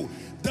tell you,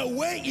 the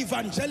way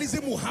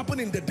evangelism will happen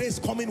in the days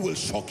coming will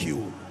shock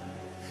you.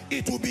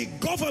 It will be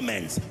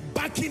governments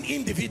backing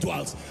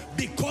individuals,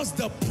 because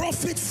the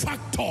profit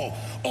factor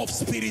of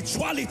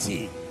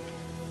spirituality,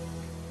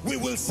 we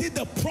will see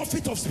the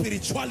profit of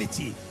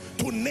spirituality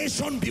to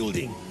nation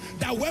building.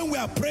 That when we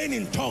are praying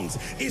in tongues,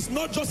 it's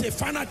not just a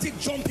fanatic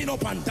jumping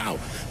up and down.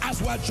 As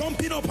we are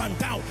jumping up and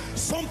down,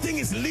 something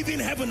is leaving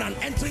heaven and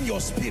entering your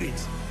spirit.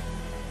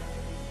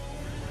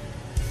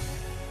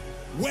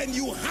 When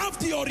you have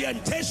the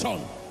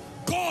orientation,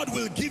 God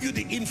will give you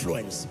the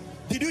influence.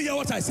 Did you hear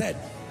what I said?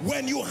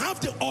 When you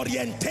have the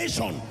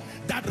orientation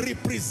that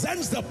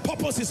represents the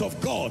purposes of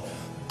God,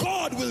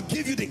 God will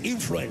give you the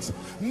influence.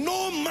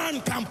 No man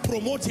can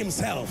promote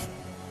himself.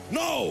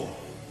 No.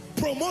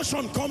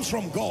 Promotion comes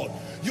from God.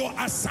 Your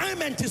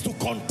assignment is to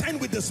contend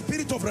with the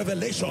spirit of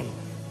revelation.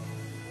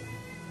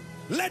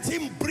 Let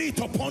him breathe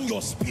upon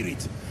your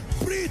spirit,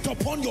 breathe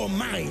upon your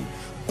mind,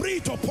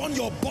 breathe upon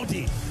your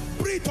body,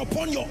 breathe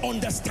upon your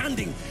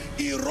understanding.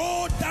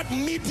 Erode that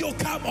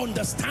mediocre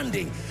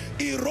understanding,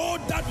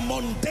 erode that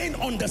mundane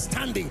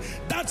understanding,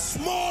 that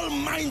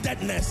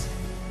small-mindedness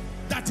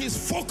that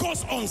is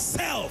focused on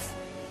self,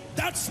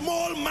 that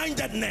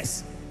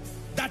small-mindedness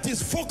that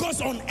is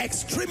focused on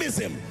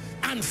extremism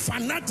and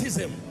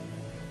fanaticism.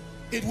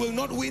 It will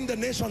not win the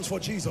nations for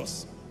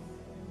Jesus.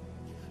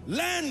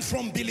 Learn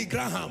from Billy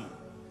Graham.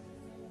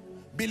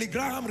 Billy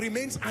Graham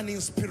remains an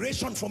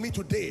inspiration for me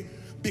today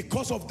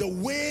because of the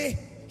way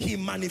he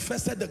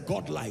manifested the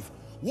God life.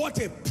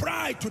 What a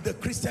pride to the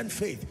Christian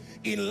faith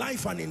in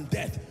life and in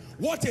death.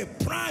 What a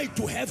pride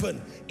to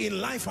heaven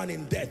in life and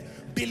in death.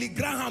 Billy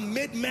Graham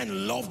made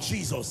men love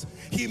Jesus.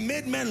 He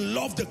made men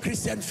love the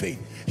Christian faith.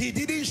 He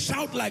didn't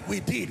shout like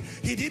we did.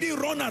 He didn't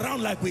run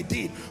around like we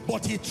did.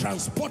 But he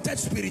transported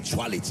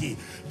spirituality.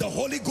 The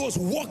Holy Ghost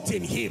walked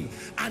in him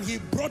and he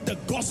brought the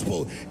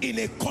gospel in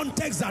a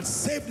context that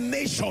saved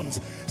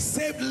nations,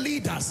 saved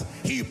leaders.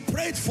 He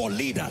prayed for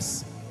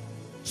leaders.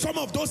 Some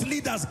of those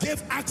leaders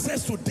gave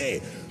access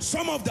today.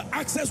 Some of the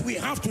access we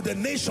have to the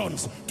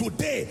nations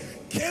today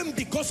came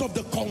because of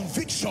the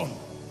conviction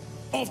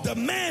of the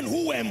men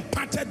who were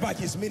imparted by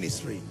his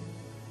ministry.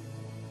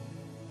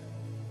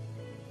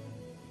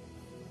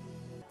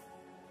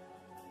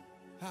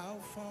 I'll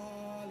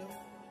follow,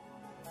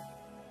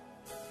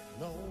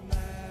 no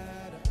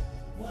matter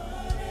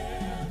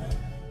whatever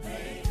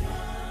may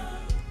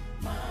come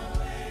my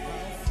way.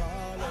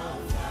 I'll follow.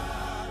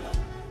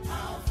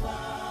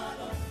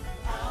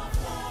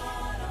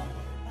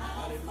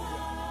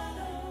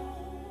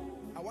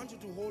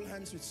 to hold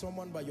hands with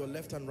someone by your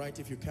left and right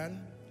if you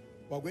can.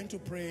 We're going to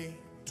pray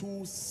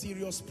two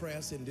serious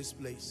prayers in this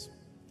place.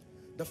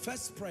 The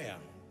first prayer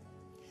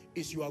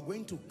is you are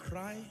going to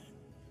cry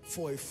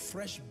for a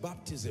fresh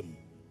baptism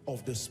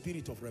of the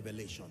spirit of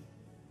revelation.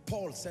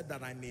 Paul said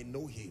that I may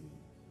know him.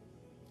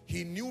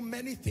 He knew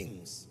many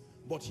things,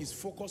 but his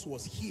focus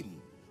was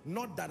him,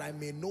 not that I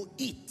may know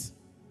it.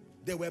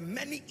 There were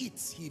many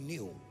its he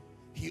knew.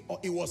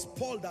 It was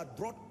Paul that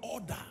brought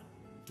order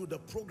to the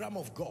program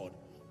of God,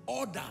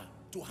 order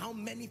to how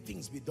many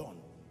things be done.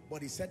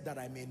 But he said that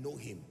I may know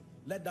him.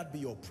 Let that be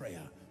your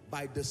prayer.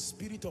 By the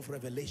spirit of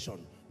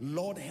revelation,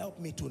 Lord, help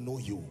me to know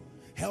you.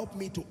 Help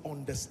me to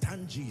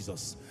understand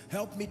Jesus.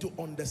 Help me to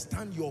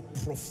understand your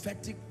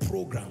prophetic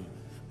program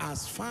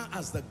as far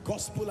as the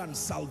gospel and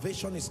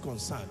salvation is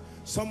concerned.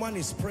 Someone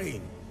is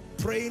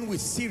praying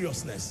with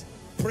seriousness,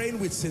 praying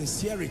with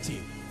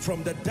sincerity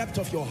from the depth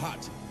of your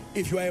heart.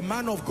 If you are a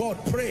man of God,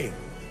 pray.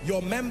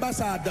 Your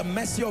members are at the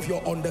mercy of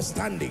your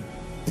understanding.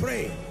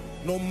 Pray.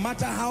 No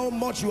matter how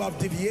much you have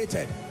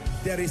deviated,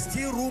 there is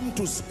still room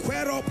to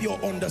square up your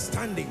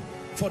understanding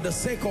for the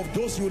sake of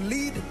those you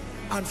lead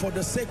and for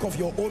the sake of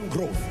your own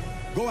growth.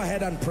 Go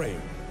ahead and pray.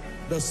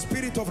 The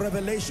spirit of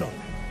revelation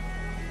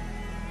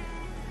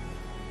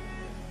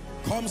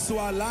comes to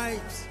our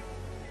lives,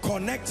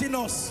 connecting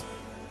us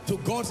to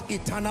God's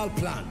eternal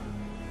plan,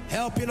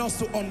 helping us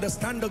to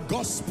understand the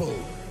gospel,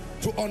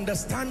 to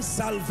understand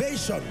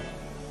salvation,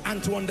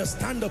 and to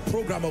understand the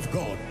program of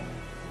God.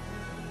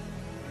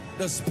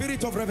 The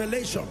spirit of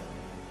revelation,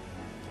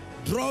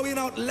 drawing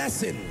out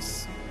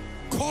lessons,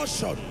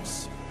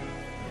 cautions,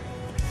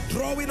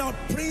 drawing out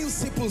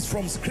principles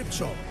from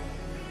scripture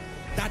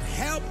that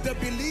help the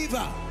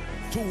believer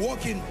to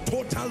walk in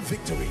total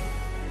victory.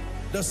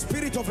 The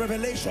spirit of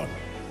revelation,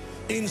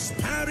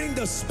 inspiring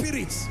the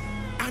spirits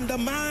and the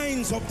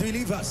minds of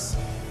believers,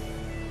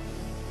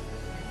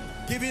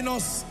 giving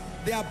us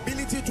the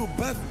ability to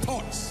birth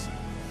thoughts,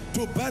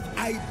 to birth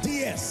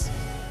ideas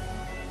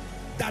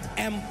that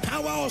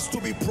empower us to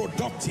be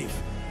productive,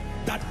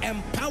 that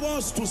empower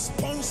us to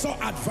sponsor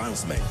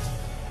advancement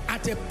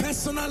at a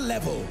personal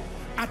level,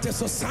 at a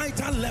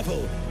societal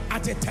level,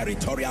 at a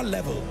territorial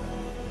level.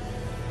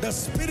 The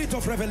spirit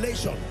of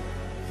revelation,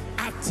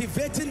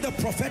 activating the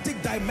prophetic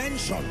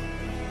dimension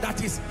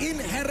that is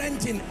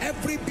inherent in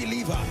every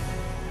believer,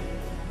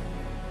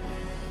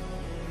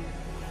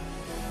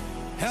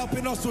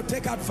 helping us to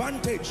take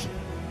advantage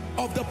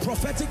of the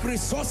prophetic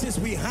resources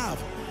we have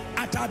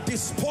at our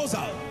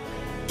disposal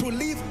to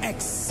live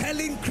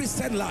excelling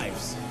Christian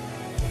lives.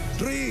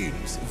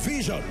 Dreams,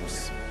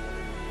 visions,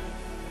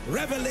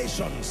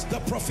 revelations, the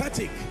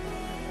prophetic.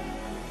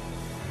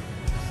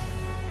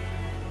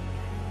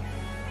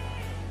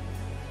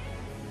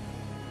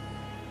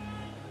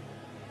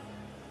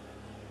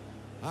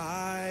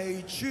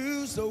 I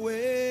choose the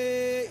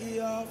way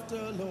of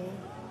the Lord.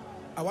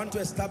 I want to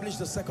establish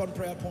the second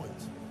prayer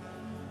point.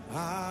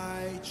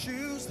 I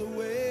choose the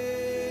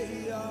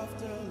way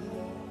of the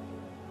Lord,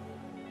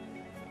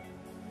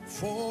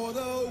 for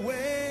the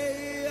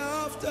way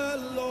of the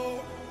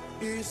Lord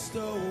is the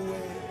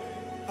way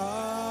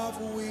of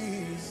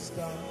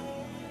wisdom.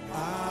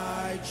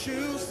 I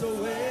choose the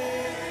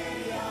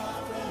way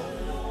of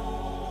the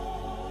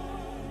Lord,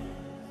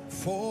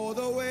 for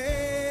the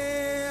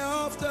way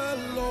of the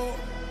Lord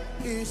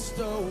is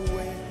the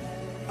way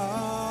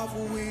of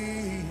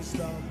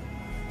wisdom.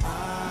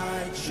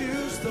 I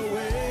choose the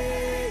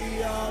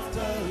way of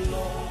the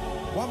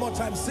Lord. One more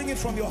time, sing it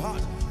from your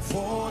heart.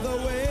 For the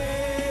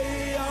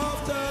way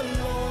of the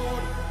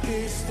Lord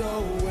is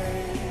the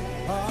way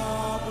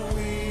of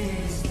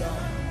wisdom.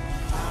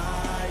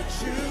 I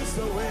choose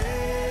the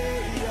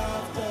way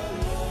of the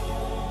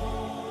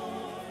Lord.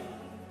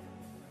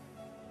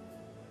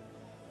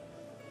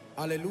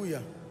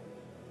 Hallelujah.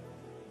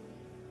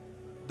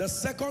 The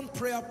second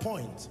prayer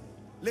point,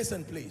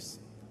 listen please.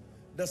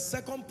 The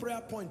second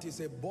prayer point is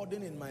a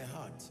burden in my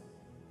heart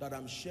that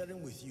I'm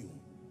sharing with you.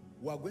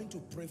 We are going to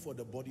pray for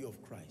the body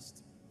of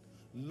Christ.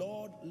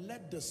 Lord,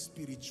 let the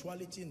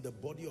spirituality in the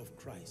body of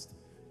Christ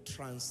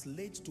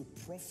translate to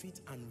profit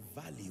and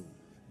value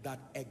that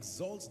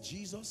exalts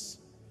Jesus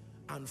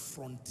and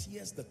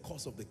frontiers the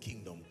cause of the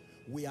kingdom.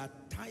 We are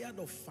tired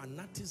of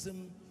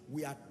fanaticism.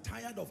 We are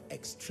tired of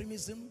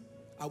extremism.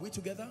 Are we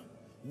together?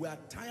 We are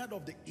tired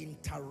of the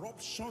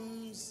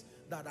interruptions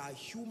that our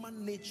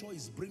human nature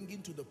is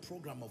bringing to the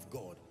program of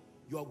God.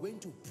 You are going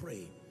to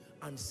pray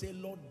and say,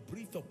 Lord,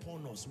 breathe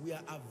upon us. We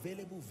are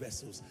available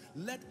vessels.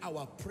 Let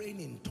our praying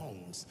in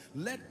tongues,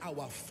 let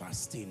our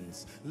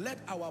fastings, let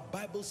our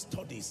Bible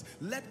studies,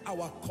 let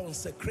our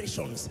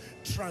consecrations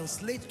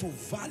translate to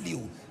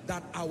value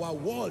that our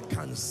world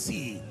can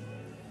see.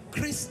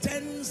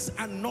 Christians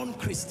and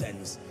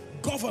non-Christians,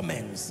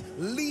 governments,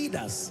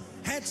 leaders,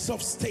 heads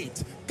of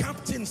state,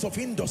 captains of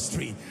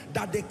industry,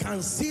 that they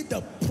can see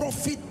the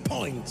profit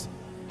point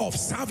of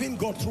serving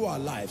God through our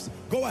lives.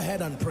 Go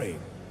ahead and pray.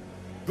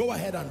 Go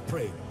ahead and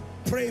pray.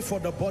 Pray for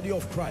the body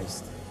of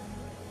Christ.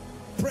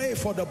 Pray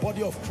for the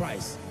body of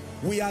Christ.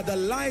 We are the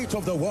light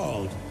of the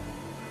world,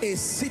 a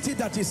city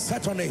that is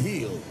set on a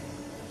hill.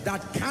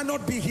 that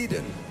cannot be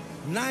hidden.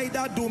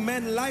 Neither do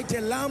men light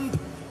a lamp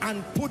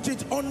and put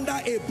it under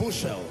a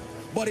bushel,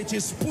 but it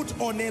is put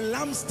on a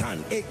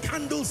lampstand, a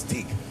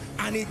candlestick,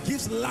 and it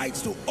gives light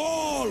to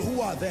all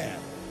who are there.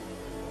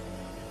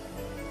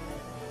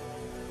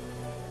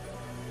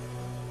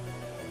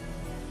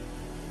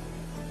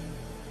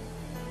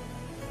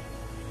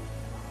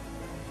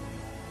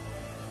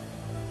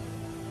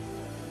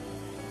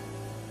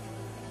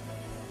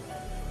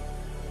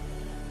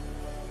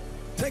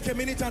 Take a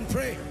minute and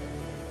pray.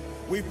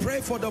 We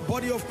pray for the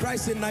body of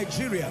Christ in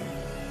Nigeria.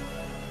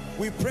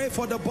 We pray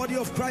for the body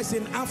of Christ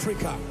in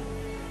Africa.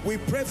 We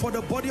pray for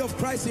the body of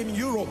Christ in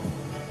Europe,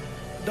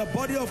 the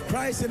body of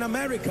Christ in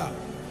America,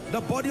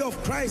 the body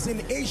of Christ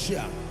in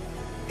Asia.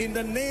 In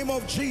the name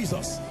of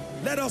Jesus,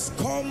 let us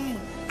come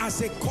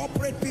as a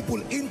corporate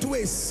people into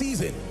a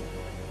season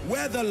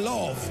where the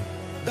love,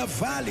 the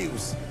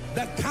values,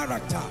 the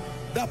character,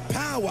 the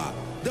power,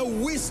 the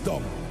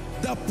wisdom,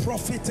 the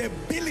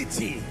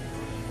profitability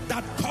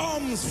that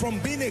comes from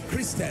being a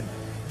Christian,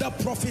 the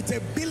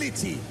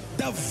profitability,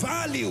 the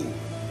value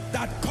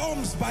that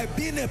comes by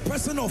being a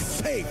person of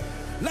faith,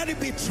 let it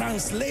be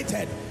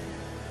translated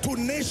to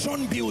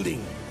nation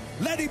building.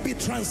 Let it be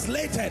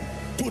translated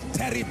to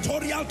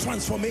territorial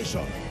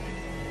transformation.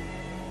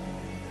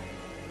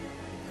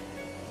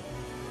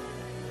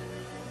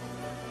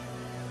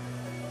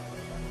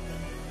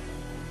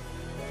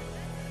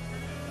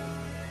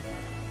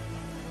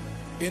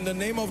 In the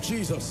name of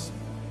Jesus.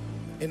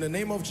 In the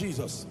name of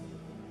Jesus.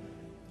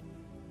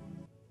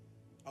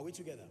 Are we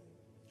together?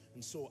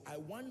 And so I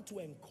want to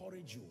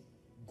encourage you,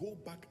 go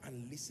back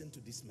and listen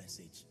to this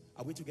message.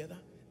 Are we together?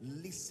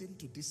 Listen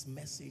to this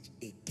message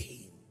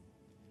again.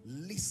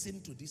 Listen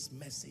to this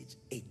message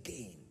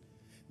again.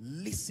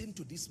 Listen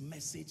to this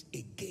message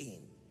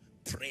again.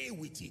 Pray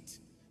with it.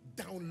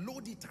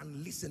 Download it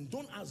and listen.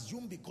 Don't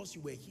assume because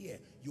you were here,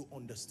 you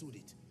understood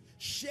it.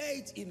 Share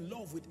it in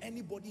love with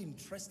anybody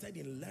interested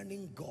in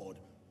learning God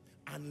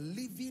and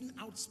living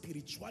out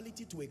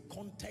spirituality to a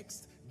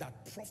context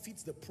that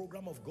profits the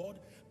program of God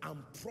and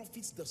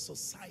profits the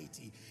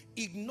society.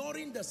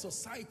 Ignoring the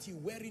society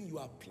wherein you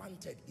are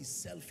planted is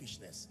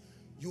selfishness.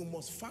 You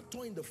must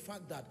factor in the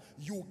fact that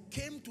you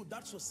came to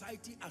that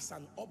society as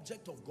an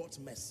object of God's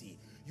mercy.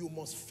 You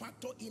must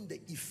factor in the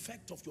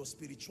effect of your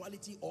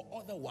spirituality or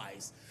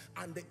otherwise,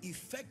 and the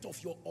effect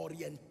of your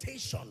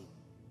orientation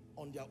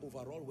on their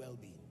overall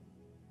well-being.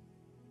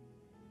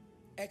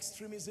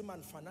 Extremism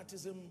and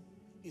fanaticism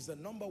is the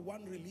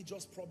 #1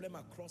 religious problem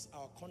across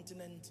our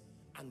continent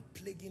and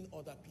plaguing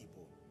other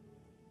people.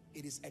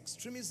 It is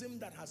extremism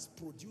that has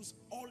produced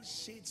all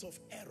shades of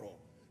error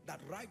that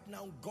right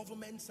now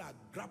governments are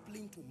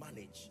grappling to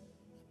manage.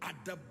 At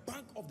the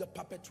back of the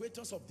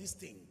perpetrators of this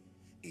thing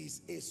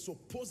is a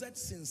supposed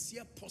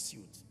sincere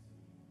pursuit,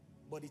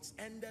 but it's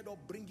ended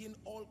up bringing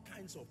all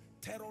kinds of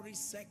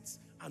terrorist sects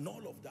and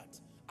all of that.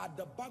 At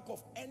the back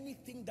of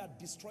anything that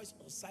destroys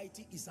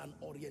society is an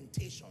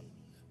orientation.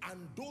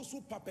 And those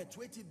who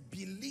perpetuate it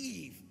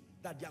believe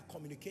that they are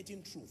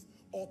communicating truth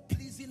or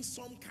pleasing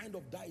some kind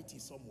of deity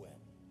somewhere.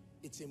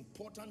 It's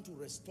important to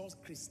restore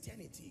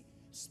Christianity,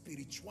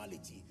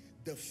 spirituality,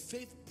 the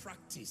faith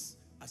practice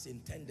as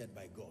intended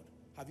by God.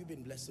 Have you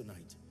been blessed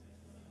tonight?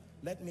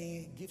 Let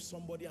me give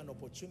somebody an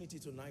opportunity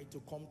tonight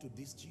to come to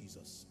this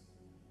Jesus.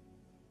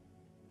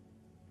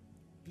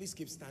 Please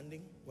keep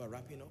standing. We're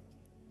wrapping up.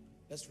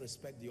 Let's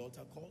respect the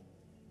altar call.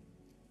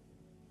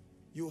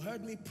 You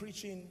heard me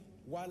preaching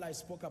while I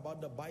spoke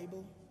about the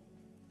Bible,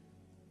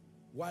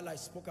 while I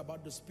spoke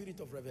about the spirit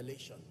of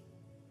revelation.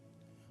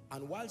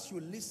 And whilst you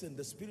listened,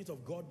 the Spirit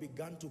of God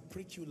began to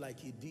prick you like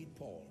he did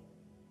Paul.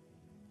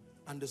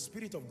 And the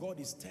Spirit of God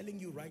is telling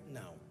you right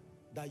now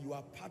that you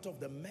are part of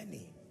the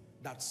many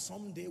that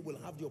someday will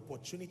have the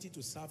opportunity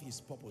to serve his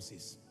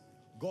purposes.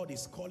 God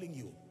is calling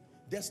you.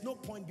 There's no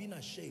point being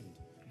ashamed.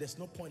 There's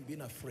no point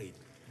being afraid.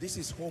 This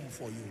is home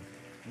for you.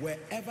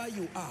 Wherever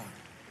you are,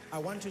 I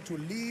want you to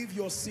leave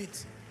your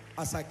seat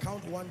as I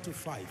count 1 to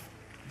 5.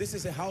 This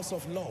is a house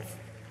of love.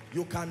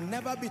 You can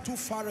never be too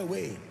far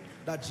away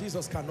that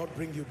Jesus cannot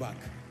bring you back.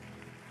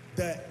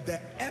 The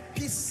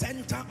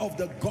epicenter of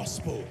the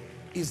gospel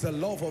is the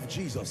love of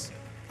Jesus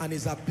and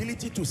his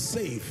ability to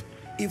save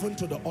even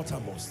to the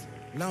uttermost.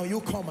 Now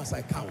you come as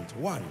I count.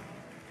 1.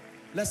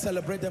 Let's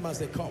celebrate them as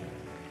they come.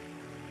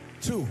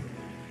 2.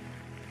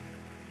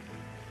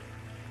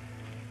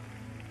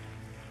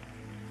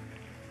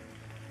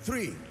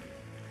 3. 4.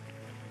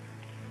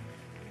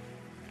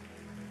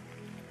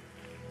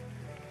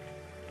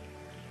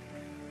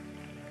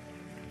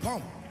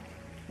 Come.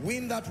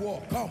 Win that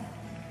war. Come.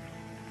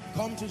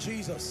 Come to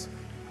Jesus.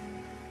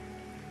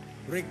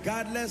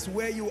 Regardless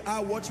where you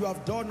are, what you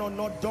have done or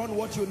not done,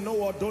 what you know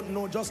or don't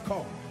know, just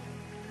come.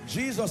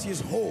 Jesus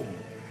is home.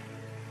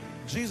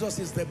 Jesus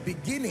is the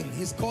beginning.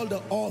 He's called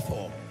the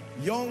author.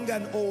 Young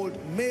and old,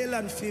 male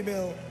and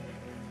female.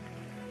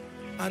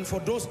 And for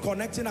those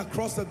connecting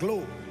across the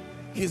globe,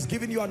 he's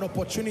giving you an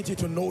opportunity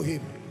to know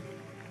him.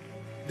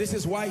 This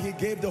is why he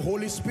gave the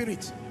Holy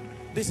Spirit.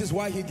 This is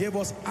why he gave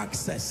us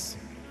access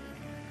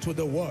to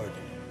the word.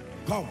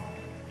 Come.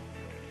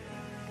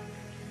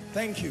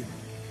 Thank you.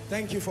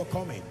 Thank you for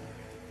coming.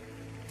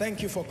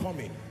 Thank you for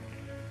coming.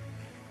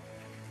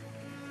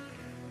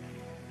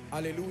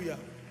 Hallelujah.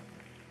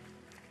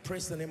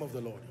 Praise the name of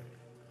the Lord.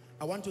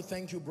 I want to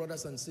thank you,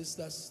 brothers and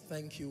sisters.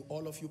 Thank you,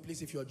 all of you.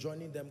 Please, if you're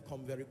joining them,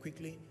 come very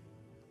quickly.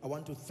 I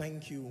want to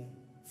thank you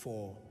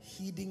for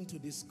heeding to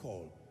this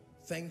call.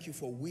 Thank you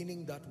for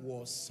winning that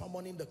war,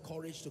 summoning the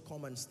courage to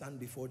come and stand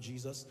before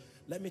Jesus.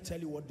 Let me tell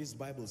you what this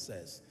Bible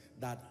says,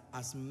 that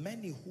as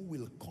many who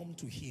will come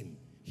to him,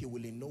 he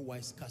will in no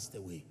wise cast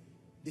away.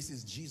 This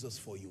is Jesus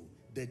for you.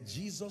 The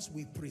Jesus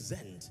we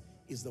present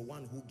is the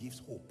one who gives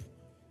hope.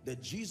 The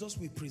Jesus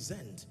we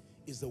present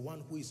is the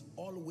one who is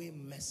always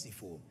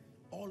merciful,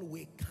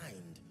 always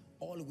kind,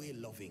 always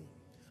loving.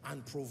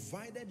 And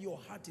provided your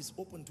heart is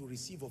open to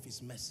receive of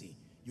his mercy,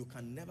 you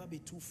can never be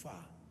too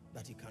far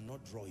that he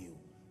cannot draw you.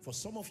 For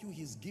some of you,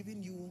 he's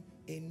giving you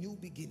a new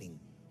beginning.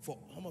 For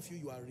some of you,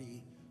 you are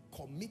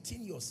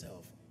recommitting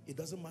yourself. It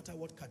doesn't matter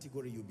what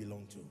category you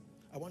belong to.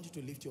 I want you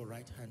to lift your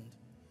right hand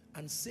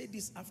and say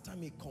this after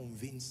me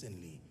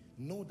convincingly.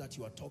 Know that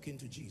you are talking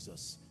to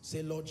Jesus.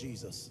 Say, Lord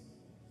Jesus,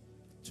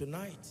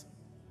 tonight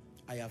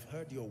I have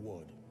heard your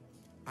word.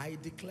 I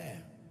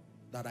declare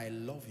that I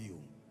love you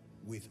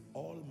with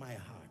all my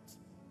heart.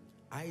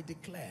 I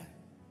declare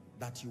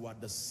that you are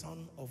the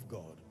Son of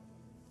God.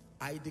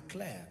 I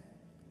declare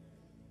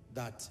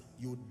that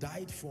you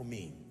died for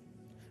me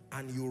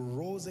and you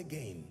rose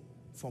again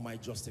for my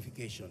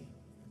justification.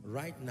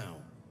 Right now,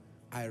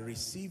 I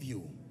receive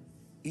you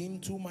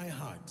into my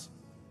heart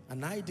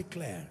and I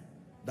declare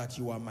that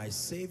you are my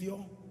Savior,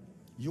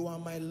 you are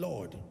my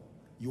Lord,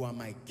 you are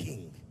my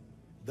King.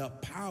 The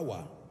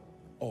power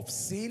of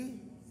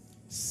sin,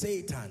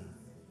 Satan,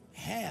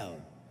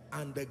 hell,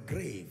 and the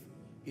grave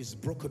is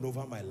broken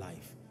over my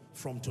life.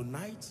 From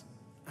tonight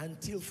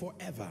until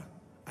forever,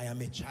 I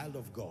am a child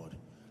of God.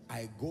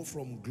 I go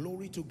from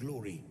glory to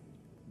glory,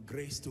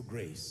 grace to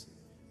grace.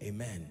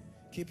 Amen.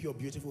 Keep your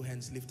beautiful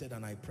hands lifted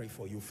and I pray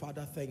for you.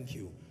 Father, thank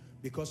you,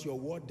 because your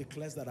word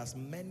declares that as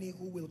many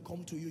who will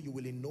come to you, you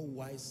will in no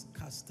wise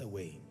cast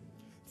away.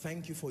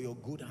 Thank you for your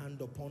good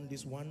hand upon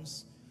these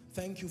ones.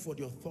 Thank you for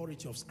the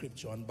authority of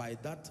Scripture, and by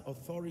that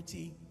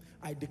authority,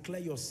 I declare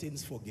your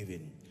sins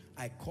forgiven.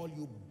 I call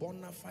you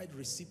bona fide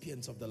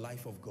recipients of the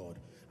life of God.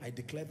 I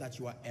declare that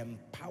you are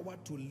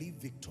empowered to live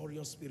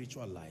victorious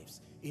spiritual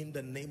lives in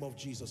the name of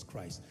Jesus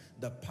Christ.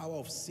 The power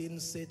of sin,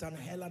 Satan,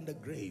 hell, and the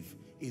grave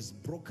is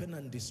broken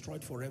and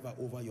destroyed forever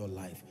over your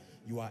life.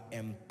 You are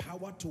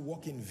empowered to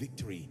walk in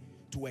victory,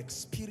 to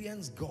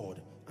experience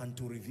God, and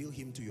to reveal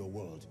him to your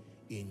world.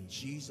 In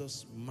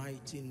Jesus'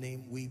 mighty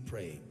name we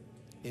pray.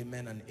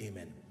 Amen and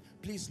amen.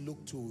 Please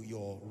look to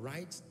your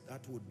right.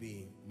 That would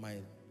be my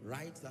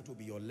right. That would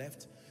be your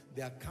left.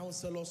 There are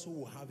counselors who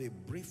will have a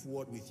brief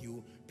word with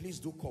you. Please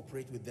do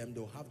cooperate with them.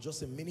 They'll have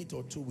just a minute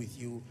or two with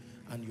you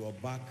and you're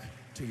back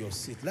to your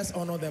seat. Let's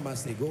honor them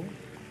as they go.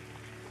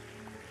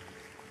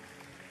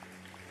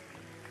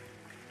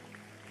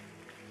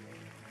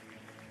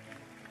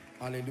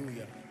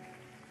 Hallelujah.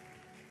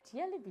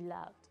 Dearly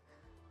beloved,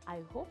 I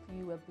hope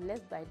you were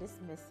blessed by this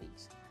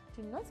message.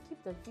 Do not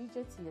keep the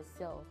video to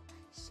yourself.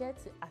 Share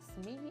to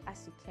as many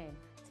as you can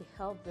to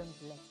help them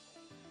bless.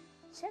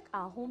 Check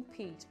our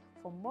homepage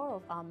for more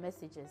of our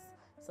messages.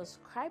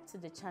 Subscribe to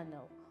the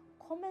channel,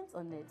 comment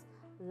on it,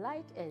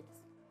 like it.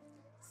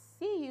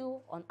 See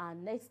you on our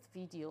next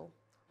video.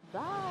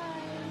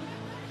 Bye.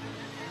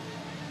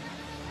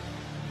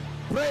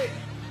 Pray,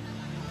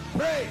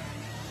 pray,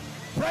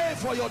 pray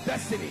for your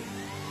destiny.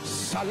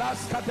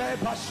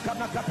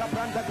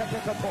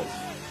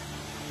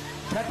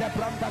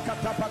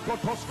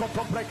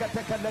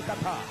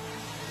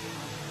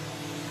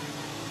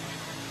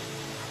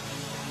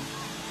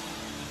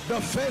 The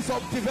phase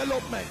of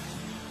development.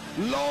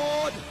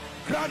 Lord,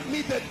 grant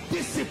me the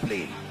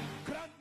discipline